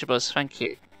 Electabuzz, thank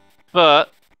you.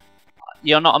 But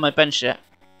you're not on my bench yet.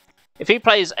 If he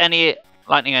plays any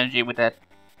Lightning Energy, we're dead.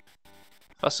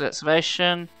 Fossil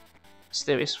Excavation.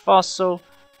 Mysterious Fossil.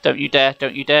 Don't you dare,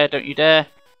 don't you dare, don't you dare.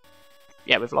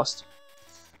 Yeah, we've lost.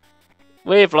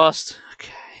 We've lost.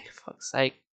 Okay, fuck's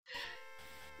sake.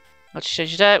 Would you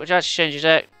change your deck? Would you actually change your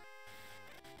deck?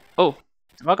 Oh,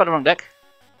 have I got the wrong deck?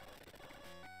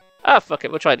 Ah, fuck it,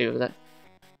 we'll try to do with that.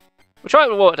 We'll try it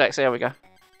with water decks, there we go.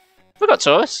 We've got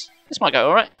Taurus. This might go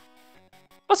alright.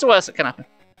 What's the worst that can happen?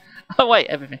 Oh wait,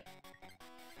 everything.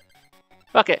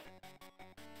 Fuck it.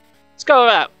 Let's go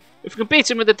out. If we can beat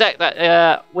him with the deck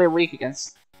that we're weak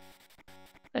against,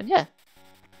 then yeah.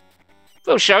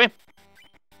 We'll show him.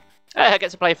 Hey, I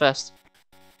get to play first.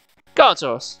 Go on,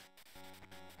 Taurus.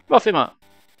 Rough him up.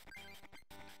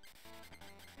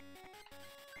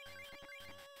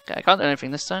 Okay, I can't do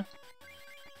anything this time.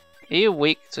 Are you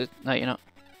weak to... No, you're not.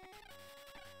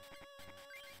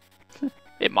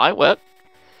 It might work.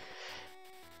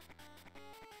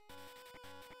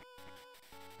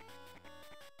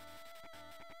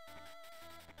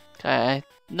 Okay.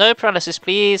 No paralysis,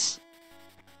 please.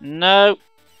 No.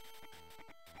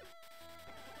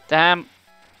 Damn.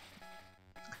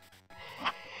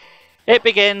 It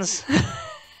begins.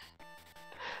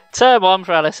 Turn 1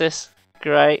 paralysis.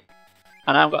 Great.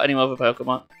 And I haven't got any other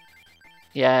Pokemon.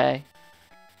 Yay.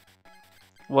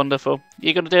 Wonderful.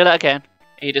 You're going to do that again?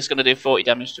 Or you're just going to do 40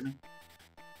 damage to me?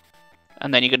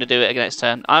 And then you're going to do it again next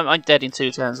turn. I'm dead in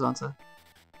 2 turns, aren't I?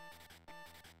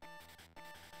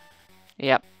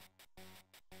 Yep.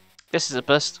 This is a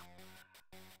bust.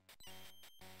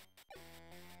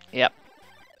 Yep.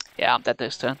 Yeah, I'm dead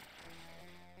this turn.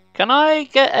 Can I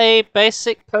get a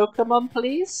basic Pokemon,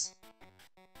 please?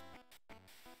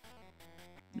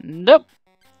 Nope.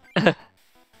 Can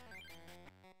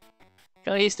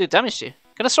I use do damage to you?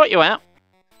 Can I sort you out?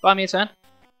 Buy me a turn?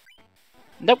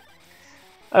 Nope.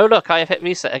 Oh look, I have hit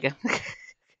reset again.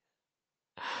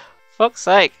 Fuck's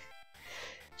sake.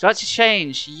 Do I like to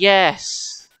change?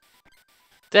 Yes.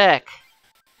 Deck.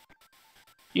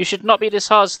 You should not be this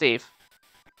hard, Steve.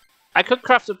 I could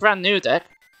craft a brand new deck,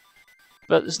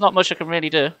 but there's not much I can really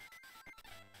do.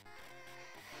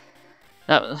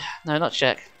 No, not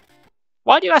check.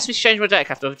 Why do you ask me to change my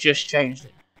deck after I've just changed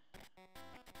it?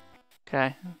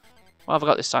 Okay. What have I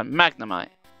got this time? Magnemite.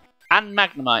 And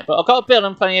Magnemite, but I've got a build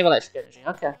and plenty of electric energy.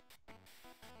 Okay.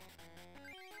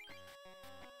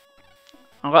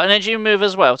 I've got an energy move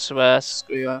as well to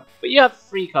screw you up. But you have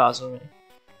 3 cards already.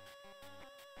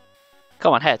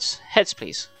 Come on, heads. Heads,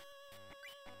 please.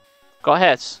 Got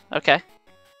heads. Okay.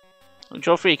 We'll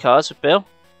draw 3 cards with Bill.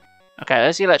 Okay,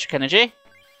 there's the electric energy.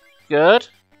 Good.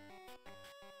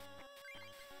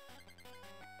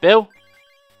 Bill,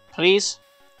 please,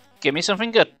 give me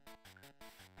something good.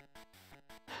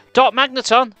 Dark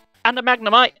Magneton and a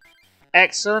Magnemite.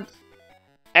 Excellent.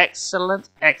 Excellent,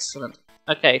 excellent.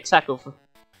 Okay, tackle.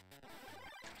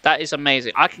 That is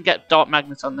amazing. I can get Dark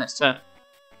Magneton next turn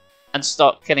and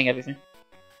start killing everything.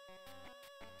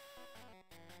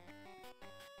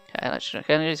 Okay, let's check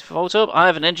energies for Voltorb. I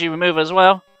have an energy remover as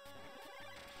well.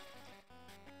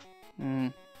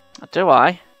 Do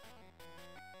I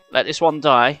let this one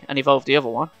die and evolve the other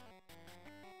one?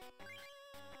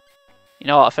 You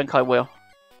know what, I think I will.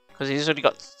 Because he's already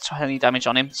got 20 damage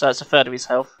on him, so that's a third of his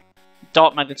health.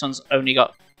 Dark Magneton's only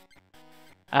got...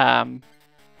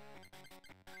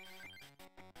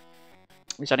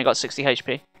 he's only got 60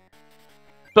 HP.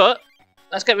 But,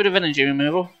 let's get rid of energy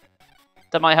removal.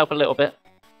 That might help a little bit.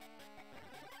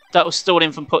 That will stall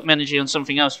him from putting energy on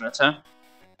something else for a turn.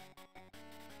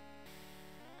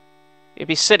 It'd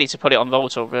be silly to put it on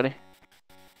Voltorb, really.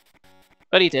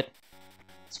 But he did.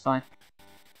 It's fine.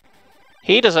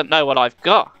 He doesn't know what I've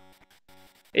got.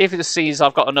 If he sees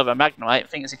I've got another Magnemite,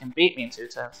 thinks he can beat me in 2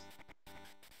 turns.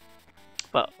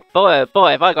 But boy, oh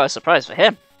boy, have I got a surprise for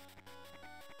him.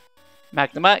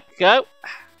 Magnemite, go.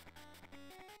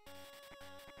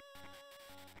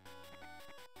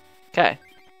 Okay.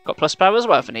 Got plus power as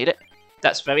well if I need it.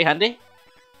 That's very handy.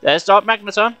 There's Dark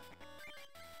Magneton.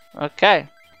 Okay.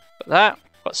 Got that.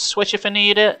 Got Switch if I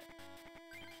need it.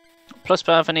 Plus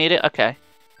power if I need it. Okay.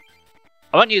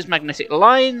 I won't use Magnetic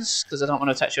Lines because I don't want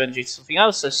to attach your energy to something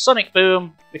else. So Sonic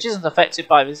Boom, which isn't affected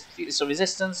by this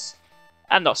resistance,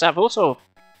 and knocks out Voltorb.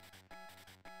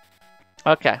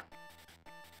 Okay.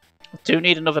 I do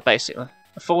need another basically.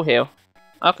 A full heal.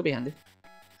 That could be handy.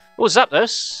 Oh,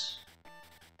 Zapdos.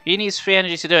 He needs 3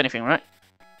 energy to do anything, right?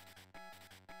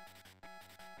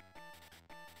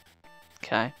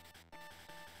 Okay.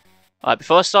 Alright,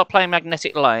 before I start playing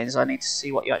Magnetic Lines, I need to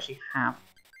see what you actually have.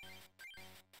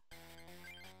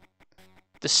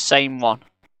 The same one.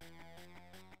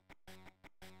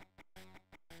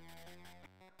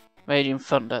 Raging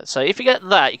Thunder. So if you get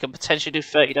that, you can potentially do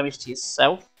 30 damage to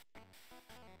yourself.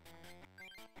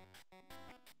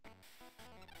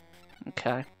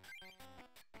 Okay.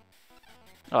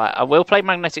 Alright, I will play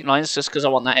Magnetic Lines just because I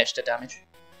want that extra damage.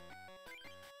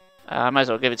 I might as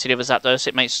well give it to the other Zapdos,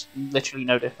 it makes literally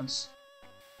no difference.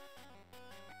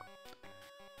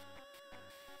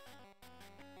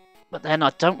 But then I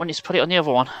don't want you to put it on the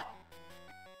other one.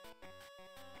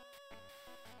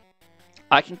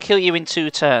 I can kill you in 2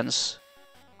 turns.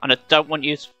 And I don't want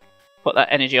you to put that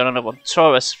energy on another one.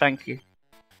 Taurus, thank you.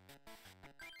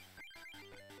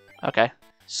 Okay.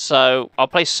 So, I'll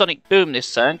play Sonic Boom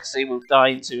this turn, because he will die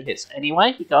in 2 hits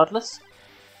anyway, regardless.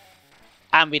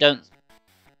 And we don't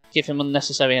give him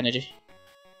unnecessary energy.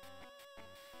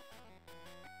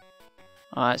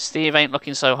 Alright, Steve ain't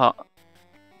looking so hot.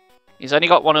 He's only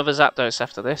got one other Zapdos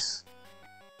after this.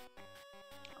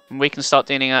 And we can start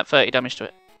dealing out 30 damage to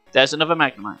it. There's another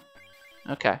Magnemite.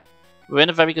 Okay. We're in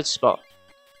a very good spot.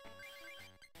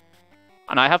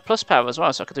 And I have plus power as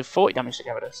well, so I could do 40 damage to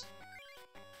get rid of this.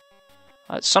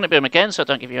 Right, Sonic Boom again, so I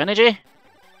don't give you energy.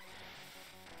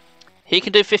 He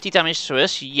can do 50 damage to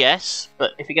us, yes.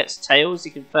 But if he gets Tails,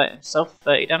 he can hurt himself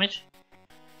 30 damage.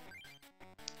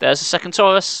 There's a second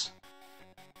Taurus.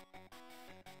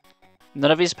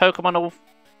 None of his Pokemon are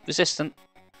resistant.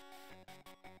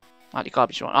 Like the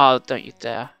garbage one. Oh, don't you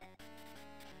dare.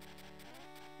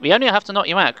 We only have to knock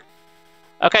you out.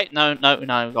 Okay, no, we've got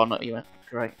to knock you out.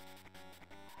 Great.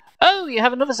 Oh, you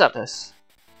have another Zapdos.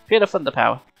 Pure Thunder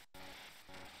Power.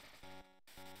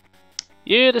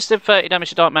 You just did 30 damage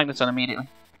to Dark Magneton immediately.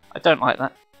 I don't like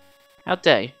that. How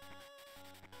dare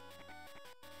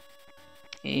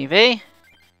you? Eevee.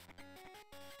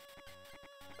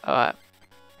 Alright.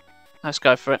 Let's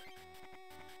go for it.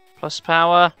 Plus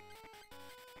power.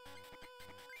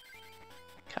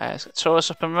 Okay, let's get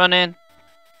Taurus up and running.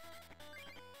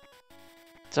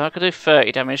 So I could do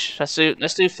 30 damage. Let's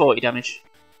do 40 damage.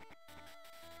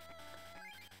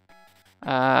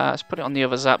 Let's put it on the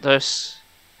other Zapdos.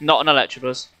 Not an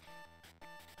Electabuzz.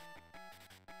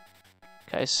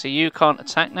 Okay, so you can't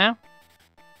attack now.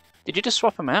 Did you just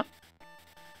swap them out?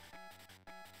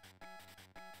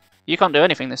 You can't do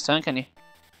anything this turn, can you?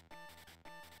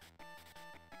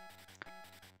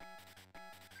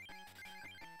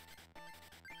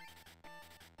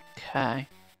 Okay.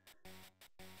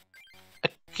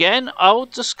 Again, I'll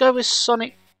just go with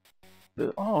Sonic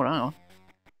Boom. Oh, hang on.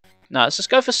 No, let's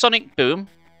just go for Sonic Boom.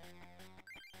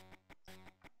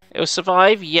 It will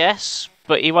survive, yes,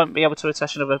 but he won't be able to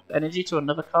attach another energy to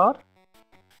another card.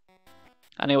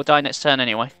 And he will die next turn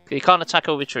anyway. He can't attack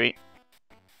or retreat.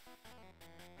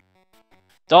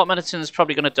 Dark Medicine is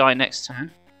probably going to die next turn.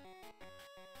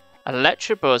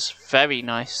 Electabuzz, very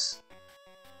nice.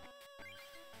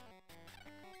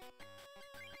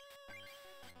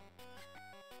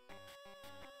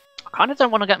 I kind of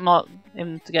don't want to get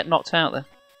him to get knocked out there.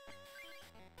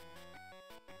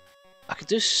 I could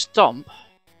do Stomp.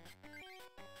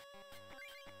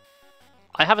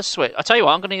 I have a switch. I tell you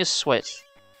what, I'm going to use Switch.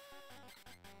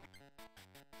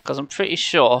 Because I'm pretty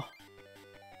sure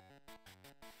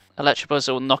Electabuzz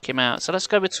will knock him out. So let's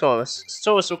go with Taurus.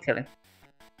 Taurus will kill him.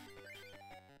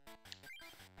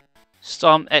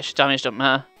 Stomp, extra damage doesn't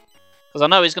matter. Because I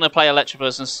know he's going to play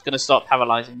Electabuzz and it's going to start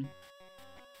paralysing him.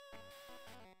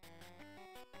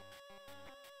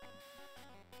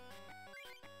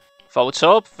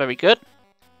 Voltorb, very good.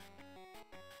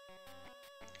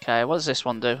 Okay, what does this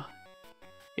one do?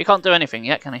 He can't do anything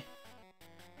yet, can he?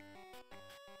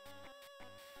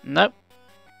 Nope.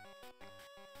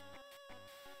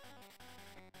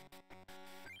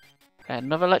 Okay,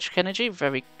 another electric energy,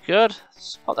 very good.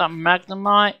 Let's put that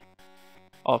Magnemite.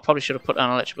 Oh, I probably should have put down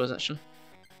Electabuzz actually.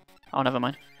 Oh, never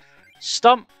mind.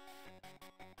 Stomp.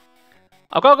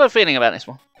 I've got a good feeling about this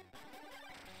one.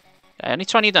 Okay, only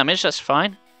 20 damage, that's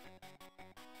fine.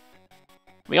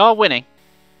 We are winning.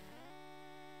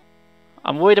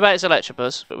 I'm worried about his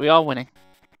Electabuzz, but we are winning.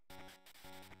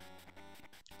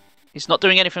 He's not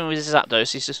doing anything with his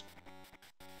Zapdos, he's just...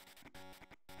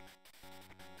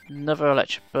 Another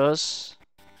Electabuzz.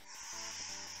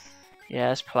 Yeah,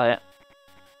 let's play it.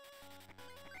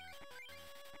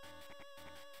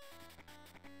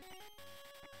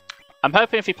 I'm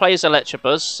hoping if he plays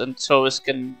Electabuzz, then Taurus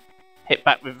can hit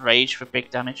back with Rage for big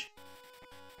damage.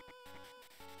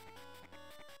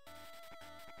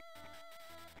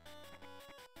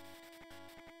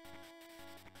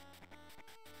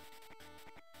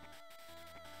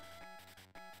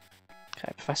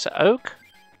 Okay, Professor Oak.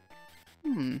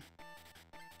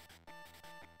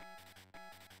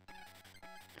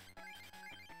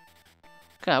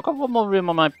 Okay, I've got one more room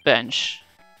on my bench.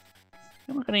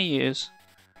 What am I going to use?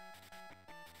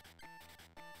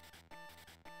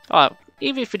 Alright,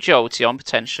 Eevee for Jolteon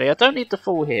potentially. I don't need the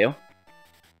full heal.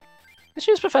 Let's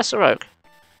use Professor Oak.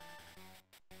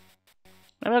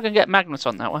 Maybe I can get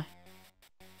Magneton that way.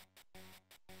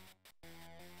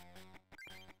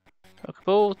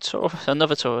 Pokeball,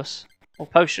 another Taurus. Or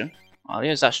Potion. I'll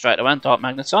use that straight away. Dark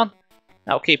Magneton.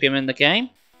 That'll keep him in the game.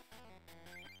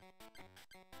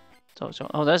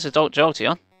 Oh, there's a Dark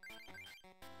Jolteon.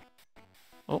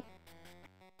 Oh.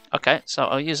 Okay, so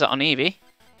I'll use that on Eevee.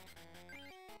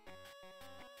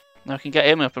 Now I can get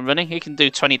him up and running. He can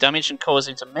do 20 damage and cause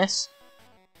him to miss.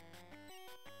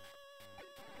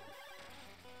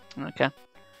 Okay.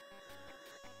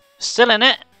 Still in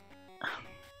it.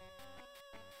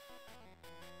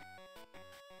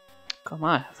 Come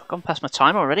on, I've gone past my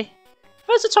time already.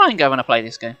 Where's the time go when I play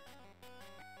this game?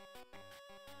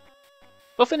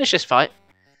 We'll finish this fight.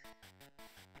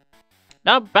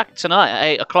 Now back tonight at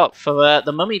 8 o'clock for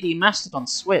the Mummy Demastered on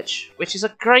Switch, which is a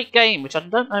great game, which I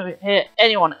don't hear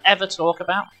anyone ever talk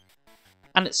about.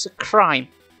 And it's a crime.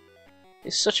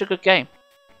 It's such a good game.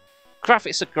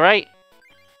 Graphics are great.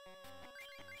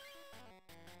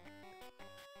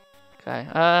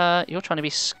 Okay, you're trying to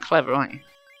be clever, aren't you?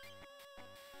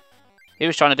 He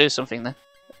was trying to do something then.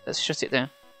 Let's shut it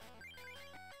down.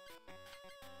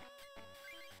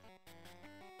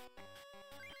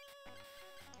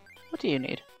 What do you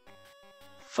need?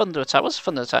 Thunder attack. What's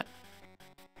Thunder attack?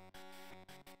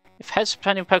 If head's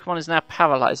depending Pokemon is now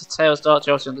paralyzed, the Tails Dark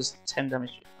Jolteon does 10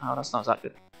 damage. Oh, that's not that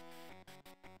good.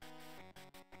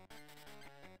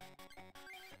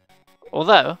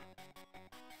 Although,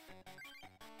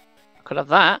 I could have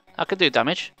that. I could do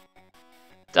damage.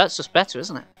 That's just better,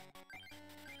 isn't it?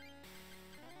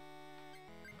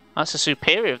 That's the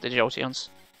superior of the Jolteons.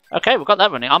 Okay, we've got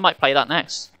that running. I might play that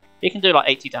next. He can do like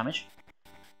 80 damage.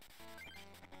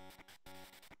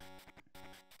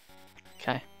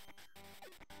 Okay.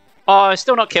 Oh, I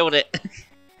still not killed it.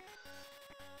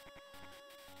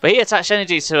 But he attached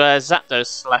energy to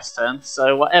Zapdos last turn,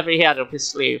 so whatever he had up his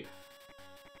sleeve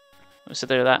was to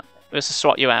do that. It was to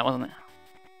swat you out, wasn't it?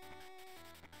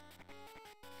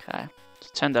 Okay.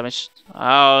 10 damage.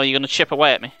 Oh, you're going to chip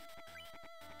away at me.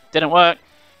 Didn't work.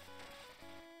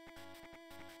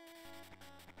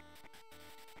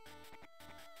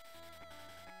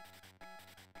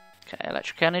 Okay,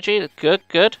 electric energy. Good,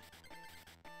 good.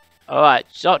 Alright,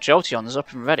 Jolteon's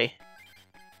up and ready.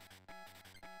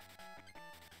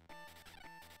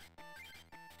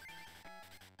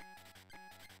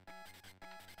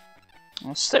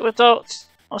 I'll stick with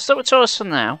Taurus for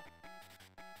now.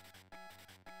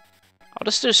 I'll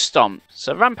just do Stomp.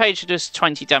 So Rampage does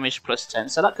 20 damage plus 10,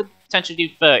 so that could potentially do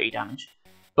 30 damage.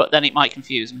 But then it might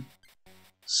confuse me.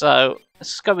 So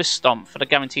let's go with Stomp for the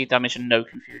guaranteed damage and no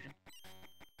confusion.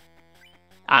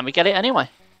 And we get it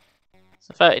anyway.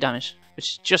 So 30 damage,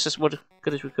 which is just as good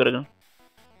as we could have done.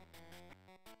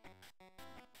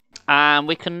 And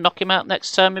we can knock him out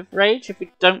next turn with Rage if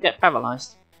we don't get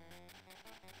paralysed.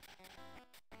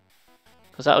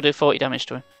 Because that'll do 40 damage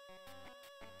to him.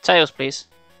 Tails, please.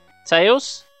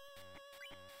 Tails?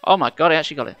 Oh my god, I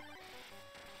actually got it.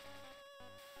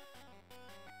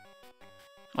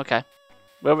 Okay.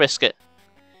 We'll risk it.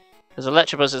 Because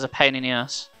Electabuzz is a pain in the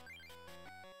ass.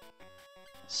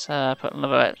 So, put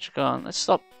another electric on. Let's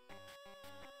stop.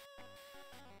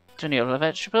 Do any other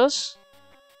Electabuzz?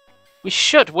 We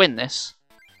should win this.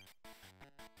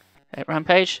 Okay,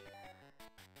 Rampage.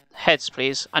 Heads,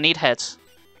 please. I need heads.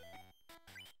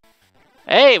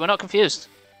 Hey, we're not confused.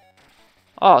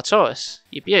 Oh, Taurus.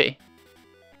 You beauty.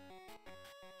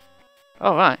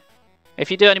 Alright. If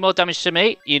you do any more damage to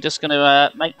me, you're just going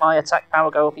to make my attack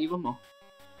power go up even more.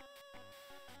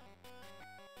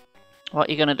 What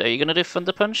are you going to do? You're going to do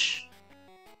Thunder Punch?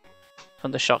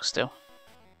 Thunder Shock still.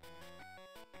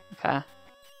 Okay.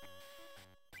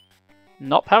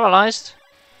 Not paralysed.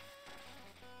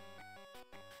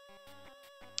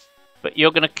 But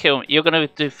you're going to kill me. You're going to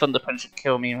do Thunder Punch and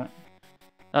kill me, right?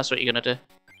 That's what you're going to do.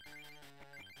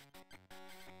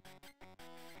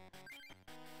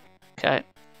 Okay.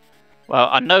 Well,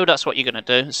 I know that's what you're going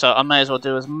to do, so I may as well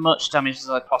do as much damage as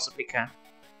I possibly can.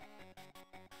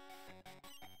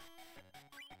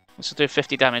 This will do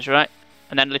 50 damage, right?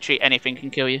 And then literally anything can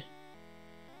kill you.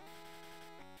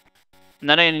 And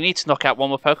then I only need to knock out one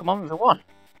more Pokemon with a 1.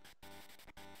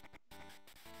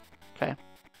 Okay.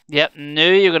 Yep,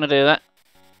 knew you were going to do that.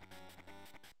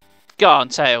 Go on,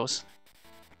 Tails.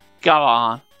 Go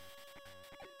on.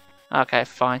 Okay,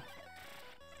 fine.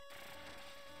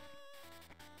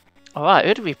 Alright,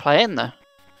 who do we play in though?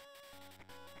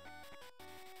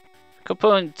 Could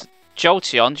put in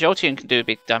Jolteon. Jolteon can do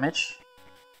big damage.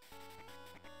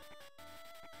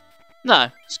 No,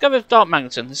 let's go with Dark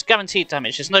Magneton. It's guaranteed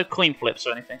damage. There's no coin flips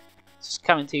or anything. It's just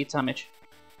guaranteed damage.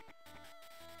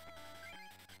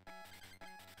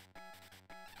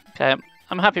 Okay,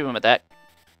 I'm happy with my deck.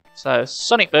 So,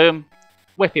 Sonic Boom.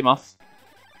 Whip him off.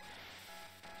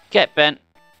 Get bent.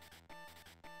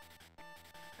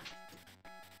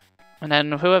 And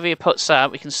then whoever he puts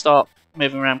out, we can start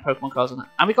moving around Pokemon cards on that.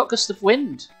 And we got Gust of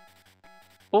Wind.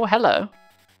 Oh, hello.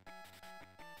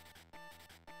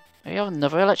 Do you have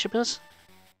another Electabuzz?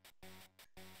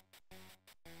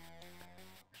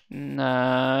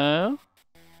 No.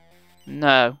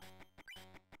 No.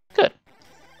 Good.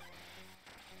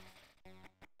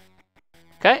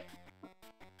 Okay.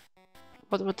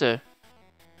 What do I do?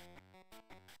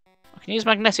 I can use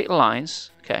magnetic lines.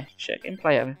 Okay, check in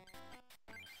play area.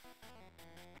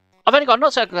 I've only got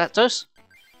Nocturne Galactus.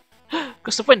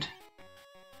 Gust of Wind.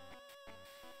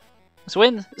 Gust of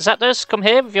Wind. Zapdos, come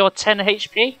here with your 10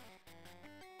 HP.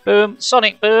 Boom.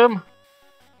 Sonic Boom.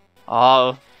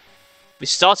 Oh. We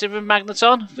started with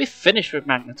Magneton. We finished with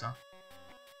Magneton.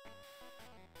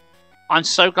 I'm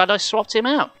so glad I swapped him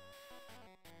out.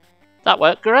 That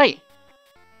worked great.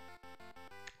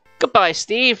 Goodbye,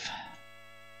 Steve.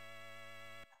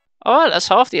 Alright, that's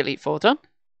half the Elite Four done.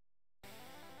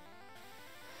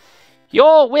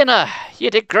 Your winner! You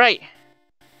did great!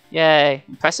 Yay.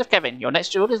 Impressive, Kevin. Your next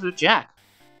duel is with Jack.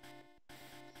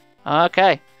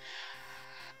 Okay.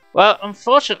 Well,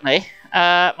 unfortunately,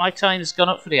 my time's gone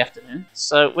up for the afternoon,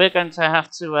 so we're going to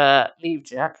have to leave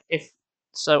Jack.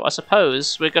 So I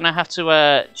suppose we're going to have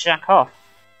to jack off.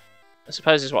 I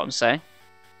suppose is what I'm saying.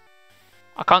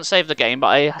 I can't save the game, but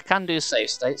I can do save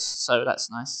states, so that's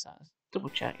nice. Double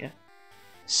check, yeah.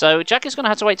 So Jack is going to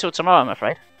have to wait till tomorrow, I'm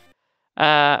afraid.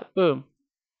 Boom.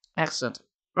 Excellent.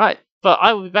 Right, but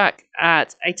I will be back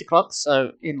at 8 o'clock,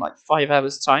 so in like 5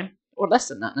 hours' time, or less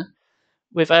than that now,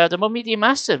 with the Mummy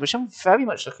Demastered, which I'm very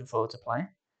much looking forward to playing.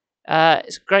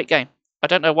 It's a great game. I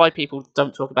don't know why people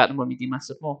don't talk about the Mummy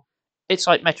Demastered more. It's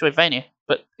like Metroidvania,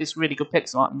 but it's really good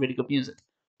pixel art and really good music.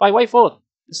 By Way Forward,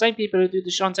 the same people who do the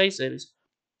Shantae series.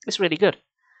 It's really good.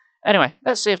 Anyway,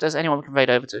 let's see if there's anyone we can raid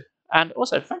over to. And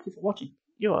also, thank you for watching.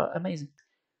 You are amazing.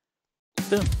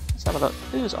 Boom. Let's have a look.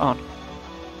 Who's on?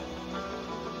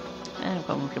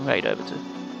 Anyone we can raid over to.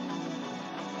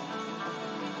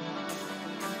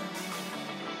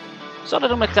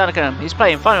 Solid Mechanicum. He's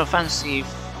playing Final Fantasy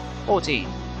 14.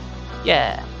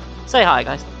 Yeah. Say hi,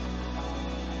 guys.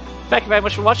 Thank you very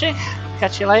much for watching.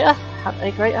 Catch you later. Have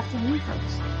a great afternoon,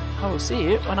 folks. I will see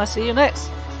you when I see you next.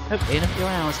 Hopefully in a few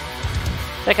hours.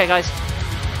 Take care, guys.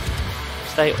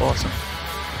 Stay awesome.